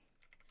toot,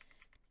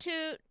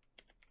 toot,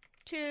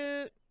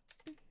 toot,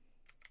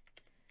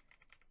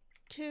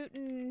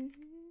 tootin',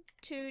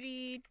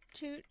 tootie,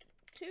 toot,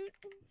 toot.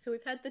 So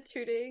we've had the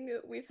tooting,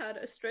 we've had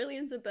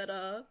Australians are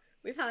better,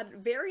 we've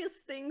had various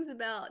things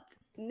about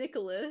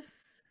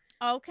Nicholas.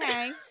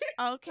 Okay,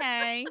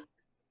 okay.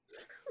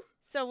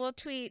 So we'll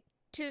tweet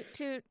toot,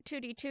 toot,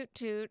 tootie, toot,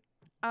 toot.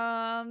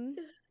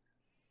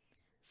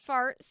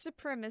 Fart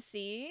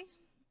supremacy.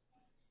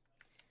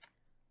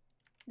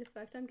 The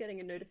fact I'm getting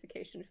a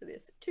notification for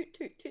this. Toot,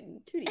 toot,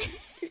 tootin', tootie,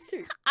 toot,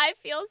 toot. I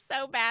feel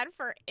so bad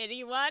for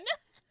anyone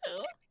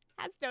who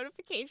has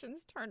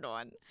notifications turned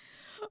on.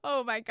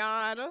 Oh my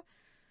god.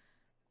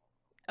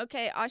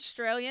 Okay,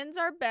 Australians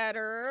are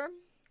better.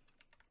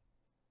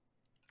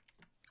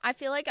 I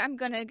feel like I'm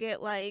gonna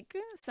get, like,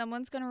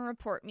 someone's gonna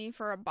report me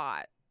for a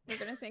bot. They're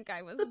gonna think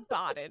I was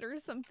botted or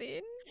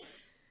something.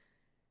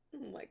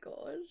 Oh my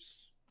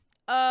gosh.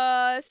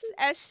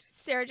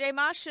 Sarah J.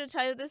 Moss should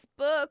tell you this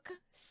book.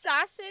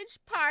 Sausage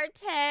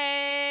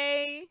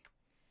Party.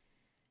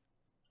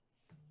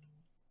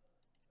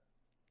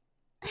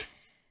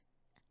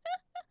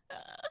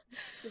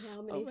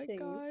 How many my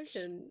things gosh.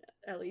 can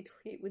Ellie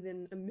tweet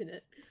within a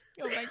minute?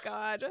 Oh my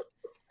god.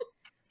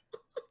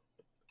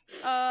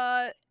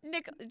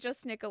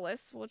 Just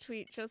Nicholas. We'll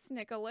tweet just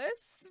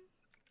Nicholas.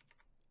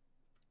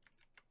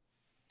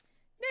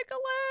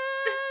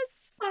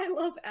 Nicholas! I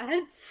love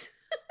ads.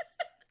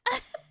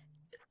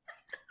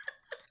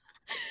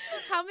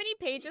 How many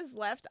pages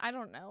left? I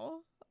don't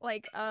know.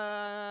 Like,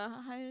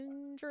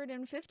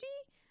 150?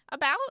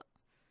 About?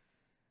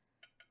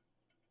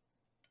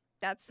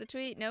 That's the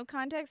tweet. No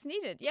context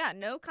needed. Yeah,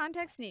 no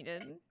context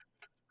needed.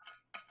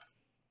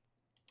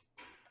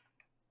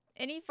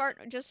 Any fart,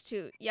 just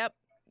toot. Yep,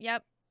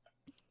 yep.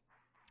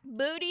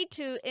 Booty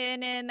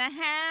tootin' in the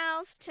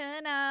house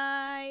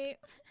tonight.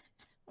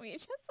 We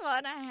just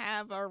want to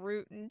have a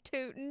rootin'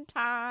 tootin'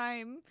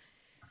 time.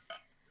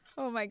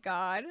 Oh my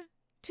god.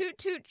 Toot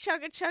toot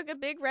chugga chugga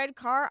big red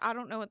car. I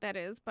don't know what that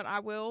is, but I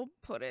will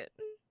put it.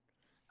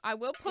 I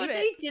will put You it.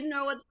 say you didn't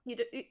know what you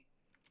do. Do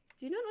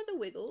you not know the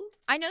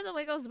Wiggles? I know the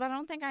Wiggles, but I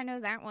don't think I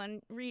know that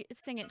one.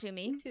 Sing it to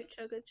me. Toot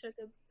chugga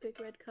chugga big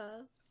red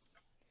car.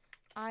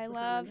 I Look,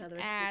 love how the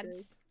rest of it goes.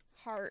 ads.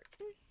 Heart.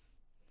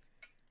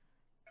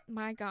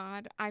 My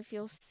god, I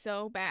feel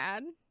so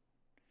bad.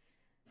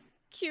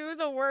 Cue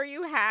the were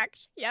you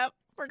hacked. Yep,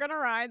 we're gonna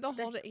ride the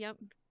whole day. Yep.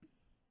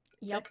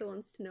 Yep. Becca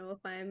wants to know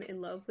if I'm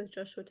in love with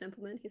Joshua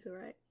Templeman. He's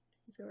alright.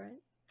 He's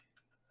alright.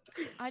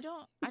 I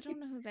don't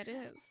know who that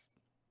is.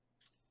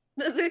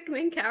 The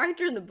main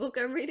character in the book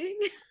I'm reading.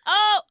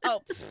 Oh!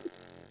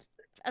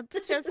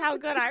 That shows how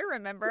good I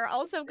remember.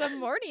 Also, good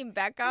morning,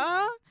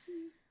 Becca.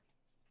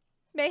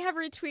 May have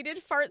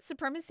retweeted fart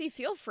supremacy.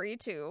 Feel free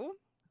to.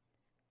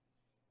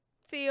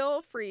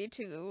 Feel free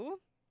to.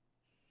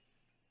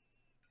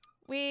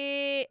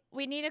 We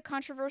need a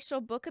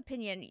controversial book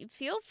opinion.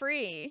 Feel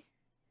free.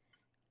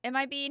 Am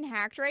I being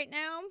hacked right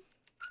now?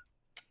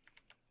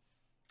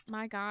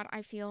 My god,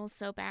 I feel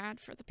so bad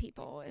for the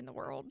people in the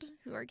world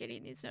who are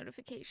getting these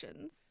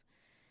notifications.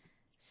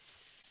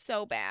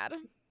 So bad.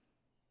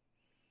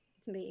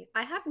 It's me.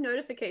 I have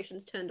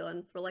notifications turned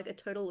on for like a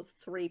total of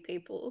 3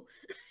 people.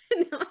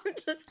 And now I'm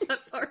just my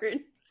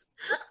phone.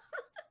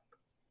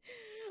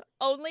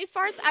 Only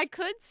farts? I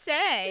could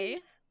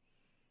say.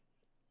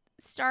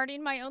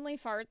 Starting my only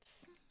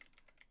farts.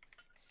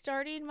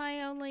 Starting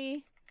my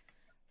only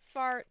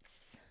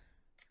farts.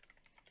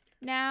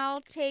 Now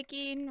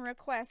taking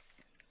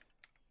requests.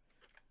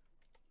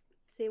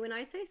 See, when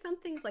I say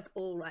something's like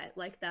alright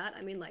like that,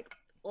 I mean like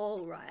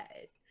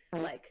alright.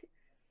 Like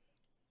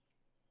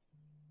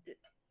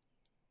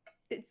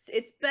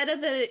it's better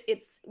than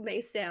it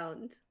may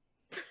sound.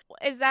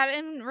 Is that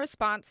in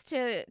response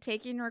to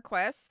taking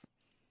requests?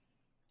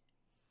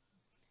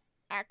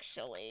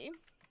 Actually.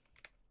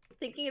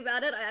 Thinking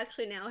about it, I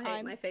actually now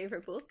hate my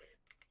favorite book.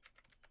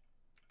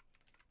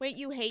 Wait,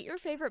 you hate your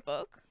favorite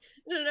book?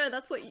 No,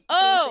 that's what you,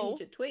 you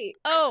should tweet.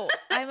 Oh,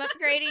 I'm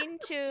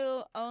upgrading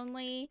to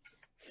only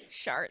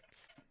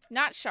sharts.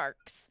 Not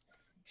sharks.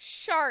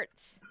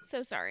 Sharts.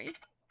 So sorry.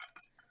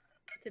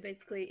 So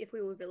basically, If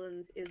We Were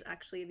Villains is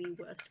actually the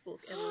worst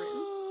book ever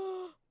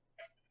written.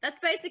 That's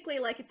basically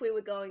like if we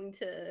were going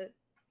to...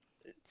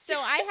 So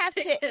I have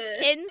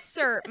to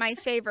insert my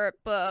favorite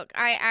book.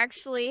 I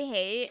actually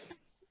hate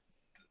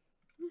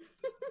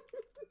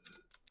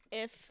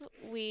If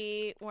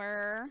We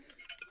Were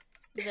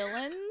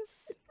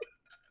Villains.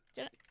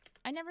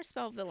 I never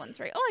spelled villains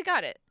right. Oh, I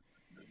got it.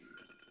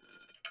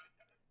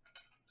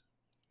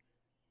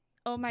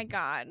 Oh my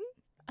god.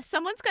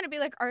 Someone's gonna be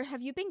like,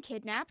 have you been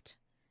kidnapped?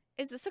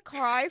 Is this a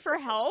cry for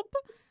help?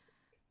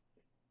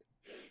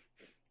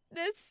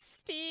 This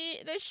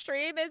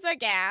stream is a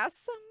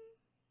gas.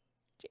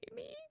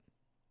 Jamie.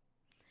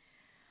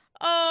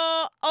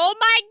 Oh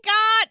my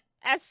god!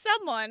 As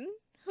someone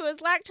who is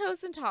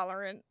lactose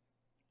intolerant,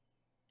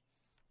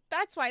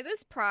 that's why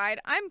this Pride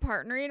I'm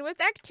partnering with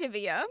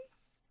Activia.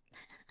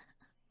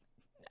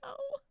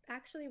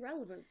 actually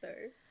relevant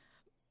though.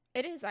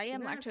 It is. I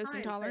am The amount of lactose times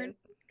intolerant.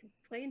 I've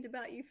complained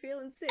about you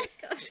feeling sick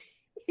after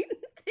eating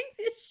things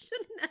you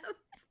shouldn't have.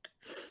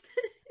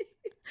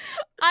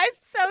 I'm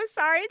so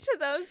sorry to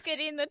those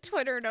getting the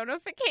Twitter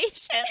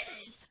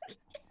notifications.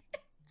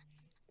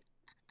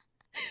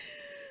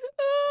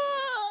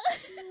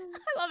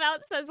 I love how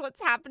it says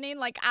what's happening.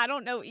 Like, I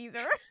don't know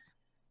either.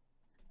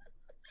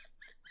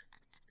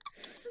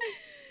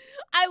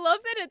 I love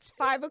that it's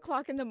 5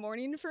 o'clock in the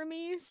morning for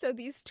me, so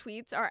these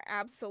tweets are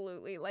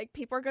absolutely, like,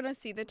 people are gonna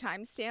see the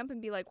timestamp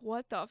and be like,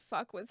 what the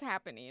fuck was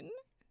happening?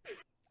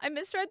 I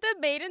misread The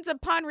Maidens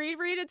upon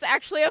reread. It's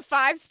actually a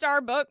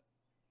 5-star book.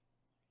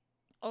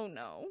 Oh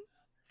no.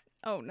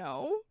 Oh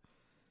no.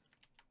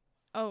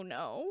 Oh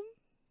no.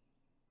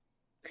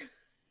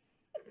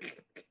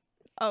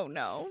 Oh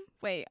no.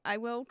 Wait, I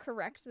will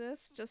correct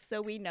this just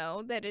so we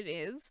know that it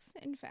is,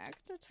 in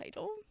fact, a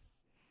title.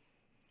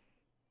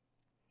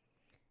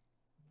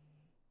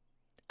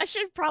 I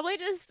should probably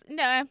just...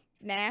 Nah.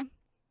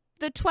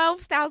 The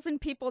 12,000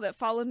 people that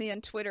follow me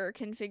on Twitter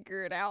can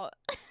figure it out.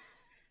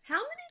 How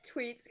many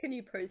tweets can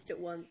you post at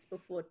once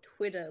before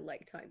Twitter,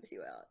 like, times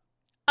you out?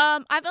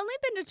 I've only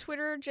been to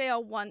Twitter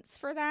jail once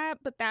for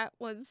that, but that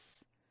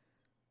was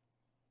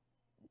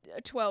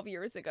 12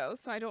 years ago,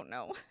 so I don't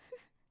know.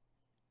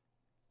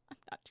 I'm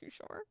not too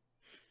sure.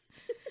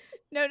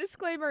 No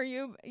disclaimer,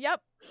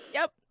 Yep.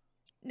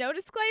 No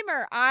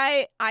disclaimer.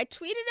 I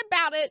tweeted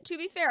about it. To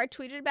be fair, I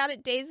tweeted about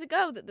it days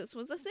ago that this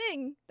was a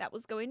thing that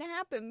was going to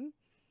happen.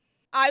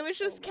 I was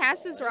just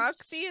cast as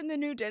Roxy in the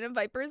new Den of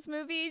Vipers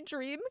movie.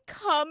 Dream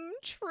come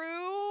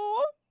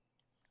true.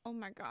 Oh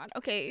my god.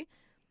 Okay.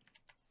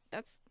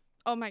 That's...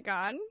 Oh my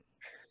god.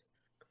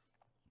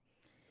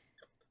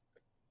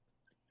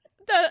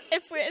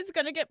 It's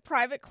gonna get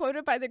private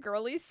quoted by the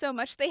girlies so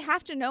much, they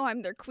have to know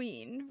I'm their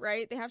queen,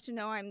 right? They have to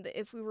know I'm the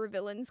if we were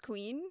villains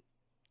queen.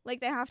 Like,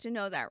 they have to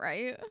know that,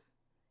 right?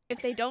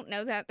 If they don't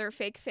know that, they're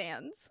fake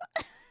fans.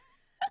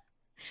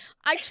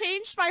 I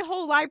changed my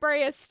whole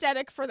library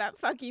aesthetic for that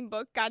fucking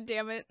book, god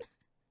damn it.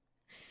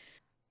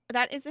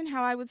 That isn't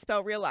how I would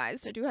spell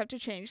realized. I do have to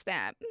change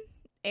that.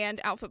 And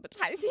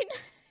alphabetizing.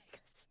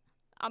 Because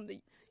I'm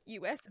the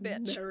US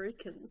bitch.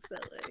 American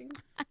spellings.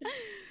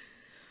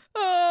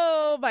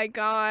 Oh my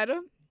god.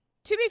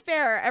 To be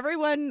fair,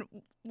 everyone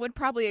would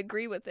probably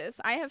agree with this.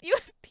 You have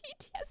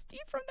PTSD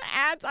from the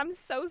ads. I'm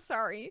so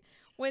sorry.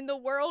 When the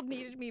world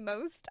needed me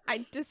most,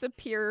 I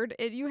disappeared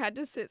and you had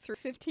to sit through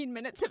 15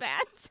 minutes of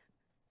ads.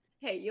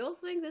 Hey, you'll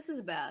think this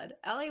is bad.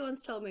 Allie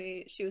once told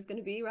me she was going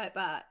to be right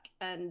back,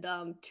 and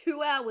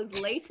 2 hours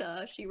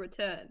later, she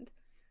returned.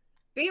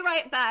 Be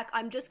right back,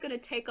 I'm just going to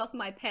take off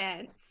my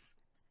pants.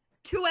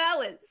 2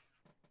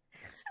 hours!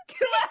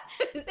 2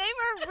 hours! They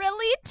were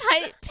really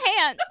tight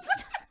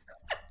pants.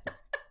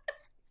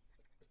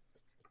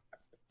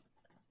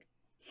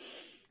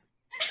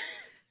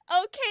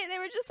 Okay, they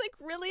were just like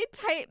really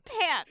tight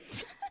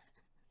pants.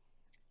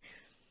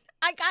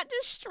 I got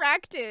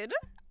distracted.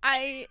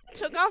 I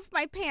took off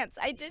my pants.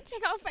 I did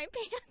take off my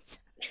pants.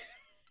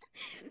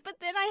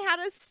 But then I had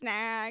a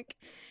snack.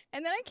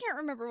 And then I can't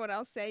remember what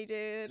else I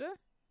did.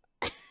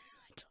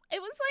 It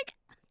was like,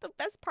 the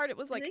best part, it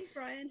was like... I think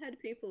Brian had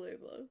people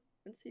over.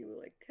 And so you were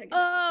like hanging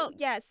out with them.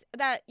 Yes.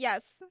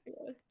 Yes.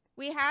 Yeah.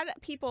 We had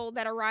people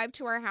that arrived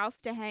to our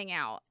house to hang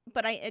out.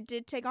 But I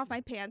did take off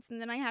my pants. And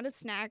then I had a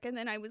snack. And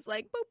then I was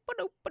like,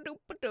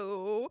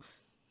 boop-a-doop-a-doop-a-doo.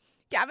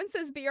 Gavin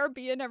says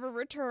BRB and never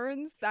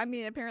returns. I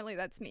mean, apparently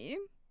that's me.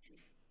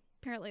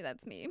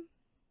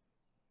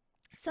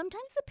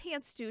 Sometimes the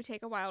pants do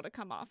take a while to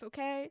come off,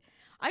 okay?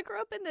 I grew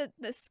up in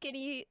the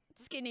skinny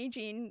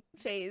jean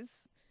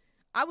phase.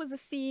 I was a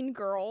scene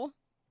girl.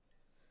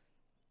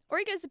 Or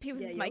he goes to pee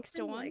with his mic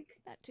still on. Like,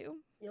 that too.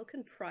 Y'all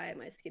can pry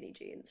my skinny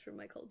jeans from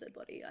my cold dead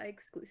body. I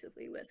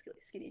exclusively wear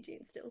skinny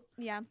jeans still.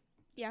 Yeah.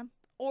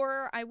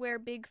 Or I wear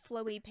big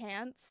flowy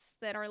pants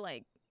that are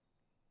like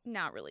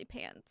not really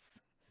pants.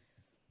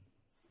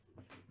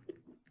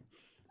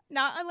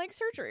 Not unlike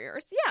surgery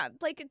or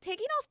like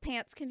taking off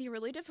pants can be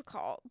really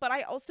difficult, but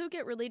I also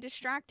get really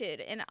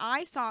distracted, and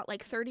I thought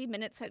like 30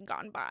 minutes had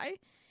gone by,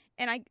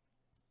 and I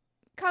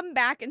come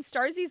back and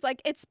Starzy's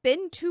like, it's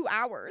been 2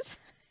 hours.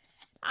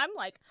 I'm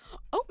like,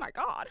 oh my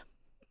god.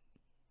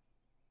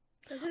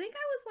 Because I think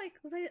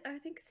I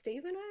think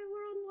Steve and I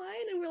were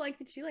online and we're like,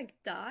 did she like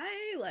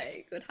die?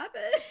 Like, what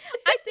happened?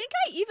 I think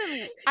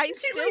I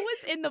still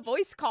was in the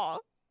voice call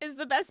is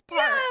the best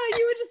part. Yeah,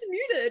 you were just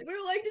muted. We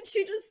were like, did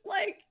she just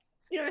like,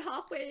 you know,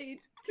 halfway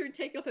through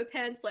take off her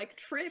pants, like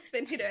trip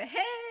and hit her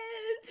head?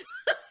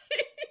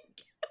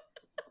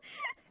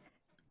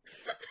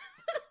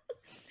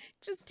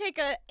 Just take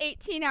a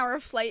 18-hour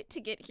flight to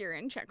get here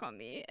and check on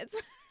me. It's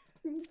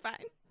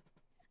fine.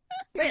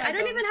 Wait, I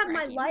don't even have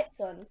my lights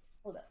on.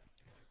 Hold up.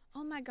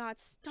 Oh my god,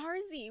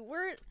 Starzy,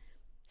 we're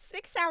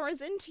 6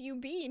 hours into you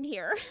being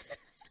here.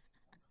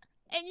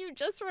 And you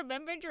just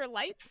remembered your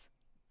lights?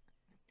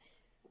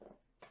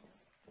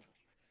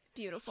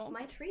 Beautiful.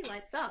 My tree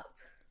lights up.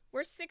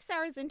 We're 6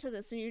 hours into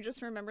this and you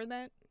just remembered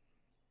that?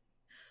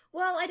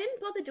 Well, I didn't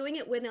bother doing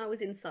it when I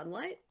was in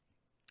sunlight.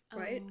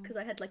 right? Oh. Because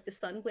I had like the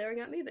sun glaring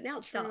at me, but now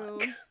it's dark.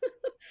 True.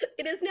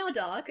 It is now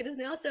dark. It is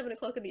now 7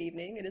 o'clock in the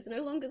evening. It is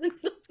no longer the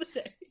middle of the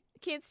day.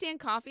 Can't stand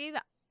coffee.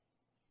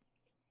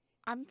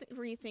 I'm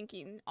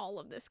rethinking all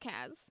of this,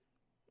 Kaz.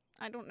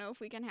 I don't know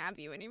if we can have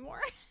you anymore.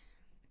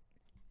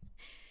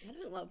 I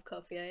don't love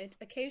coffee. I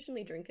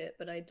occasionally drink it,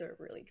 but I don't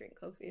really drink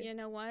coffee. You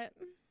know what?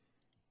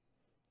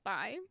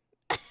 Bye.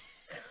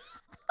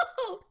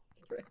 Oh,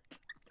 rip.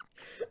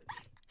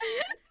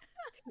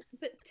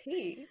 But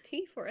tea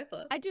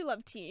forever. I do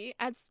love tea,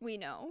 as we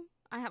know.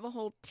 I have a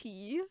whole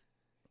tea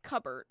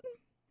cupboard.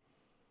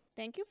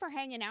 Thank you for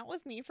hanging out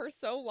with me for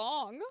so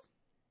long.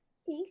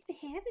 Thanks for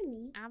having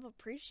me. I've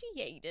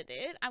appreciated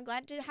it. I'm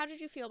glad. How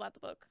did you feel about the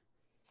book?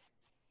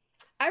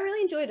 I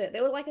really enjoyed it.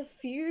 There were like a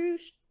few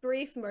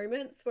brief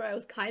moments where I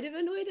was kind of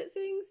annoyed at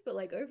things, but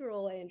like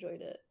overall I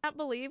enjoyed it. I can't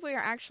believe we are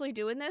actually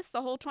doing this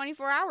the whole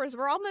 24 hours.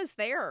 We're almost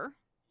there.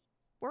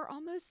 We're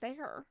almost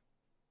there.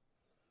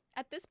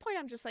 At this point,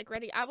 I'm just like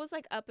ready. I was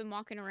like up and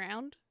walking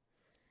around,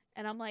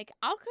 and I'm like,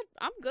 I'm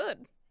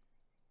good.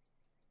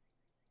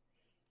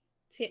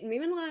 See, me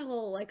and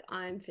Lyle, like,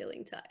 I'm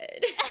feeling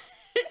tired.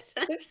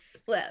 I've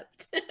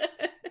slept.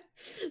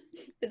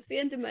 It's the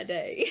end of my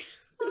day.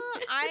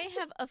 I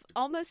have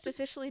almost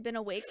officially been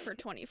awake for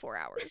 24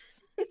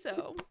 hours.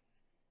 So,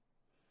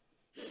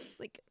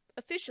 like,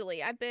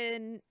 officially, I've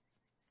been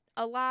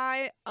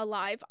alive.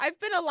 I've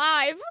been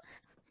alive.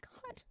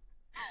 God.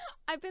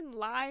 I've been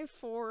live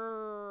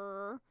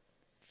for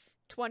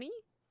 20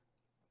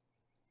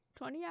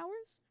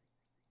 hours?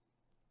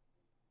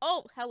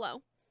 Oh,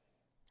 hello.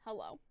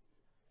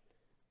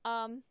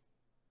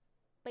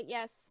 But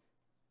yes,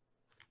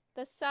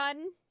 the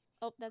sun,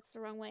 oh, that's the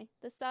wrong way.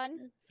 The sun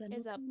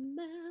is up.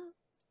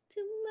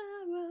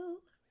 Tomorrow.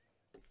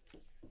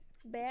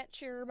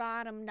 Bet your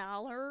bottom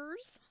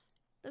dollars.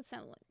 That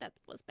sounded like that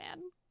was bad.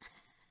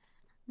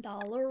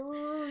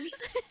 Dollars.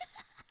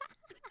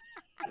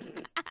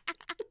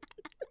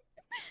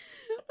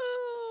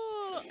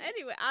 Oh,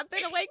 anyway, I've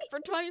been awake for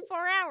 24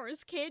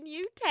 hours. Can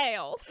you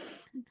tell?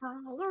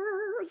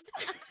 Dollars.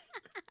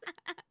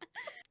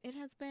 It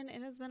has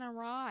been a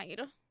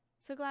ride.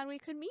 So glad we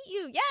could meet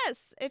you.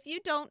 Yes, if you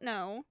don't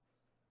know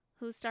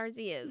who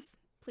Starzy is,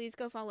 please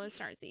go follow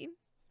Starzy.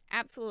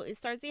 Absolutely.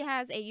 Starzy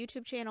has a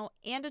YouTube channel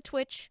and a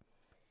Twitch.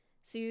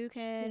 So you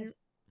can... Yes.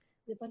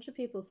 A bunch of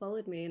people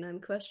followed me and I'm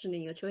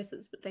questioning your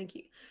choices, but thank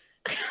you.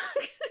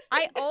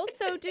 I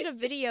also did a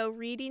video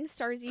reading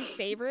Starzy's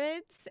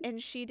favorites,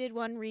 and she did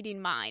one reading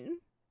mine.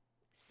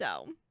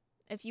 So,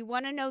 if you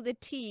want to know the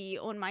tea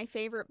on my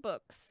favorite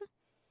books,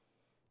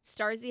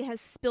 Starzy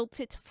has spilt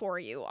it for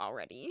you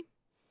already.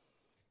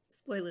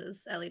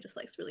 Spoilers, Allie just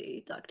likes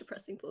really dark,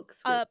 depressing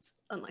books with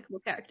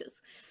unlikable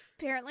characters.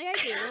 Apparently I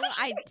do.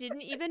 I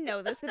didn't even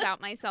know this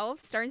about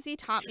myself. Starzy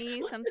taught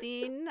me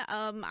something.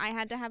 I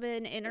had to have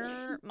an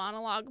inner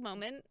monologue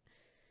moment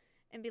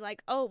and be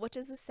like, oh, what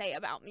does this say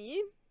about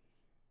me?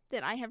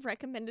 That I have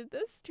recommended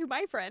this to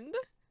my friend.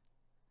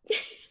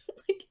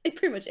 Like,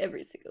 pretty much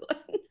every single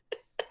one.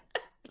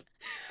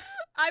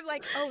 I'm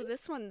like, oh,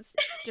 this one's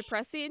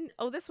depressing.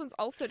 Oh, this one's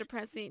also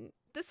depressing.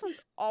 This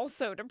one's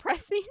also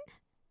depressing.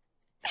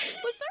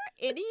 Was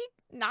there any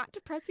not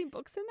depressing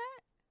books in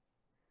that?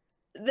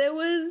 There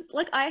was,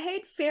 like, I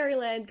Hate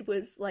Fairyland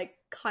was, like,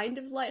 kind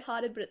of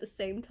lighthearted, but at the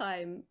same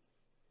time,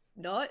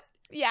 not.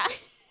 Yeah.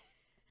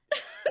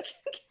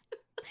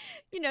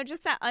 You know,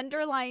 just that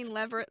underlying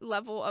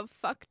level of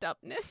fucked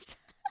upness.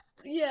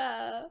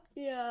 Yeah.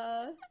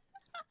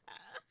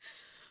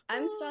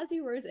 I'm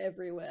Starzy Rose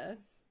everywhere.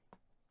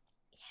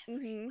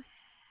 Mm-hmm.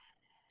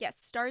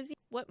 Yes, Starzy.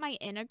 What my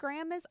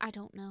Enneagram is, I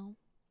don't know.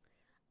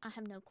 I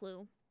have no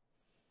clue.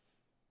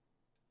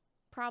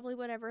 Probably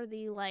whatever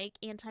the, like,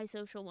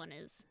 antisocial one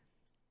is.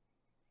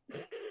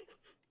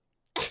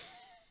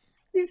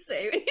 You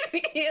say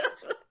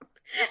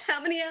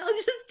how many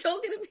hours just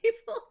talking to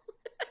people?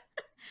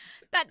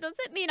 That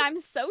doesn't mean I'm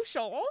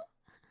social.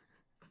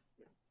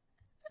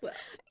 Well.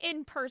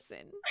 In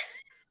person.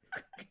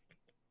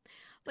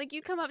 Like,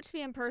 you come up to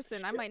me in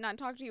person, I might not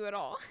talk to you at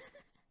all.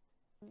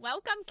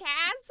 Welcome,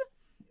 Kaz!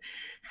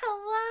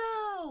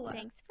 Hello!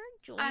 Thanks for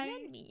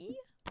joining me.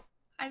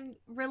 I'm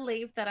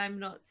relieved that I'm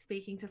not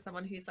speaking to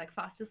someone who's, like,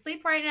 fast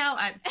asleep right now.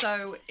 I'm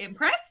so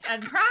impressed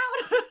and proud.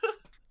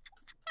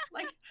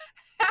 Like,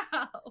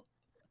 how?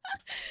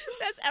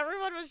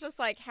 Everyone was just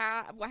like,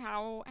 how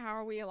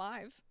are we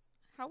alive?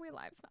 How are we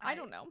alive? I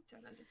don't know.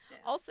 Don't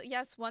understand. Also,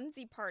 yes,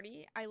 onesie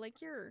party. I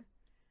like your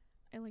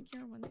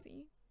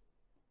onesie.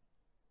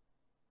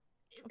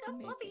 It's got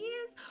floppy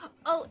ears.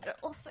 Oh, it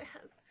also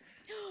has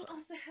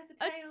a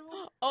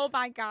tail. Oh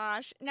my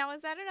gosh. Now,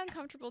 is that an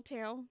uncomfortable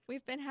tail?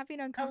 We've been having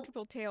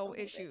uncomfortable tail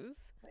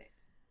issues. Wait.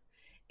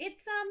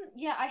 It's,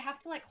 yeah, I have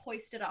to, like,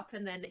 hoist it up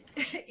and then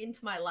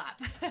into my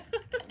lap.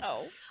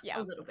 Oh, yeah.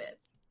 A little bit.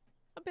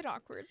 A bit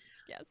awkward,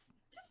 yes.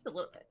 Just a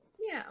little bit,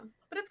 yeah.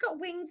 But it's got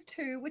wings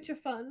too, which are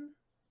fun.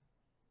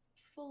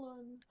 Full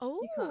on. Oh.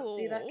 You can't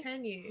see that,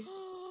 can you?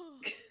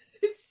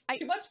 It's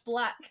too much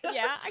black.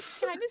 Yeah, I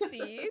kind of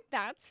see.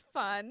 That's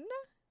fun.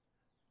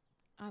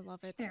 I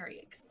love it. Very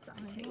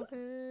exciting. I love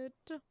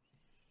it.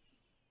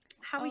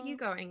 How are you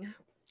going?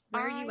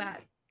 Where are you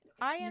at?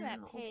 I am at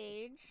now?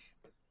 page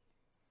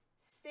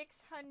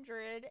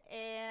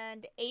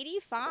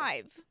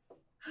 685.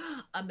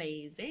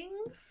 Amazing.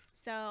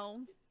 So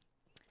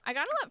I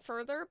got a lot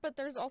further, but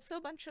there's also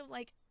a bunch of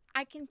like,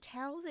 I can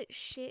tell that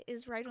shit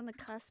is right on the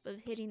cusp of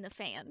hitting the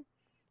fan.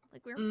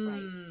 Like we're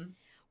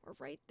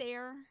right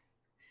there.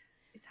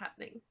 It's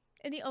happening.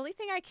 And the only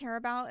thing I care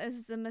about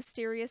is the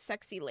mysterious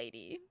sexy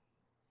lady.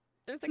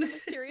 There's like a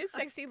mysterious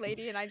sexy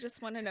lady, and I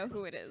just want to know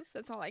who it is.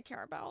 That's all I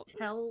care about.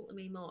 Tell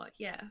me more.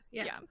 Yeah.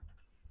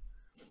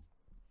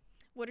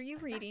 What are you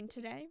reading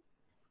today?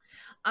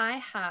 I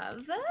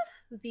have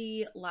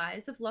The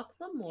Lies of Loch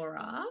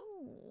Lamora,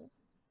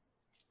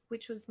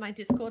 which was my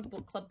Discord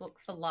book club book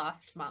for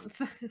last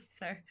month.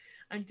 So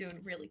I'm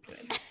doing really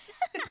good.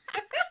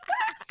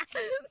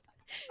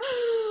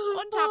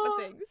 On top of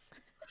things.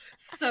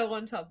 So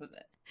on top of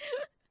it.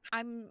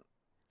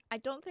 I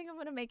don't think I'm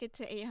going to make it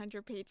to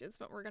 800 pages,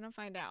 but we're going to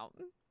find out.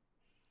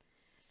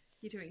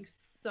 You're doing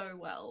so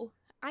well.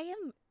 I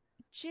am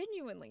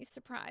genuinely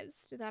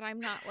surprised that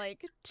I'm not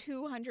like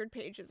 200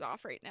 pages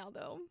off right now,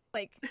 though.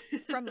 Like,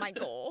 from my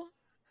goal.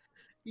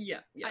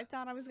 Yeah. I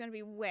thought I was going to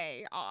be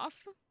way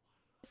off.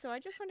 So I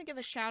just want to give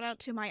a shout out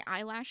to my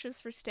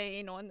eyelashes for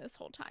staying on this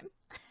whole time.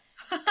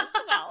 As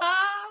well.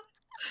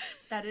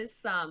 That is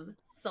some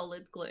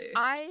solid glue.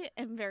 I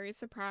am very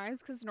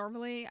surprised because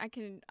normally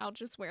I'll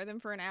just wear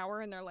them for an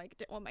hour and they're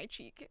like on my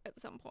cheek at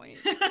some point.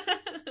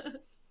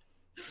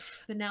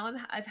 But now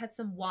I've had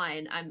some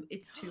wine.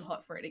 It's too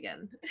hot for it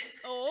again.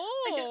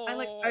 Oh, I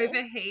like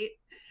overheat.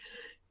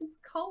 It's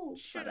cold.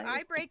 Should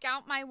I break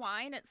out my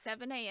wine at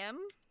 7 a.m.?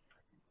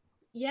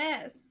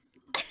 Yes.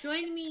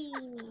 Join me.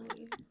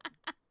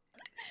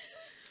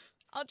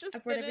 I'll just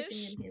I've brought finish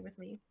everything in here with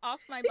me. off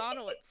my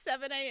bottle at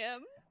 7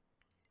 a.m.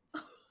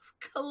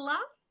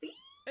 Classy.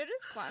 It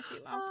is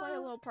classy. I'll play a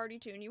little party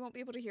tune. You won't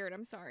be able to hear it.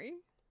 I'm sorry.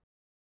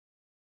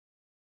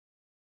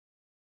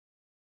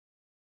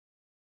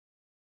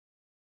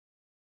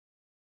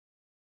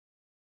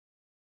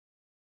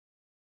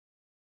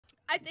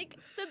 I think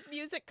the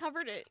music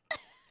covered it.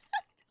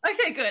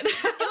 Okay, good.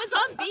 It was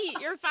on beat.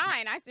 You're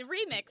fine. The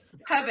remix.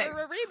 Perfect.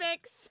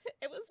 Remix.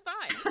 It was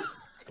fine.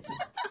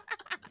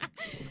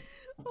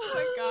 Oh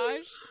my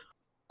gosh.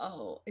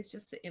 Oh, it's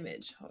just the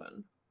image. Hold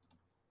on.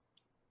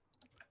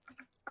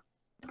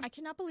 I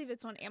cannot believe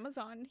it's on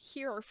Amazon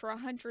here for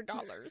 $100.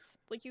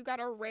 Like, you got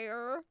a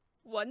rare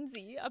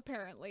onesie,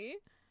 apparently.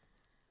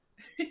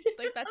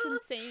 Like, that's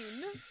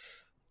insane.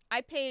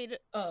 I paid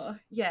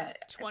yeah,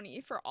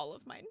 $20 for all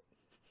of mine.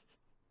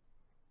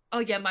 Oh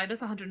yeah, mine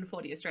was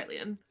 140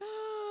 Australian.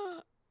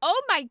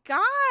 Oh my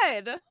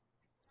god!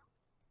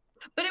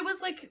 But it was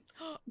like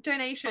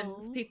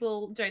donations.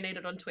 People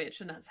donated on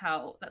Twitch, and that's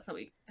how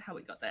we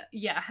got that.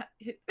 Yeah.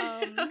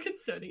 How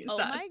concerning is that? Oh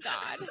my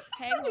god!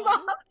 Hang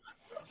on.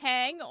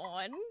 Hang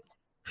on.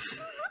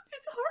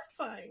 It's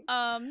horrifying.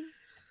 Hang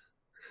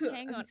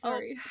on. I'm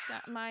sorry.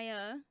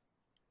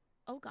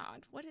 Oh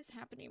god, what is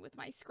happening with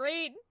my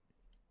screen?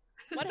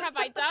 What have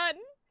I done?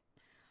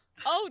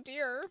 Oh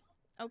dear.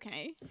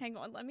 Okay, hang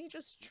on. Let me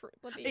just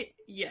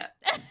yeah.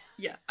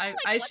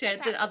 I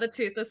shared the other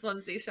toothless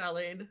onesie,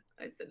 Charlene.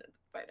 I sent it to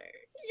photo.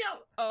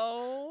 Yo.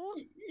 Oh.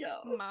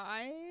 Yo.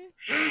 My.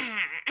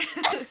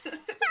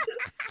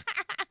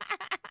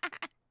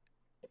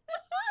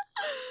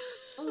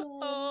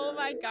 Oh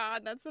my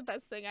god, that's the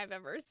best thing I've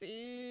ever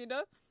seen.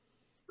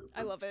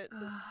 I love it.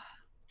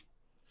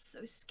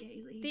 So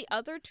scaly. The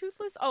other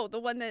toothless? Oh,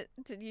 the one that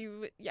did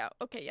you? Yeah.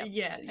 Okay. Yeah.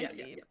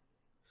 Yeah.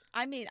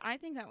 I mean, I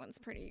think that one's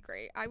pretty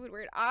great. I would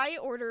wear it. I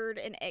ordered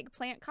an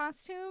eggplant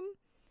costume,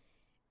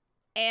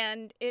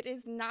 and it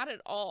is not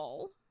at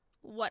all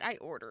what I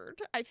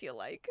ordered. I feel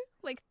like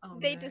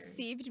they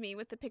deceived me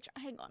with the picture.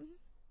 Hang on.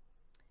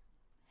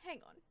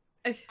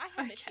 Okay. I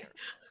have it here.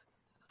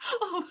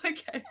 Oh,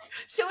 okay.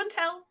 Show and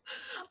tell.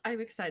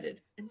 I'm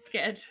excited and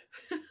scared. So,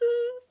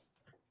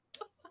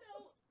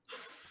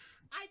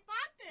 I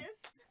bought this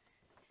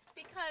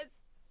because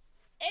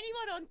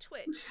anyone on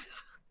Twitch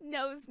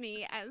knows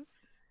me as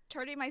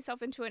turning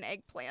myself into an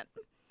eggplant.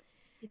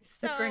 It's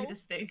the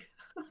greatest thing.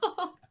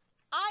 Oh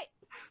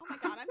my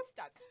god, I'm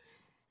stuck.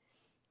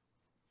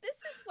 This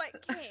is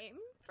what came,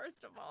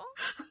 first of all.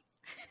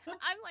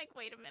 I'm like,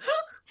 wait a minute.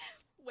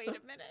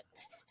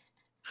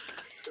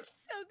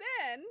 So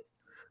then...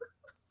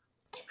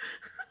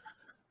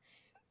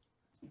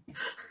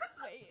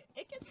 Wait,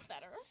 it gets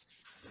better.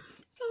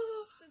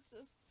 This is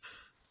just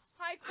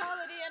high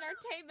quality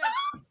entertainment.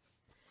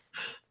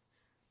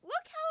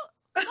 Look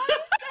why is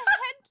the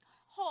head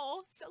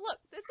hole? So look,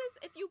 this is,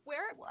 if you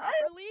wear it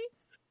properly,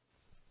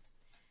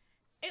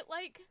 it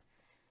like,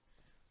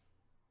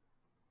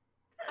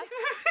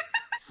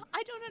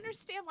 I don't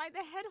understand why the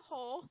head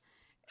hole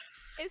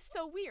is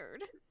so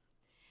weird.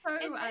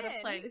 So out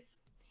of place.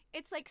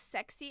 It's like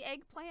sexy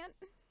eggplant.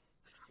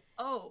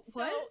 Oh,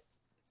 so what?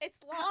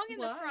 It's long in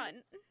the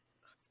front.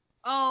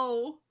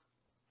 Oh.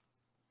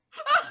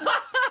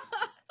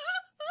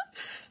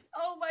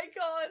 Oh my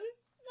god.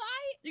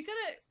 Why? You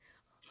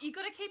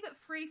gotta keep it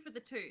free for the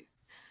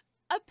toots.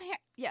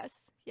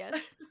 Yes, yes.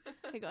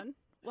 Hang on.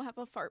 We'll have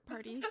a fart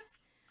party.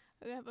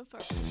 We'll have a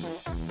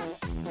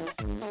fart.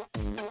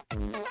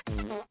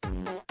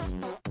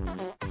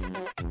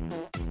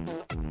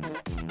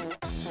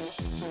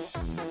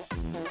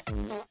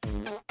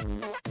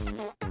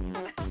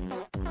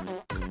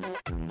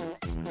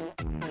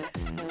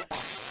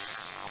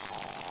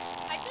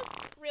 I just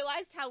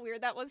realized how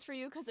weird that was for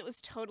you because it was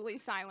totally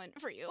silent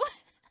for you.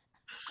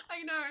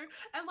 I know,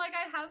 and like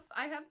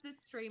I have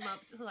this stream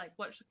up to like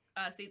watch,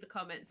 see the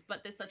comments,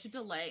 but there's such a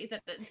delay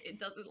that it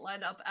doesn't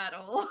line up at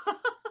all. But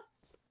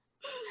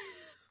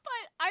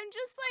I'm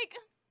just like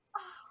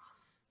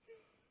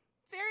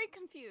very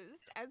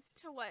confused as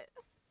to what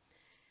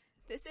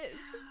this is.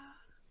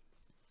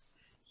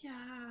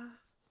 Yeah,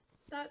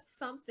 that's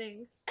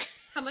something.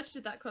 How much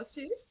did that cost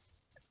you?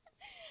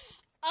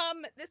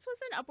 This was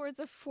in upwards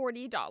of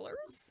 $40.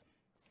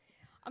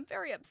 I'm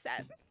very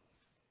upset.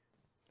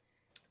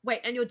 Wait,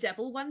 and your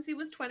devil onesie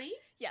was 20?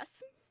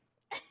 Yes.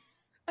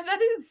 That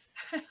is...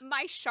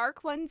 My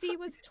shark onesie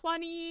was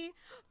 20.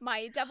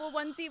 My devil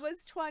onesie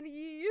was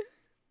 20.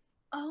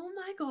 Oh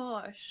my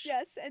gosh.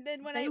 Yes, and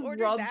then when They I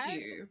ordered robbed that,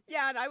 you.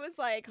 yeah, and I was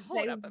like,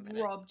 hold up a minute.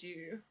 They robbed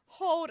you.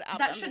 Hold up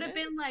That a should have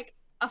minute. been like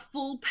a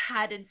full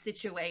padded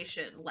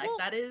situation. Like, Well,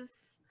 that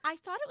is... I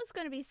thought it was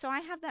going to be, so I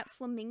have that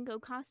flamingo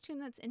costume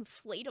that's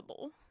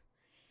inflatable.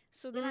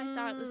 So then I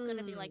thought it was going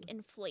to be like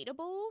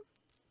inflatable.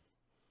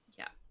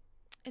 Yeah.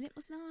 And it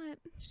was not.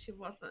 She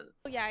wasn't.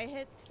 Oh yeah, I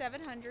hit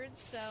 700,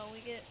 so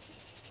we get...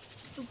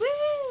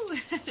 Woo!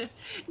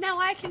 Now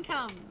I can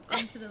come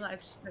onto the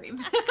live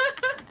stream.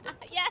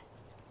 Yes!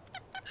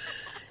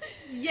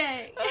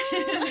 Yay!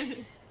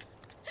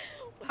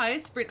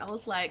 Highest sprint, I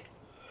was like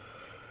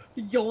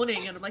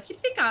yawning, and I'm like, you'd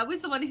think I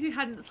was the one who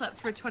hadn't slept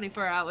for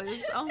 24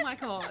 hours. Oh my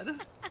god.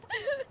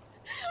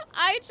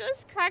 I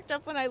just cracked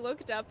up when I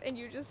looked up and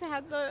you just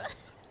had the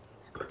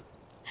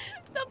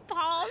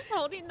paws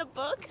holding the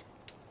book.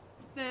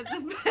 They're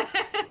the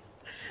best.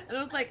 And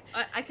I was like,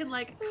 I can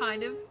like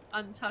kind of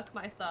untuck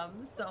my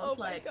thumbs, so I was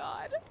like, oh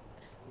my god.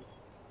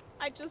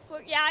 I just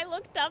looked, yeah, I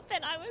looked up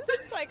and I was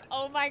just like,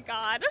 oh my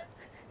god.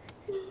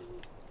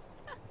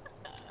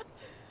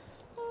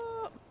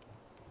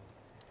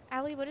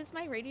 Allie, what is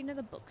my rating of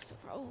the book so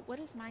far? Oh, what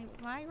is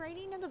my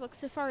rating of the book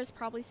so far is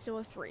probably still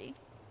a 3.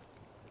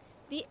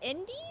 The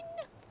ending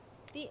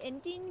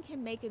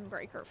can make and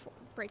break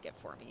it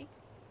for me.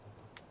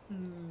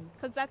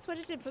 Because that's what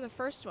it did for the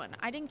first one.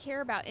 I didn't care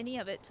about any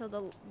of it till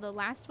the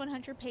last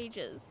 100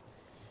 pages.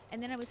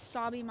 And then I was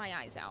sobbing my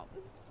eyes out.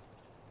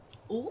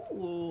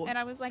 ooh. And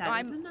I was like,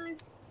 that oh, is a nice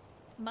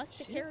must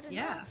have shift, cared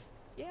yeah. enough.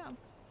 Yeah.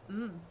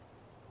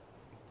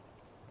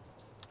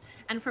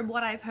 And from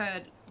what I've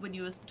heard when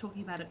you were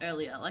talking about it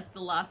earlier, like the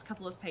last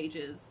couple of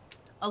pages,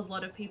 a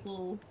lot of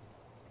people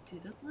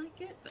didn't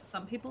like it, but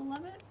some people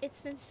love it.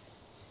 It's been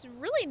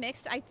really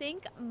mixed. I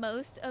think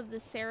most of the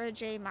Sarah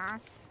J.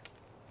 Maas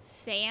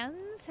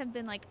fans have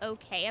been like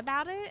okay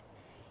about it.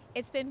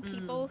 It's been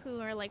people who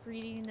are like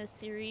reading the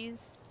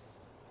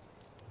series,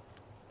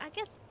 I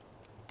guess,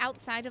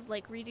 outside of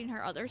like reading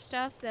her other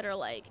stuff that are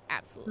like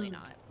absolutely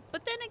not.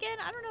 But then again,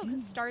 I don't know,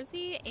 because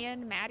Starzy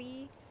and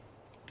Maddie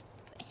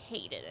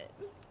hated it.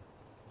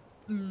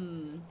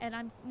 And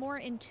I'm more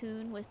in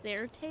tune with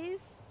their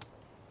taste,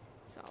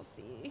 so I'll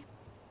see.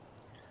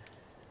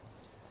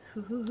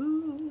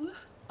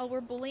 Oh,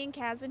 we're bullying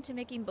Kaz into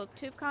making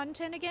booktube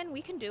content again?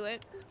 We can do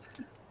it.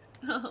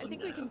 Oh, I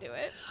think we can do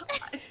it.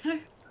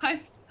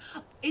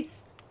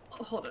 It's...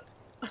 Hold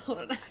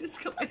on, I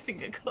just got my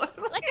finger caught.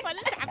 Like, what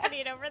is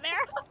happening over there?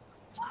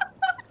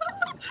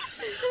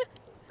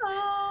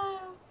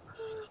 Oh,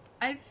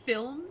 I've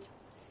filmed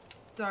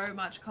so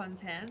much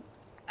content.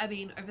 I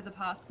mean, over the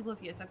past couple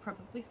of years, I've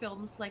probably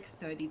filmed like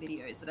 30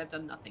 videos that I've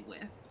done nothing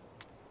with.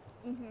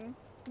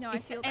 No, It's I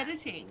feel that.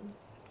 editing.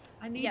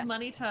 I need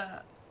money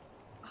to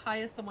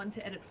hire someone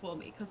to edit for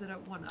me because I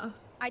don't want to.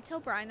 I tell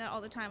Brian that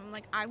all the time. I'm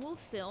like, I will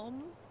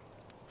film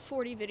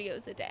 40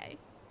 videos a day.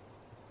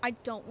 I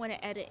don't want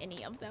to edit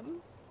any of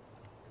them.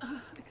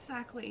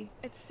 Exactly.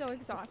 It's so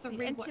exhausting.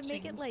 the And to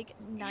make it rewatching. like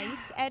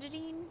nice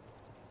editing,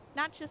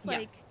 not just Yeah.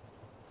 like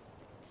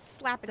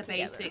slap it The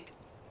together. basic.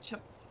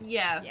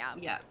 Yeah.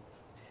 Yeah.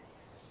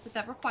 But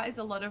that requires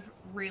a lot of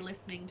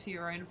re-listening to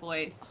your own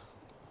voice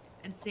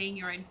and seeing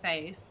your own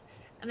face.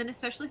 And then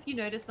especially if you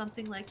notice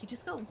something like you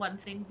just got one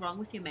thing wrong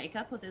with your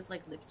makeup or there's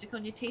like lipstick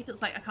on your teeth,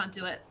 it's like, I can't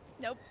do it.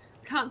 Nope.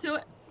 Can't do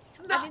it.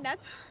 I mean,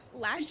 that's I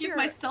last give year.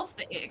 myself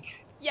the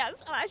ick.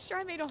 Yes, last year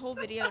I made a whole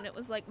video and it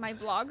was like my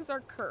vlogs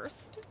are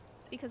cursed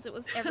because it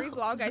was every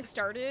vlog I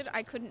started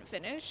I couldn't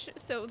finish.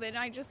 So then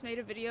I just made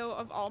a video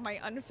of all my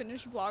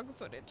unfinished vlog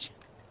footage.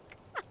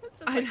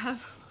 So I'd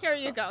have. Here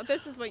you go.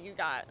 This is what you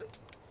got.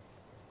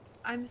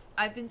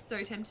 I've been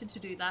so tempted to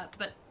do that,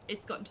 but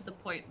it's gotten to the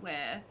point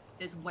where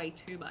there's way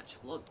too much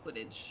vlog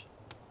footage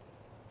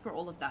for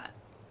all of that.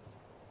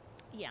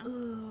 Yeah.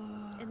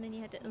 And then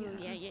you had to. Oh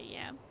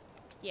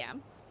yeah.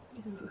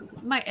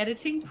 my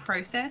editing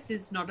process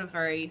is not a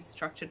very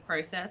structured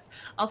process.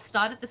 I'll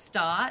start at the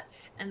start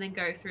and then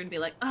go through and be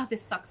like, oh,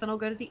 this sucks. Then I'll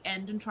go to the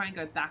end and try and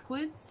go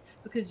backwards,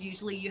 because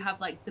usually you have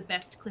like the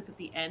best clip at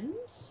the end,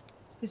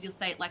 because you'll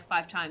say it like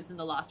 5 times and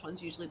the last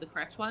one's usually the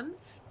correct one.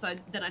 So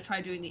then I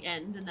try doing the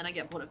end and then I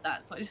get bored of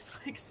that. So I just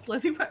like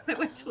slowly work my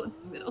way towards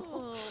the middle.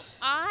 Oh,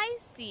 I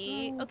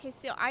see. Okay,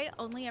 so I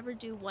only ever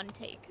do one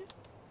take.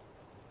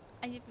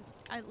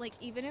 I like,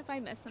 even if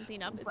I mess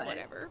something up, it's What?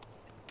 whatever.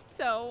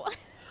 So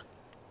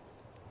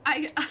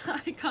I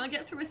can't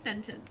get through a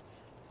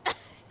sentence. I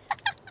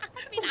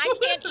mean, I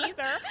can't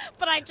either,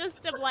 but I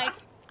just am like,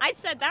 I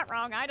said that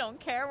wrong. I don't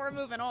care. We're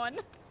moving on.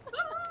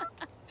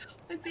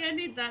 I see, I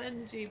need that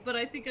energy, but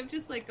I think I've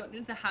just like gotten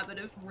into the habit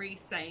of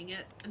re-saying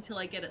it until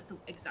I get it the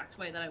exact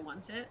way that I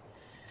want it.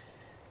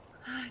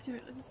 I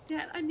don't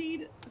understand. I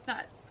need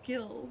that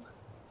skill.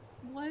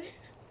 What?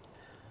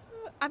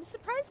 I'm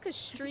surprised because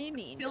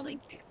streaming, like,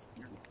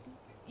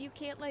 you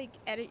can't like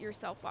edit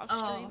yourself off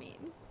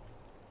streaming.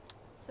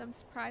 So I'm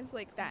surprised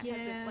like that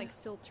hasn't like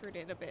filtered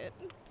it a bit.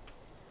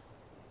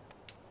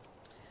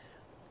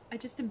 I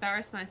just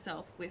embarrass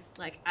myself with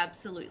like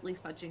absolutely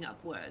fudging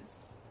up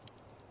words.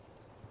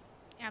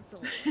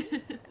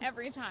 Absolutely.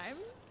 Every time.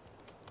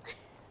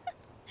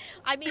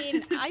 I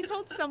mean, I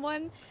told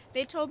someone,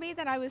 they told me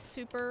that I was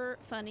super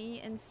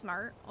funny and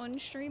smart on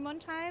stream one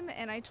time,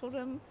 and I told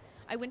them,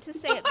 I went to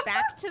say it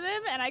back to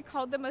them, and I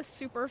called them a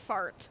super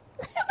fart.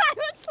 I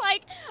was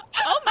like,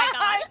 oh my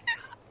god.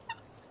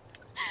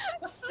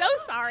 So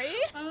sorry.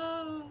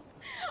 Oh.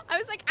 I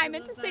was like, I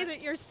meant to say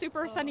that you're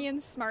super funny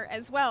and smart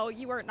as well.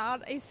 You are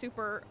not a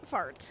super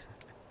fart.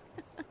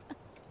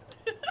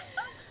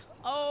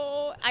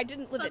 Oh, I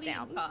didn't live it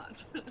down.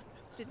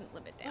 Didn't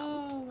live it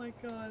down. Oh my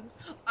god.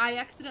 I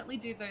accidentally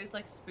do those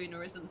like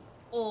spoonerisms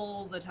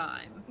all the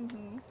time.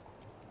 Mm-hmm.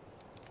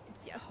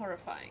 It's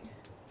horrifying.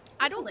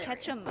 I don't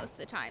catch them most of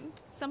the time.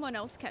 Someone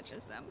else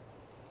catches them.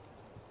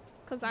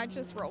 Because I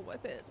just roll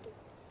with it.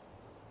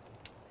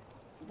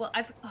 Well,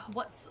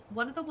 what's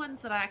one of the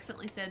ones that I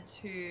accidentally said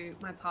to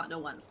my partner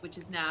once, which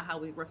is now how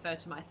we refer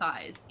to my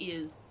thighs,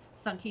 is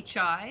thunky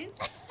chies.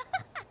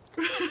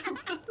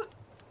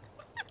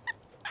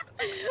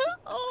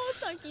 Oh,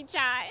 thunky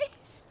chies.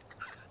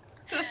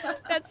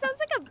 That sounds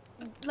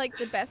like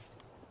the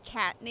best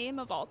cat name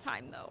of all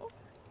time, though.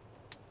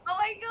 Oh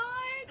my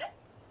god!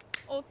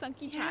 Oh,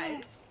 thunky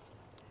chies.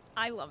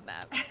 I love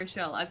that.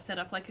 Rochelle, I've set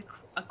up like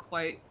a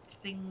quote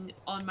thing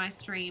on my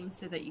stream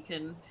so that you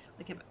can,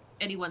 like, if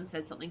anyone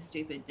says something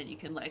stupid, then you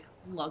can like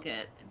log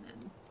it and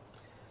then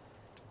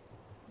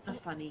the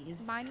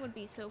funnies. Mine would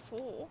be so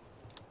full.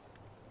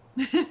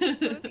 It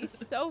would be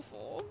so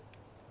full.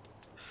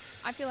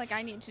 I feel like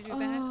I need to do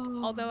that.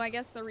 Although I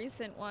guess the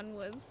recent one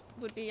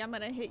would be, I'm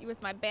gonna hit you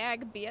with my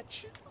bag,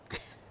 bitch.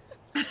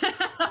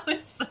 That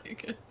was so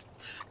good.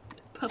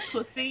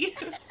 Pussy.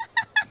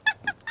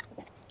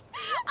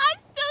 I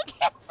still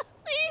can't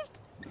believe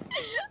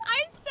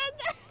I said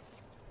that.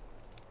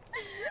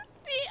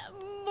 The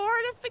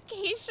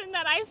mortification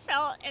that I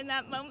felt in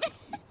that moment.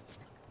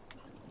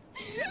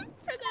 For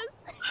this.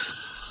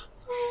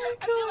 Oh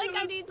my I feel God, like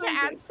I need to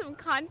add some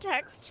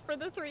context for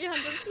the 300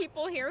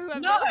 people here who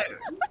have No, about.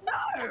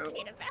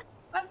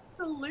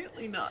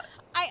 Absolutely not.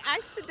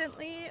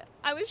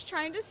 I was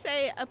trying to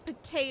say a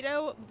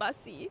potato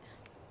bussy,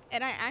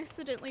 and I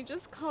accidentally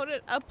just called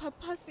it a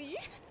pussy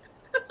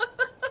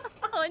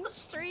on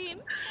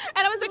stream.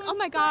 And I was like, oh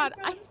my god,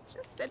 I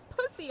just said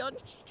pussy on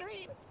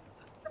stream.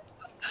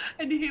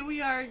 And here we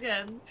are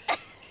again,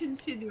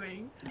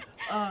 continuing.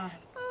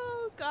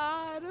 Oh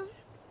god.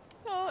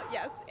 Oh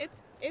yes,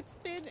 it's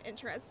been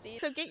interesting.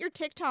 So get your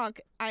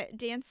TikTok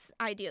dance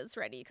ideas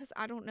ready, because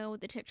I don't know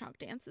the TikTok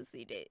dances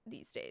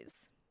these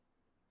days.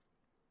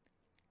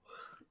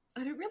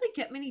 I don't really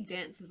get many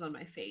dances on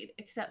my feed,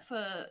 except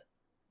for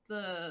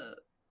the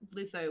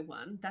Lizzo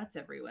one. That's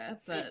everywhere.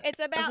 But it's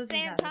about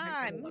damn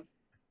time.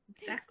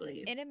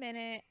 Exactly. In a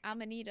minute,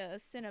 I'ma need a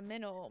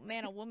sentimental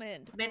man or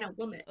woman. Man or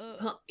woman.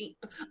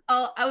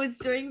 Oh, I was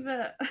doing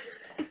the...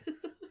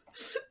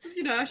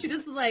 you know, she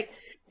just like...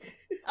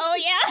 Oh,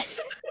 yeah?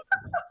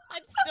 I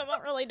still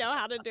don't really know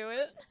how to do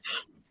it.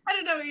 I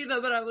don't know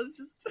either, but I was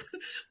just...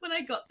 when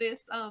I got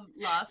this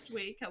last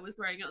week, I was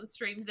wearing it on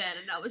stream then,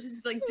 and I was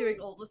just like doing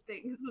all the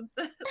things with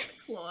the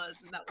claws,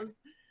 and that was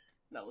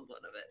one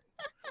of it.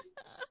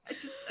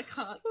 I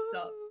can't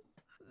stop.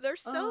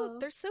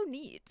 They're so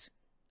neat.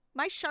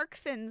 My shark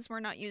fins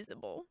were not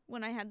usable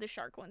when I had the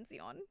shark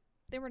onesie on.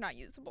 They were not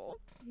usable.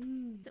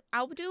 So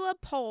I'll do a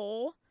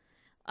poll.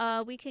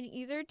 We can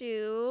either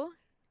do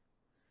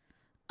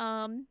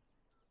the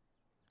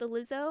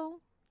Lizzo,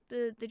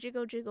 the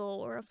jiggle jiggle,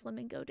 or a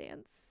flamingo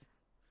dance.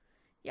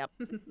 Yep.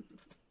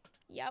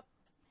 Yep.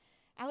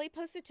 Allie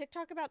posted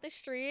TikTok about this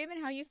stream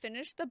and how you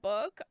finished the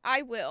book.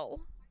 I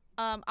will.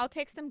 I'll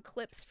take some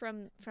clips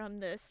from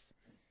this.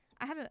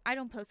 I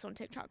don't post on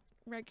TikTok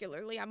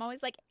regularly. I'm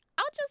always like,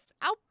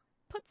 I'll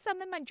put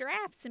some in my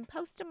drafts and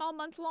post them all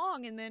month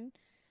long, and then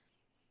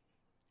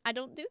I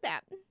don't do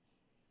that.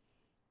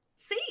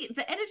 See,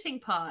 the editing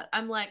part,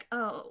 I'm like,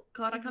 oh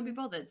god, I can't be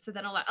bothered. So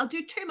then I'll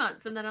do 2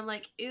 months, and then I'm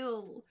like,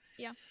 ew.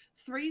 Yeah.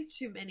 3's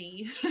too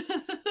many.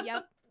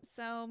 Yep.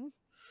 So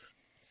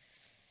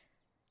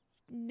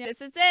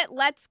this is it.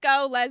 Let's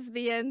go,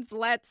 lesbians.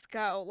 Let's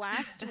go.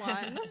 Last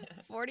one.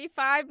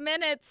 45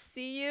 minutes.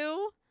 See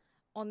you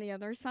on the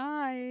other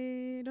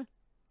side.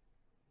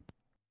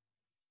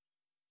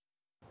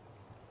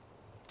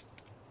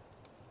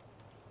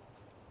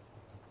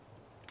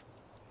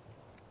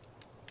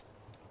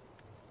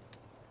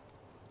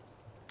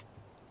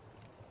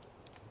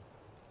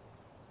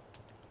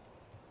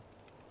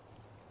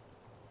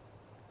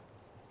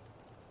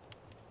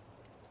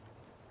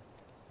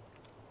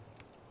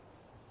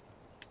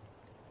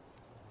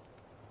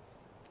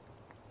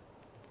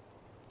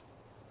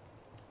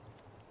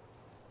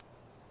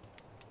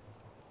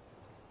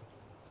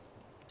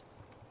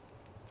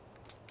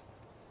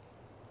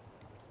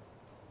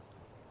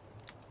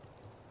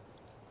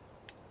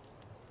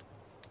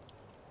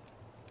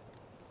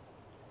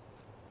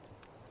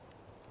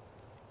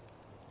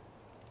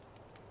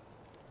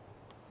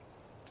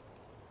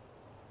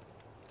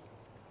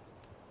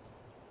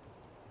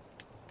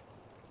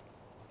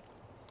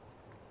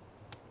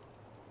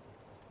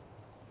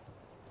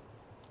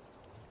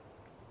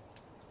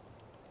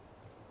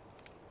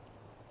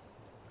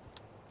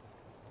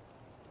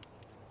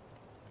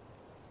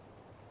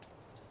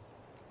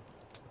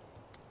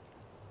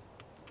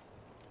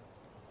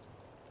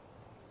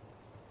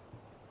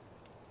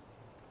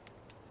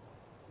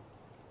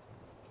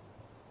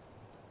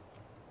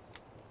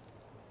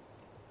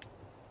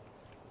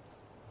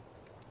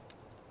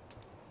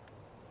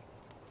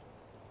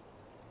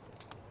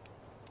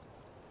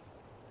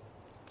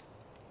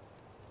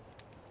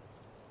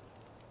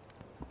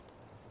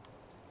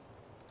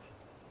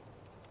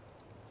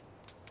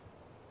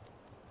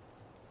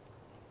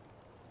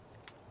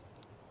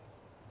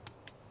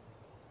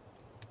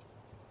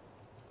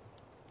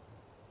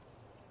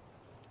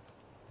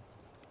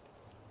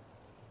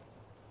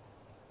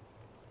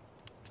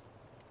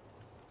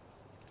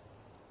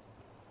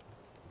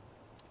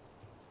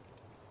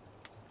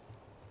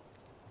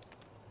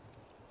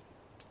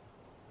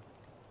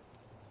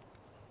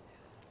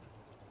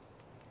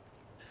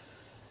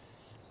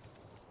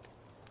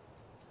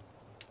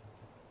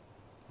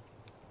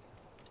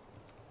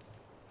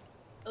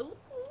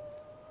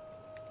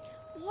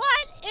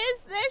 What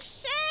is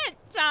this shit?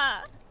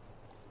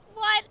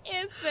 What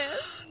is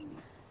this?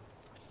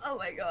 Oh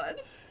my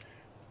god.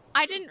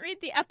 I didn't read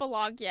the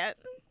epilogue yet.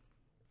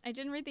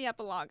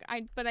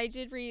 But I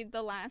did read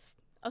the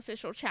last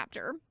official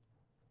chapter.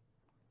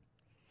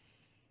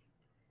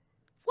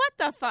 What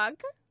the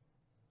fuck?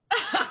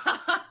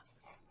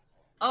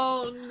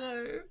 Oh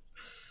no.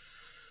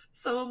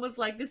 Someone was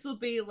like, this will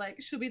be like,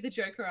 she'll be the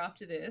Joker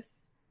after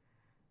this.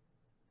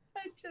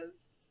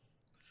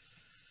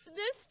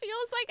 This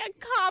feels like a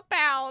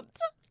cop-out.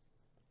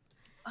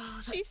 Oh,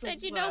 She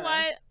said, you know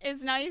what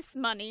is nice?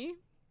 Money.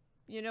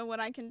 You know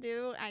what I can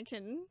do? I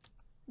can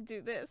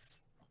do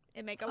this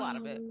and make a lot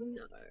of it.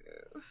 No.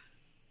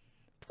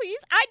 Please,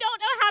 I don't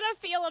know how to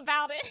feel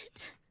about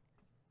it.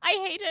 I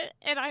hate it,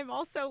 and I'm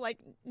also, like,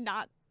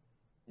 not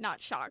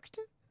shocked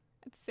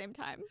at the same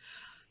time.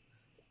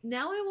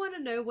 Now I want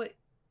to know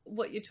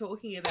what you're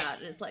talking about,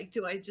 and it's like,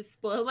 do I just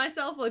spoil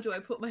myself, or do I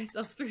put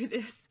myself through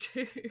this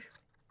too?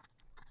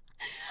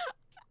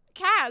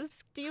 Kaz,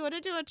 do you want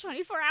to do a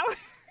 24-hour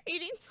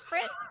reading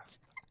sprint?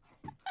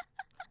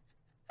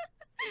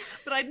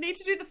 But I'd need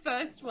to do the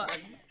first one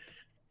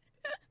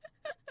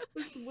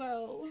as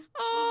well.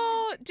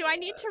 Oh, do I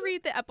need to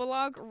read the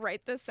epilogue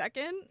right this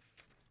second?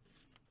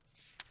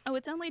 Oh,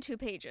 it's only 2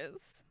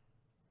 pages.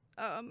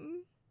 Yeah,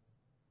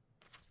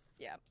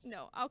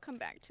 no, I'll come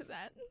back to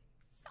that.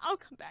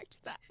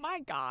 My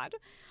god.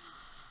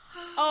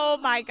 Oh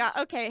my god.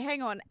 Okay,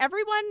 hang on.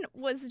 Everyone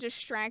was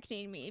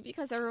distracting me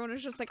because everyone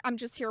was just like, I'm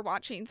just here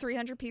watching.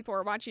 300 people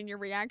are watching your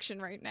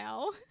reaction right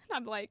now. And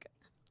I'm like,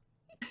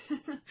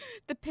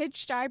 the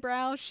pitched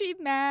eyebrow, she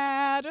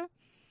mad.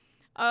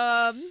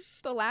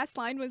 The last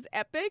line was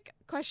epic,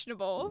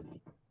 questionable.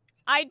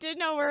 I did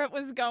know where it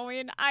was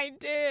going. I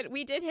did.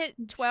 We did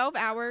hit 12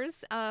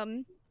 hours.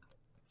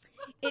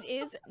 It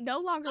is no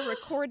longer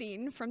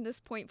recording from this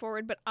point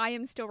forward, but I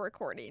am still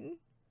recording.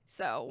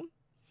 So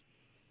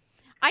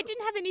I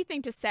didn't have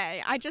anything to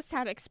say. I just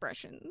had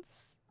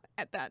expressions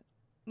at that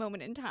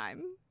moment in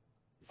time.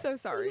 So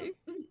sorry.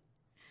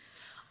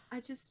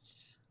 I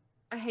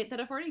hate that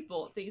I've already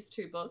bought these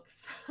 2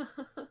 books.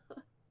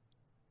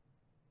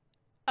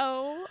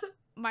 Oh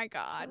my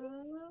god.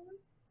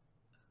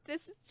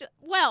 This is just,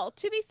 well,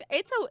 to be fair,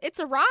 it's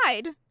a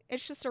ride.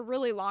 It's just a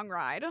really long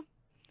ride.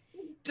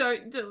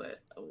 Don't do it.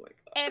 Oh my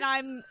god.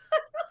 And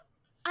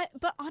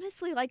but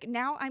honestly, like,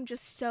 now I'm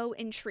just so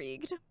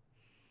intrigued.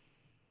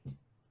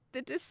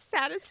 The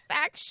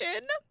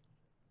dissatisfaction.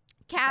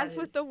 Kaz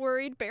with the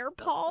worried bear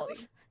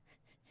paws.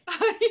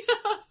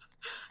 Yeah.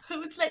 I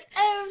was like,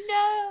 oh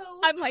no.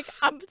 I'm like,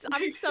 I'm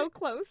so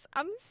close.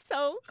 I'm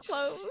so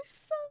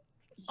close.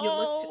 You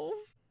looked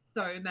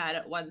so mad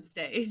at one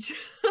stage.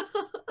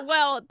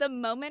 Well, the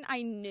moment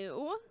I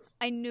knew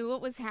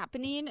what was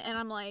happening, and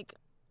I'm like,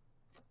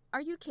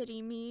 are you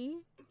kidding me?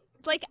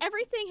 Like,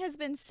 everything has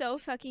been so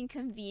fucking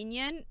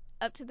convenient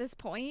up to this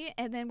point,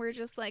 and then we're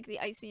just like the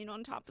icing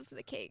on top of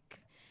the cake.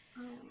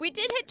 We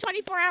did hit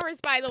 24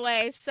 hours, by the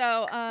way,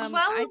 so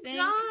I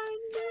think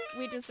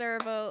we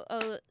deserve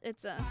a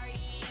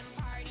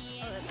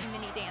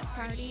mini dance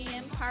party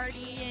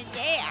and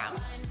yeah.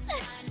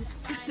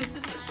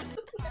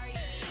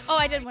 Oh,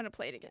 I did want to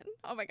play it again.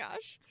 Oh my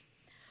gosh.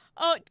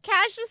 Oh,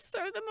 Cash, just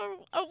throw them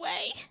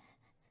away.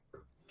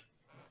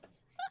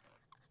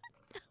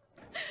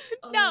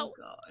 No. Oh,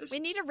 gosh. We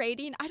need a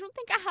rating. I don't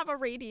think I have a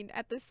rating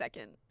at this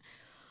second.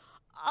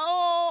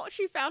 Oh,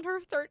 she found her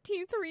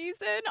 13th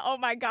reason. Oh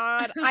my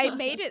god. I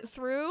made it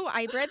through.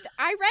 I read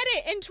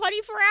it in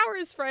 24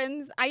 hours,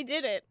 friends. I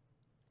did it.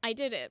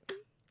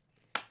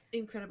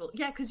 Incredible.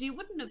 Yeah, because you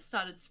wouldn't have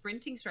started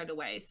sprinting straight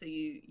away, so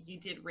you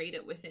did read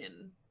it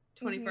within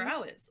 24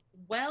 hours.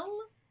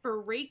 Well,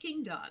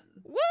 freaking done.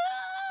 Woo!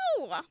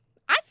 I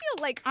feel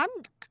like I'm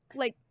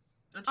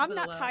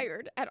not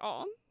tired at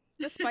all.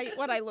 Despite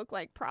what I look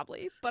like,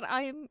 probably. But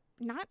I'm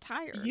not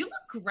tired. You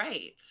look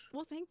great.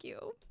 Well, thank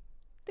you.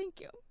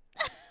 Thank you.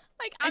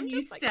 Like, and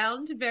you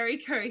sound very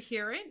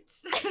coherent.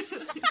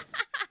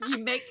 You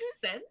make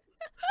sense.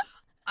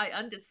 I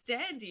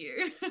understand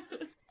you.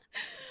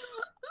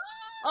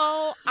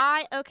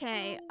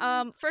 Okay.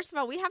 First of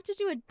all, we have to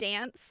do a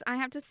dance. I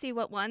have to see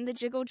what won. The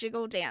jiggle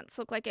jiggle dance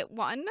looked like it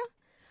won.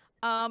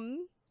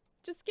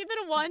 Just give it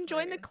a 1.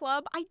 Join the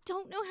club. I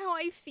don't know how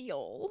I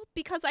feel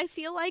because I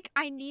feel like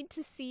I need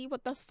to see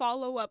what the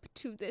follow-up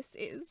to this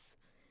is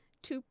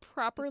to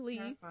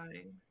properly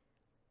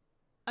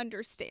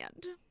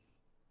understand.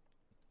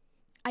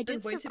 I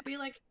did. Won't it be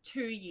like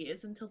 2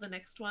 years until the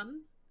next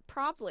one?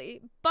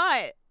 Probably,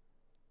 but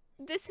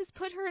this has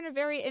put her in a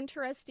very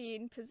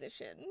interesting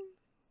position.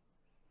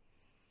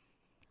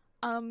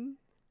 I can't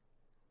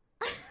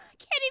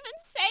even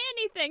say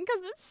anything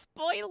because it's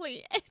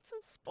spoily. It's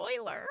a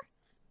spoiler.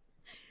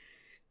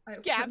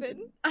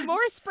 Gavin,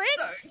 more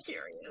sprints? So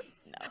curious.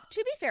 No.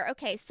 To be fair,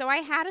 okay, so I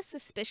had a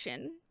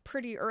suspicion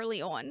pretty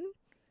early on,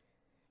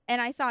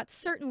 and I thought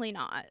certainly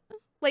not.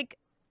 Like,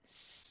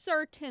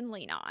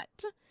 certainly not.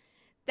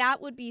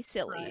 That would be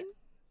silly. Right.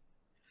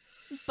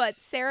 But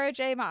Sarah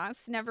J.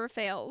 Maas never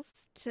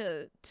fails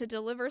to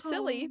deliver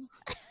silly.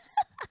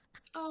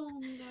 Oh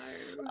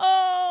no.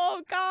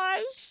 Oh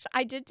gosh.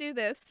 I did do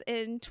this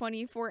in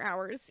 24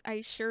 hours.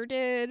 I sure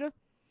did.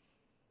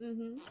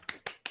 Mm-hmm.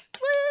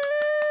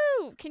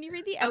 Woo! Can you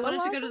read the epilogue? I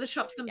wanted to go to the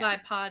shops and buy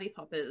party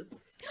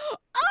poppers.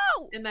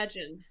 Oh!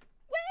 Imagine.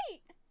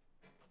 Wait!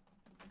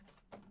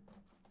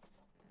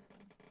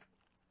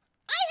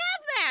 I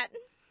have that!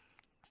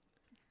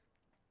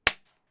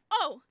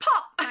 Oh!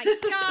 Pop! My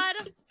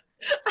god!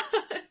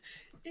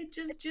 It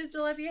just jizzed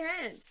all over your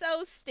hands.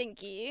 So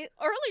stinky.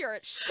 Earlier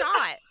it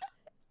shot.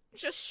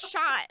 Just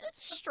shot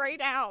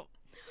straight out.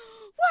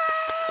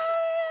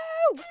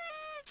 Woo!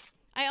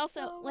 I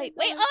also wait,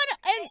 oh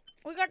no, and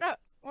we got the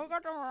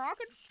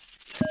rocket.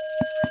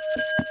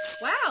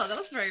 Wow, that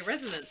was very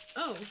resonant.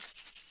 Oh.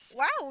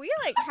 Wow, we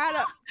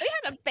had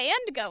a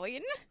band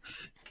going.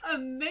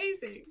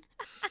 Amazing.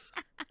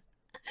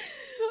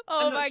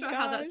 Oh I'm not my sure god.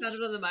 how that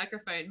sounded on the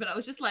microphone, but I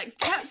was just like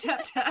tap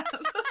tap tap.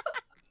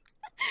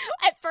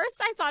 At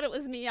first I thought it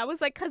was me. I was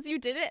like, cause you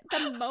did it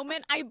the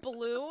moment I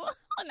blew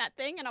on that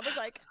thing, and I was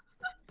like,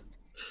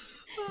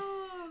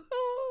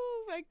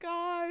 oh my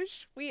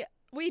gosh.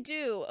 We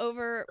do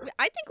over.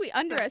 I think we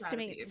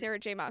underestimate Sarah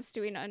J. Maas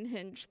doing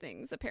unhinged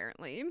things.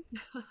 Apparently,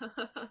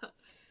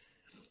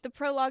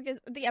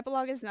 the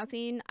epilogue is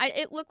nothing.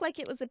 It looked like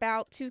it was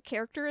about 2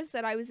 characters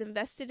that I was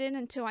invested in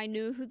until I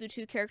knew who the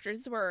 2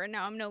 characters were, and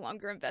now I'm no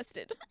longer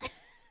invested.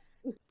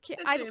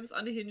 Sam's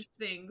unhinged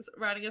things,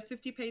 writing a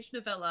 50-page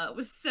novella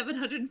with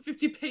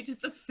 750 pages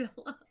of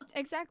filler.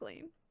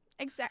 Exactly.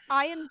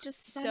 I am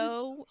just that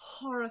so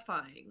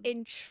horrifying,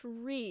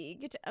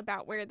 intrigued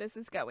about where this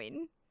is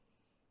going.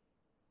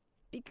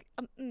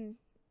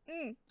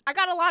 I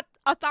got a lot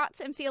of thoughts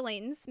and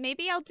feelings.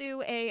 Maybe I'll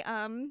do a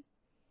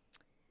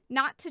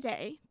not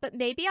today, but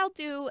maybe I'll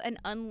do an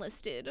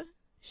unlisted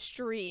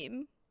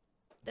stream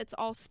that's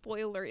all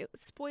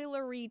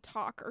spoilery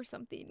talk or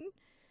something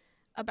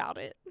about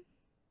it.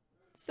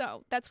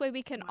 So that's why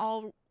we can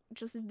all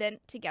just vent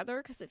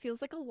together, because it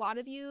feels like a lot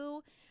of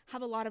you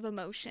have a lot of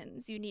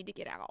emotions you need to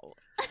get out.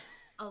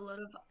 A lot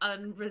of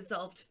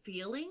unresolved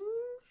feelings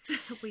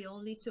we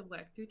all need to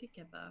work through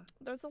together.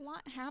 There's a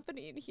lot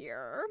happening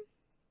here.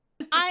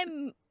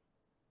 I'm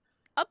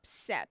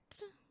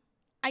upset.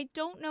 I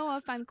don't know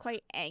if I'm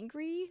quite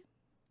angry.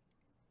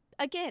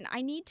 Again,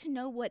 I need to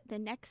know what the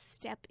next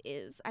step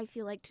is, I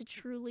feel like, to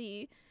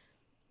truly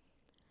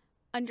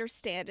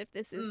understand if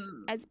this is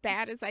as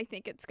bad as I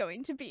think it's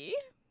going to be.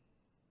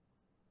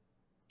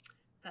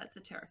 That's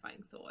a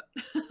terrifying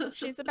thought.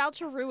 She's about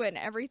to ruin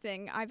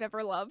everything I've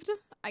ever loved.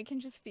 I can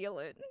just feel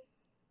it.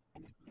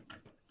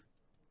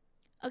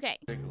 Okay.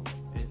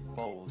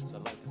 folds. I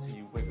like to see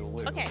you wiggle,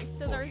 wiggle. Okay,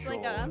 so For there's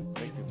like a.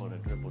 Make me wanna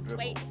dribble, dribble.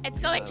 Wait, it's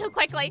You going know, too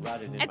quickly.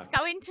 riding in It's my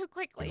going too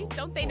quickly.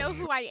 Don't they know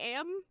who I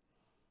am?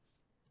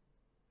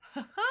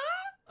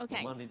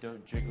 Okay. Money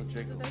don't jiggle,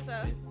 jiggle. So there's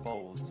a. It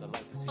folds. I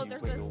like to see Oh, you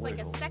there's wiggle, like a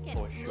wiggle. second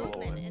For sure.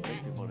 movement in Make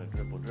it. me wanna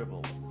dribble,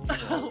 dribble. You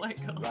Oh know, my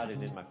god.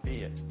 riding in my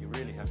Fiat. You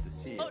really have to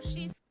see it. Oh,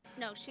 she's.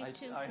 No, she's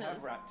too I smooth.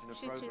 have rapped in a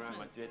She's too program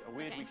smooth. I did, a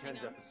Weird Okay, Weekends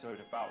hang on. episode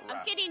about I'm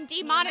rap. getting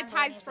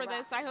demonetized for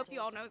this. I hope you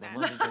all know My that.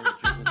 money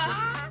don't jiggle,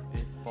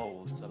 jiggle. It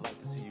folds. I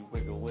like to see you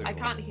wiggle, wiggle. I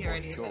can't hear For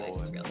any of it, I sure.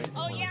 just And realized. make me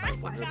Oh, wanna yeah, I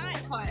dribble, forgot.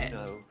 dribble. Quiet. You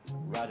know,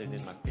 riding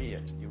in my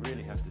Fiat. You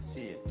really have to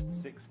see it.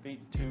 6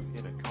 feet 2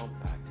 in a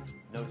compact.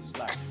 No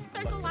slack.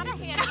 There's a lot of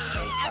Luckily, hands there's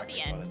no at the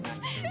slack, end. but a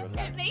knack to It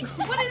relax. makes.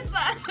 What is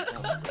that?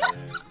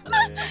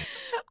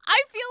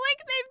 I feel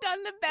like they've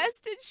done the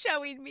best in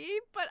showing me,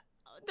 but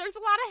there's a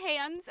lot of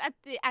hands at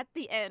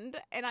the end,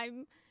 and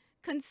I'm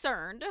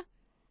concerned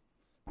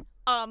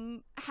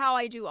how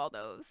I do all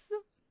those.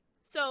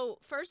 So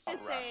first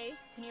it's a.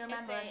 Can you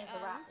remember any of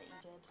the rap that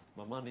you did?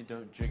 My money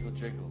don't jiggle,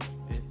 jiggle.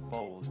 It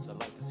folds. I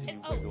like to see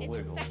you Oh, wiggle, it's a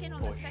wiggle. second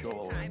on For the second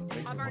sure. time. Make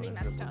me I've already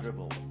wanna messed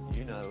dribble, up. dribble.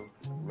 You know,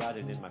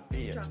 riding in my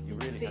Fiat. You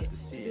really have to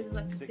see it.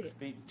 6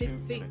 feet 2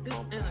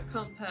 in a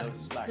compact. No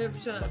slack.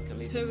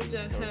 Luckily, the seats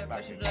go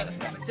back and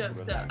forth to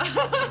relax.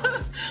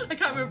 I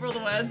can't remember all the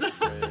words.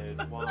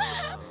 Red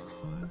wine.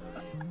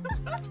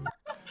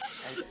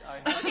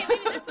 Okay,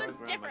 maybe this one's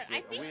different.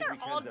 I think they're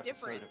all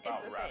different. Is the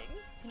thing.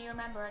 Can you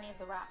remember any of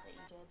the rap that you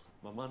did?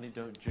 My money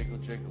don't jiggle,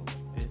 jiggle.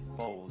 It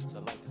folds. I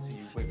like to see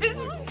you wiggle,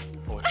 wiggle.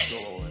 For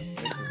sure. And make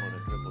me wanna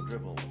dribble,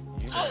 dribble.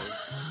 You know,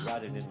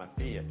 riding in my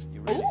Fiat.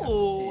 You really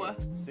Ooh, have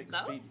to see it. 6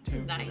 that feet was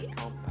 2 nice. in a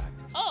compact.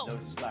 Oh, No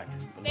slack.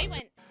 But they luckily-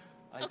 went.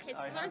 Okay, so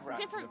I have there's rapped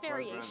in different a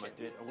program I variations.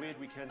 did, a Weird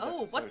Weekends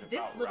Oh, what's episode this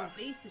about little rap.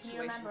 V Can you situation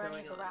remember any going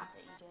of the on? rap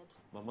that you did?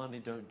 My money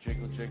don't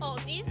jiggle, jiggle. Oh,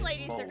 these It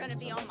ladies are gonna folds.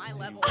 be I on like my to see you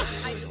level.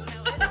 wiggle, I just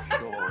wiggle. know it. For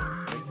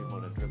sure. Make me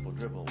wanna dribble,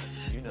 dribble.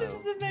 You know, This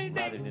is amazing.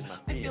 riding in my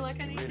I feel Fiat, like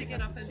I you need to really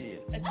get have up and see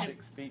it. attempt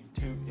 6 feet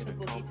 2 in the a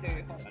boogie compact.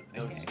 too. Hold on,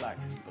 No okay. slack,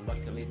 but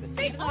luckily the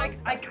See, seats like,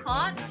 go I back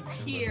can't and forth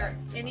to hear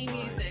relax. any My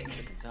mind music.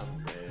 sipping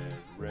some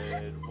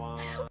red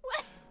wine.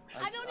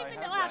 I don't even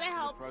have know how to rapped in a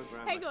help.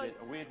 program Hang I on. did,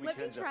 a Weird Let me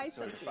Weekends try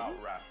episode something.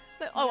 about rap.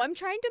 Oh, I'm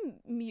trying to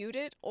mute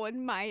it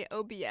on my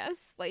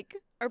OBS, like,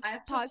 or I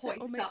have to pause it on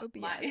hoist my up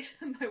OBS.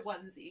 my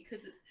onesie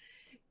because it's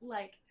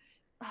like,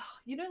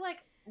 you know, like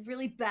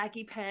really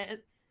baggy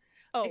pants.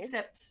 Oh,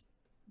 Except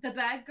the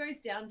bag goes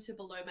down to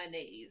below my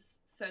knees,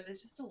 so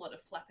there's just a lot of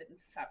flapping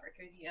fabric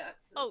in here.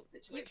 It's a oh, you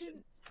situation.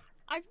 can.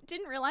 I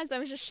didn't realize I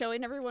was just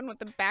showing everyone what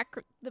the back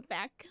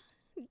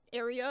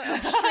area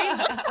of stream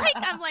looks like.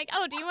 I'm like,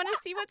 oh, do you want to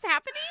see what's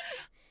happening?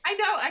 I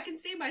know, I can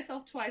see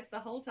myself twice the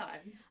whole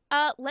time.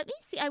 Let me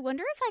see. I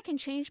wonder if I can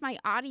change my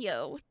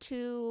audio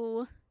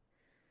to.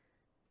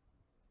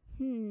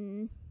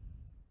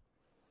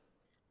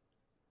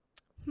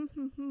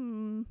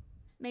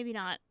 Maybe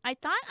not. I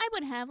thought I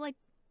would have like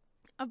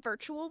a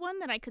virtual one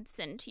that I could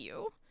send to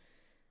you.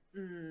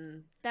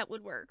 That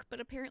would work, but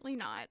apparently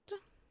not.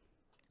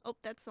 Oh,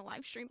 that's the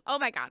live stream. Oh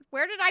my god,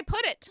 where did I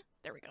put it?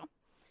 There we go.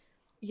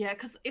 Yeah,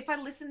 because if I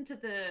listened to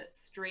the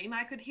stream,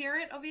 I could hear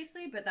it,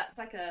 obviously, but that's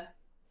like a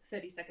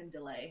 30-second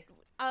delay.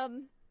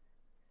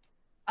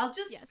 I'll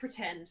just Yes.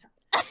 pretend.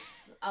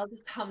 I'll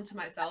just hum to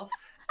myself.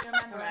 Do you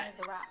remember Alright. any of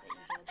the rap that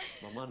you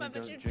did? My money But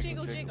don't you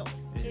jiggle, jiggle, jiggle.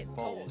 it It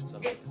folds. I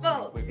It like to see you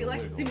folds. He wiggle,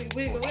 likes to see me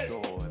wiggle, For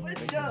wiggle. sure. And For make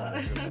me sure.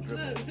 wanna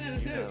dribble,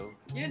 dribble.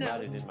 You know.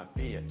 Riding in my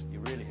Fiat, you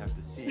really have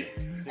to see it.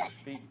 6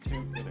 feet 2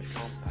 in a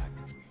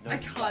compact. No I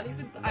can't slack.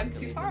 even. I'm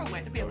too Luckily, far the away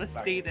to seats be able go to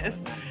back see and this.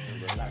 forth to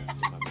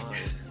relax in my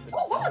mind.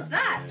 Oh, what was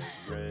that?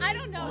 I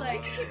don't know.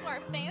 Like- These people are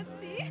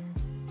fancy.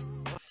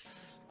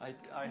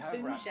 I have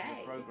rapped in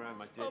Bougie. a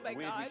program I did, Oh my a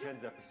Weird God.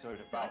 Weekends episode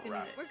about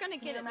rap. We're gonna Can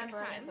get you it next remember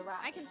any time. of the rap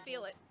I can that you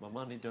feel did? it. My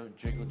money don't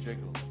jiggle,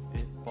 jiggle.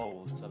 It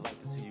folds. I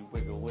like to see you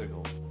wiggle,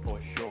 wiggle. For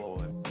sure.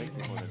 And make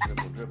me wanna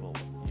dribble, dribble.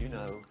 You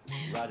know,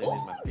 riding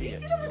in my Oh, you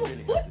Fiat. see the little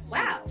really foot? have to see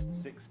Wow. it.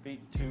 6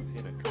 feet 2 in a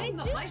They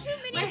compact. do my- too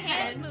many my hand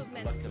hand-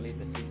 movements. Luckily,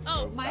 the seats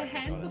Oh, go my back and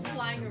hands forth were to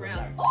flying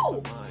relax around. in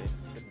Oh! my mind.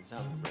 Sipping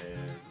some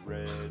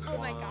red Oh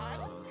my God.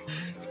 wine.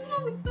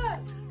 What was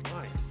that?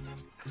 Nice.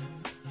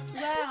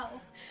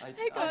 Wow. I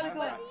Hey, God, have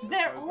God. rapped in a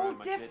They're program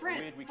all I did, a different.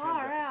 Weird Weekends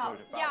Far out.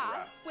 episode about Yeah.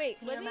 rap. Wait,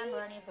 Can you let me remember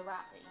any of the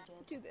rap that you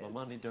did? do this. My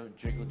money don't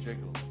jiggle,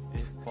 jiggle.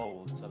 It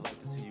folds. I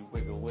like to see you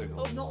wiggle, wiggle.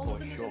 Oh, not all For of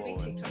them are sure. going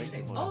to be And TikTok make me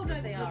shapes. wanna Oh, no,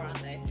 dribble, they are, dribble.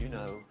 aren't they? You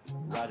know,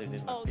 riding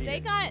in my Oh,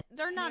 Fiat.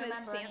 they're not Can you as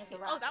remember any of fancy. the Oh,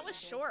 rap that that was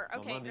you did? short. My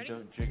Okay, money ready?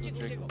 don't jiggle,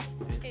 Jiggle, jiggle.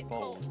 jiggle. It It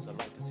folds. folds. I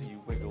like to see you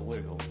wiggle,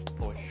 wiggle.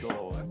 For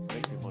sure. And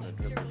make me wanna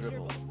dribble, Dribble,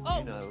 dribble. dribble. Oh.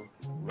 You know,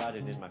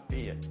 riding in my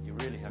Fiat. You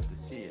really have to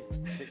see it.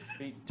 6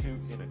 feet 2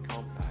 in a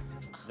compact.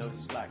 No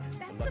slack. That's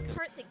the Luckily-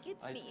 part that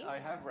gets me. I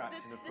have rapped in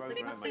a The program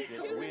 6 I feet did,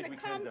 2 a is Weird the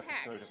Weekends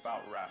compact. episode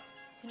about rap.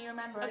 Can you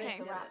remember any Okay.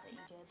 of the rap that you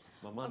did?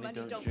 My money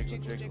don't jiggle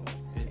jiggle,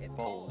 it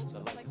folds. I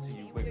like to see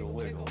you wiggle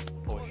wiggle,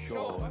 for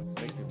sure.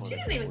 Make me wanna She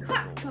didn't even dribble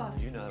clap, dribble.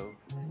 God. You know,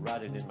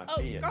 riding in my Oh,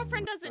 Fiat.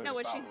 girlfriend doesn't know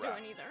what she's About rap.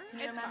 doing either. Can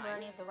you It's remember fine.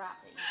 any of the rap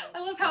that you I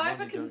did? love how My I'm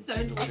money don't concerned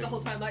jiggle like the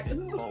whole time, like,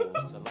 jiggle, it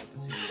folds. I like to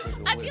see you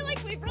wiggle I feel wiggle,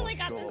 like we've really for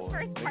got this sure.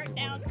 first Make part me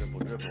down. wanna dribble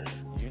dribble.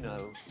 You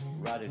know,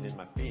 riding in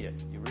my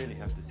Fiat. You really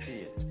have to see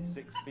it.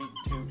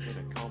 6'2" in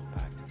a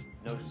compact.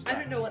 No I slack.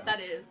 don't know what that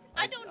is.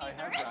 I don't I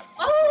either. have rapped in the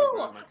Oh,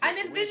 program. I I'm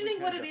did a envisioning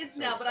weird what it weekend is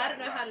now, episode but I don't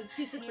about know how to rap.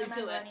 Can you physically remember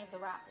do it. any of the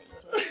rap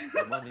that you did?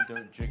 My money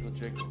don't jiggle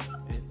jiggle,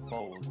 it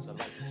folds. I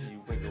like to see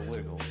you wiggle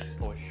wiggle,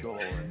 for sure.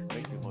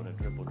 Make me wanna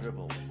dribble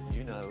dribble.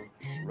 You know,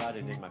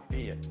 riding in my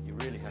Fiat, you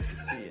really have to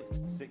see it.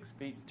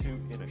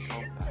 6'2" in a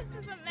compact.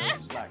 This is a No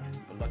mess. slack,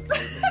 but luckily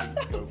the seats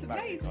It's go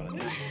back. You gotta amazing.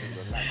 nap and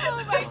relax.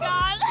 Oh my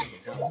god.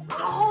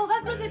 Oh,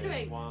 that's what they're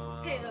doing.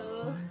 Wow.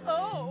 Hello.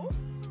 Oh.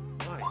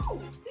 Nice.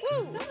 Oh, see,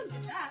 Woo. no one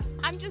did that.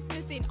 I'm just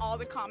missing all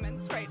the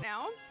comments right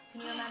now.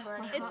 Can you remember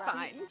any of It's the rap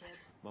fine. that you did?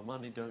 My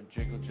money don't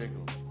jiggle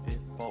jiggle, it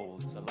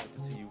folds. I like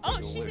to see you Oh,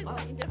 wiggle she did wiggle,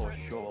 something for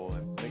different. sure.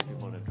 Make me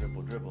wanna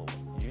dribble dribble.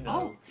 You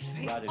know,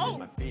 riding Oh. in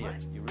my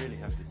Fiat, you really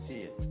have to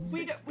see it.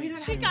 We don't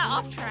She have got any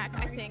off words, track, I'm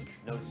I sorry. think.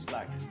 No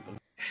slack.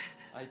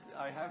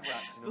 I have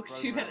rapped in a Look,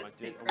 you program better I did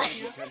speak a right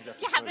weird weekend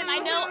episode Gavin, I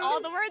know about all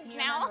the Can words you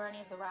now. remember any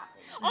of the rap that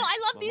you did? Oh, I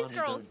love My these money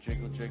girls. don't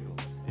jiggle jiggle,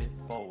 it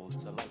folds.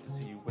 I like to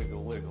see you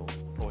wiggle wiggle,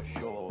 for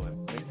sure.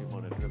 Make me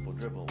wanna dribble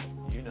dribble.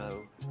 You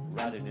know,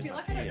 riding I in feel my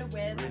like I don't know Fiat,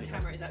 where you the really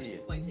camera have is to see actually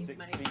it. pointing. 6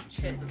 My feet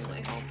chair's two in the in a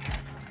way.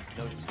 compact.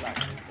 No slack,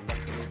 but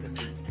luckily the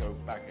seats go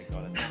back. I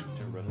got a nap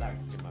to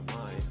relax in my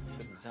mind.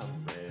 Sipping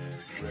some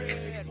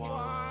red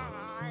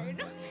wine.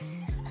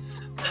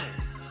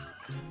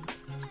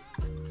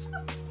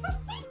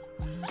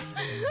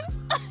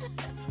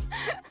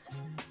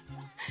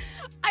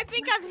 I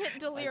think I've hit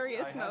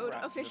delirious I have mode rapped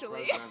in a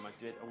officially. program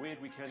I did a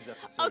weird weekends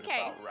episode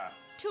Okay. about rap.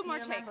 Two more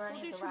Can you takes. remember We'll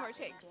any do of the two more rap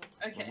that you takes.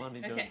 did? Okay. My money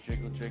Okay. don't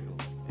jiggle jiggle,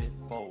 it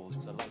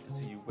folds. I like to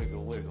see you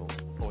wiggle wiggle,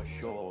 for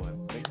sure.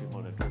 Make me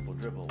wanna dribble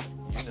dribble.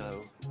 You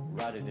know,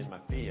 riding in my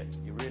Fiat,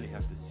 you really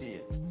have to see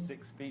it.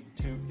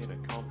 6'2" in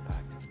a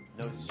compact,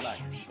 no slack.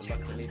 But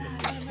luckily the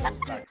seats go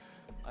back.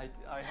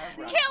 I have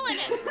rapped Killing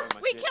in a it! program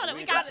I We did killed a it. We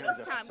weird got it weekends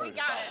this time. We episode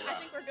got about it. I rap.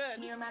 think we're Can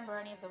good. you remember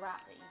any of the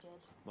rap that you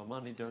did? My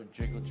money don't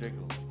jiggle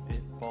jiggle,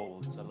 it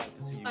folds. I like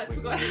to see you I wiggle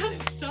forgot how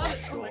wiggle, to start it.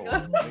 for Oh my sure.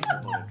 god. Make me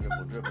wanna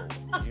dribble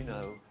dribble. You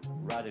know,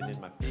 riding in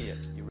my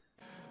Fiat, you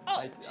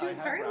Oh, She was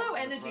have very rapped low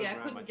in a energy. I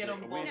program couldn't get did on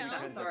a board weird with that.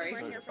 weekends Sorry. we're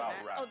episode here for about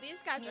that. rap. Oh, these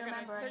guys Can you are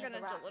remember they're any of gonna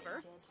the rap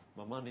deliver. that you did?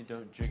 My money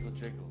don't jiggle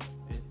jiggle,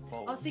 it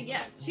folds. Oh, see,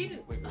 yeah, she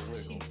didn't. Wiggle,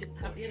 She wiggle, didn't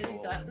have the energy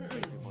for that.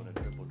 Make me wanna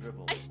dribble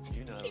dribble.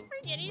 You know, keep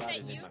forgetting that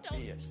riding in you my don't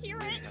Fiat, hear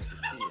really it. have to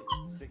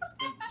see it.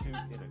 6'2"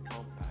 in a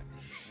compact,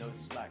 no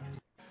slack.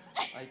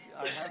 I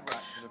have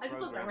rapped in a I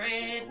just want the program I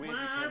did a red weird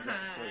weekends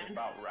episode wine.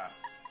 about rap.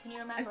 Can you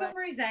I've remember? got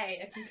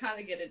rosé. I can kind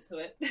of get into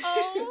it.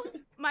 Oh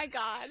my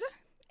god.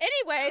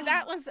 Anyway,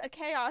 that was a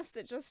chaos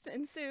that just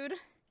ensued.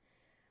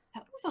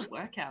 That was a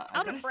workout. I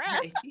Out gotta of breath.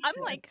 say, I'm Jesus.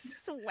 like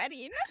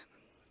sweating.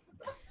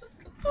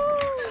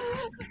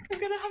 I'm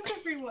gonna have to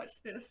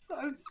rewatch this.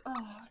 Oh,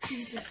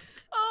 Jesus.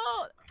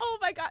 Oh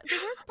my god. The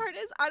worst part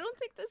is I don't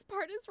think this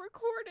part is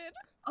recorded.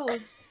 Oh.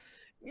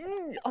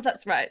 Oh,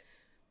 that's right.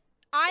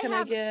 I Can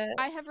have I get?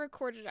 I have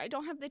recorded. I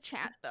don't have the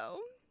chat though.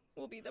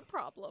 Will be the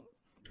problem.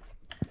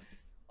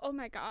 Oh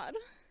my god.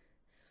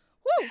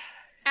 Woo!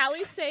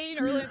 Allie saying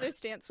earlier this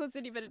dance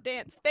wasn't even a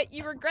dance. Bet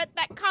you regret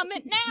that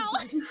comment now.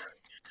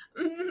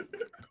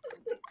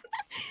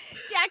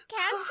 Yeah,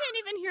 Cass can't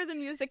even hear the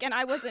music, and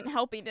I wasn't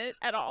helping it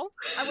at all.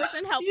 I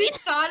wasn't helping.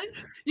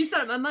 You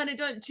started. My money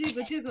don't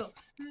jiggle jiggle,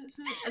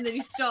 and then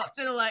you stopped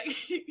and like.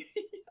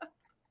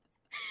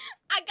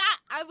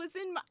 I was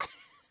in my. I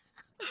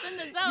was in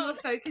the You zone. were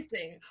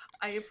focusing.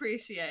 I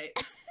appreciate.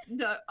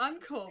 No, I'm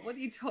cool. What are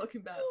you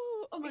talking about?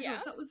 Oh my Yeah.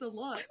 god, that was a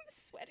lot. I'm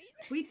sweating.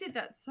 We did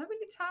that so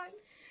many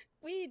times.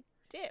 We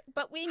did,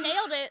 but we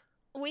nailed it.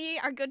 We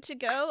are good to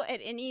go at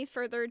any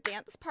further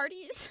dance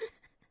parties.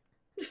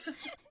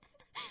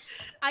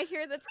 I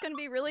hear that's going to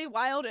be really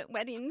wild at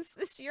weddings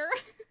this year.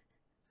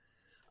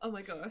 Oh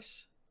my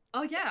gosh.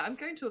 Oh yeah, I'm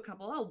going to a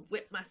couple. I'll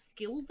whip my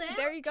skills out.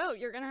 There you go.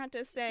 You're going to have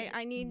to say,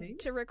 I need me.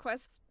 to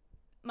request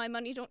my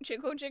money don't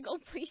jiggle jiggle,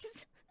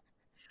 please.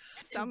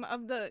 Some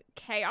of the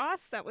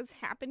chaos that was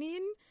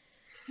happening.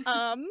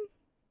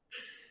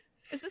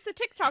 Is this a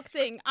TikTok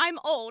thing? I'm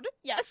old.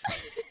 Yes.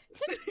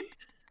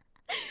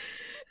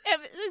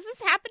 Is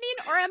this happening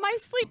or am I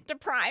sleep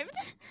deprived?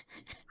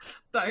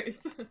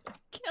 Both.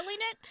 Killing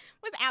it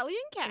with Allie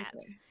and Cass.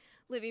 Okay.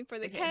 Living for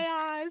the Okay.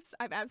 chaos.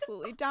 I'm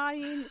absolutely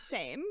dying.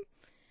 Same.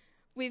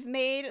 We've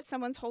made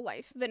someone's whole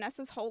life.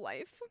 Vanessa's whole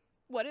life.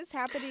 What is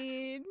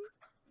happening?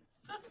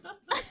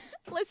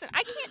 Listen,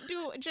 I can't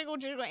do Jiggle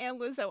Jiggle and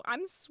Lizzo.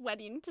 I'm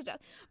sweating to death.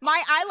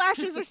 My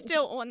eyelashes are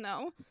still on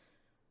though.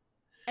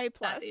 A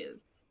plus. That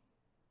is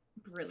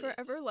brilliant.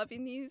 Forever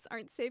loving these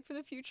aren't safe for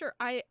the future.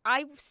 I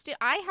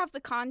have the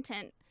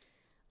content.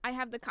 I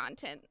have the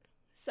content.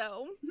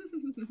 So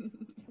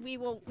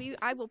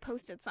I will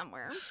post it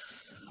somewhere.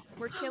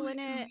 We're killing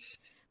it. Gosh.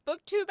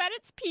 booktube at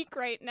its peak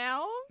right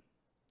now.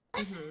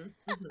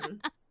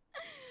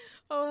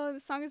 Oh, the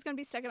song is gonna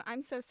be stuck in.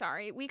 I'm so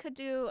sorry. We could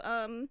do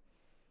a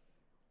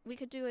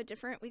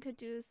different. We could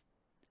do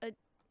a.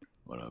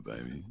 What up,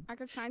 baby? I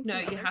could find. No,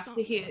 some you other have songs.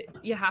 to hear.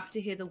 You have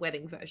to hear the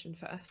wedding version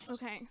first.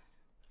 Okay.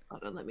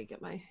 Hold on, let me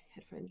get my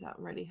headphones out.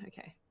 I'm ready.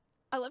 Okay.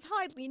 I love how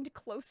I leaned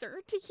closer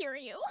to hear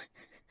you.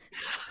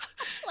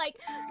 Like,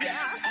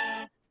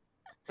 yeah.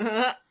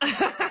 My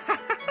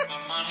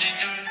money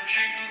don't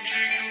jiggle,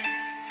 jiggle.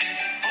 It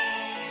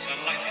falls.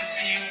 I like to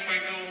see you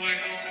wiggle,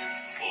 wiggle.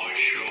 For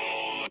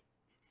sure.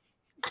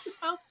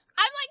 How I'm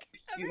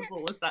like,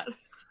 beautiful was that?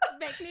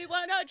 make me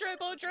wanna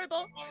dribble,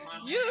 dribble.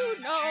 You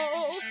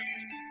know.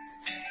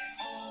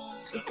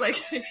 Just like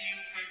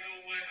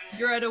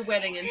you're at a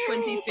wedding in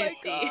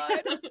 2050.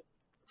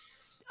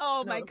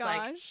 Oh And my I was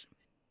like, gosh.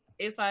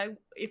 if I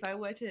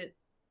were to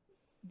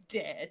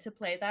dare to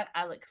play that,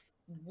 Alex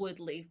would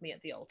leave me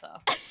at the altar.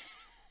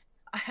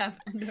 I have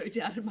no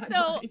doubt in my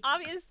So mind.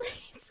 obviously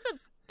it's the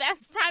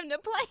best time to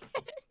play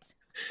it.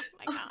 Oh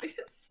my god.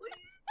 Obviously.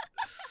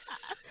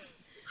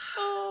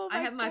 Oh my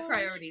I have my gosh.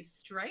 priorities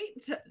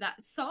straight.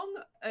 That song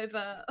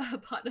over a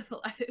partner for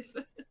life.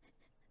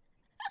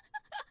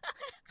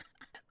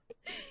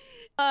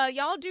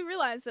 Y'all do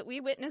realize that we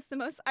witnessed the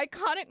most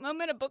iconic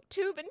moment of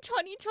booktube in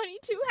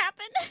 2022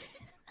 happen.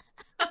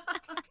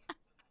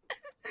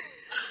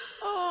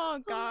 Oh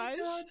gosh.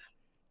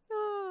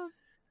 Oh.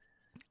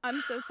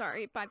 I'm so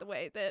sorry, by the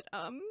way, that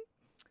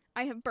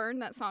I have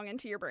burned that song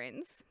into your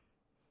brains.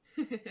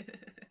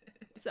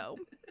 So.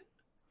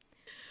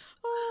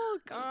 Oh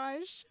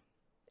gosh.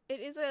 It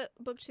is a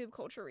booktube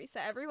culture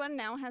reset. Everyone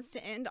now has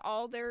to end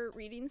all their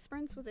reading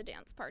sprints with a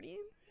dance party.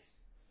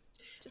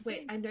 Just Wait,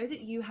 saying. I know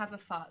that you have a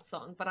fart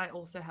song, but I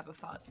also have a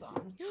fart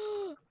song.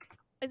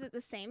 Is it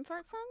the same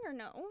fart song or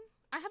no?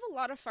 I have a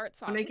lot of fart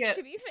songs, Wanna get-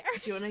 to be fair.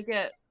 Do you want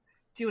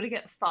to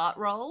get fart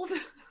rolled?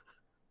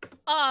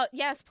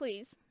 Yes,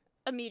 please.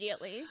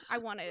 Immediately. I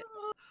want it.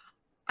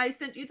 I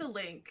sent you the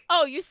link.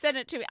 Oh, you sent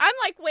it to me. I'm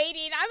like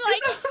waiting. I'm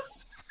like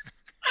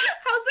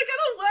How's it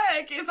gonna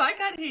work if I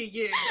can't hear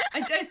you? I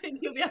don't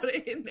think you'll be able to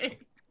hear me.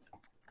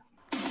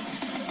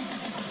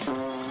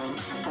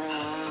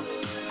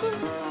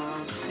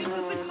 These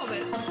are the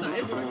comments, so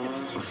everyone can...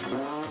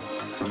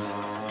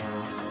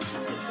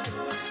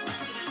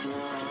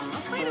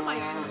 I'll play it on my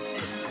own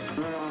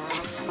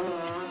instead.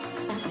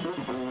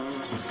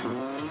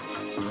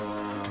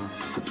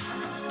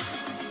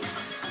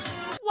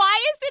 why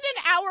is it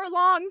an hour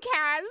long,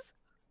 Kaz?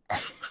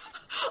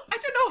 I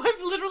don't know,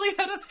 I've literally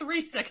had a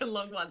 3-second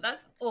long one,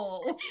 that's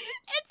all. It's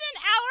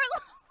an hour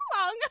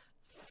long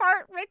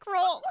fart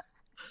rickroll.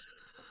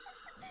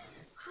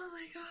 Oh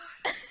my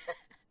god.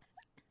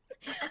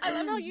 I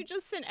love how you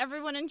just sent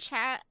everyone in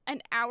chat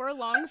an hour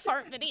long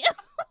fart video.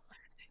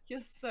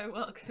 You're so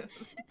welcome.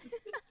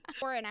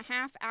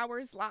 4.5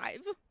 hours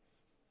live.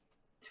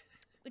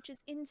 Which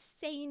is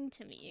insane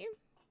to me.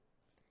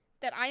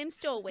 That I am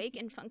still awake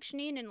and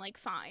functioning and like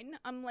fine.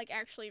 I'm like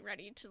actually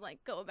ready to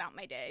like go about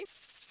my day.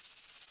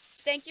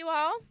 Thank you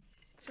all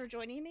for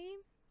joining me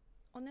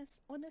on this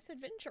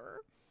adventure.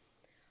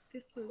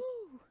 This was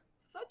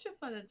such a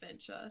fun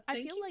adventure. I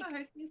Thank feel you like- for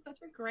hosting such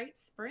a great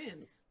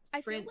sprint.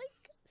 I feel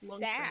Sprints, long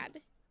sad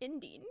sprints.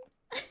 ending.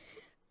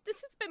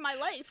 This has been my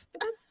life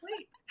That's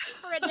sweet.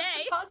 for a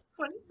day. Past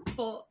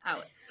 24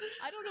 hours.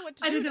 I don't know what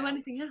to do. I don't know now.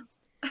 anything else.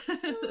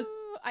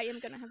 I am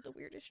gonna have the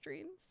weirdest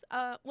dreams.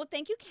 Well,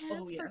 thank you, Cass,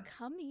 Oh, yeah. for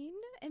coming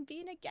and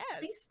being a guest.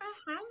 Thanks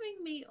for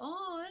having me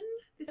on.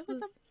 This It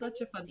was was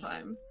such a fun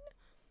time.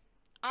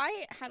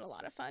 I had a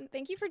lot of fun.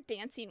 Thank you for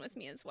dancing with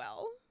me as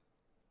well.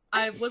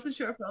 I wasn't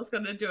sure if I was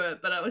going to do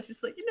it, but I was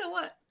just like, you know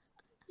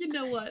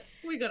what?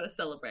 We got to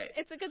celebrate.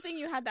 It's a good thing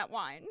you had that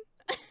wine.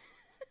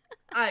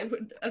 I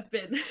would have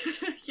been.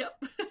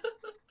 Yep.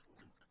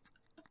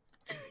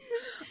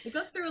 I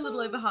got through a little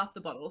over half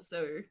the bottle,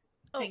 so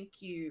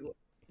thank you,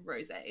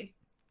 Rose.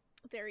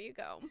 There you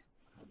go.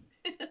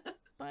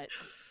 But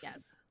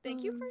yes,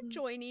 thank you for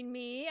joining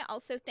me.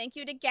 Also, thank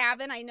you to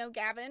Gavin. I know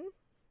Gavin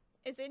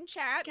is in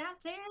chat.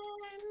 Gavin!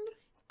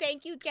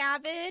 Thank you,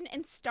 Gavin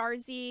and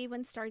Starzy.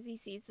 When Starzy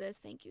sees this,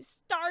 thank you,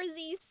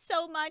 Starzy,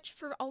 so much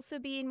for also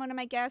being one of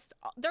my guests.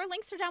 Their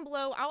links are down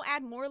below. I'll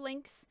add more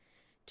links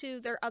to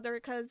their other,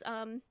 because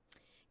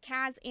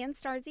Kaz and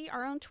Starzy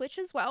are on Twitch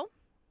as well.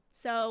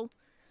 So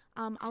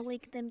I'll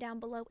link them down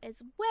below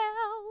as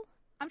well.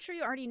 I'm sure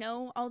you already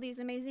know all these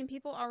amazing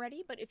people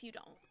already, but if you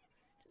don't,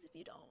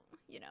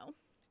 you know.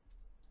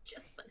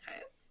 Just in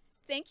case.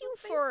 Thank you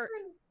for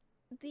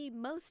the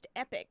most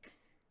epic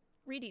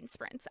reading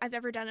sprints I've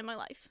ever done in my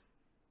life.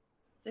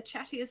 The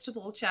chattiest of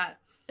all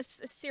chats.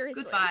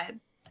 Seriously. Good vibes.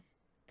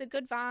 The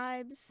good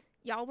vibes.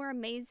 Y'all were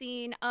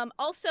amazing.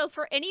 Also,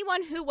 for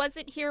anyone who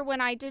wasn't here when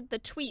I did the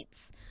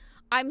tweets,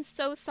 I'm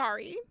so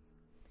sorry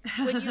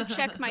when you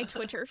check my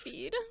Twitter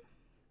feed.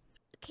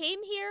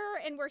 Came here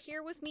and were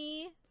here with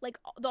me like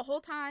the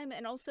whole time,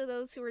 and also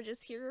those who were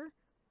just here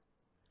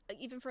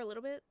even for a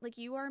little bit. Like,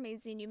 you are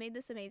amazing. You made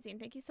this amazing.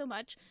 Thank you so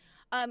much.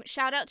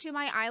 Shout out to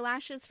my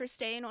eyelashes for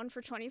staying on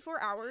for 24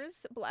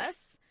 hours.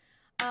 Bless.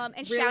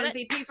 And Real shout out,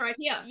 MVPs right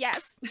here.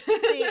 yes,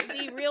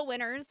 the real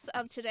winners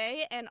of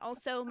today, and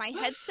also my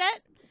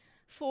headset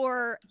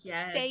for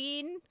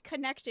staying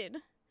connected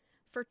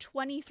for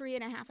 23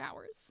 and a half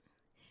hours.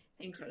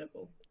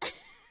 Incredible.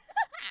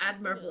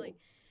 Admirable.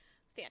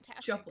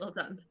 Fantastic. Job well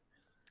done.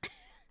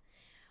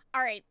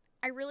 All right,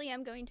 I really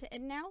am going to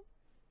end now.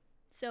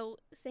 So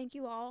thank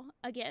you all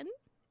again.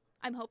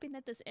 I'm hoping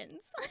that this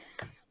ends.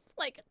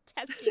 Like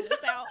testing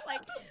this out.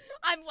 Like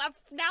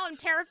I'm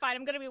terrified.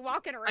 I'm gonna be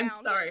walking around. I'm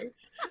sorry.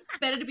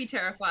 Better to be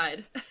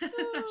terrified.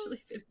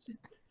 Actually finish it.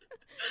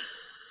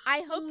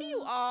 I hope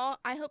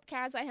I hope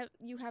Kaz,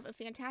 you have a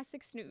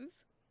fantastic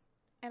snooze.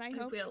 And I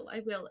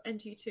will,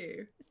 and you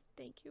too.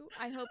 Thank you.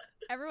 I hope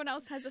everyone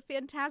else has a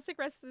fantastic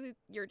rest of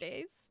your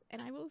days,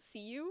 and I will see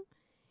you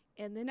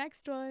in the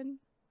next one.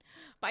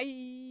 Bye.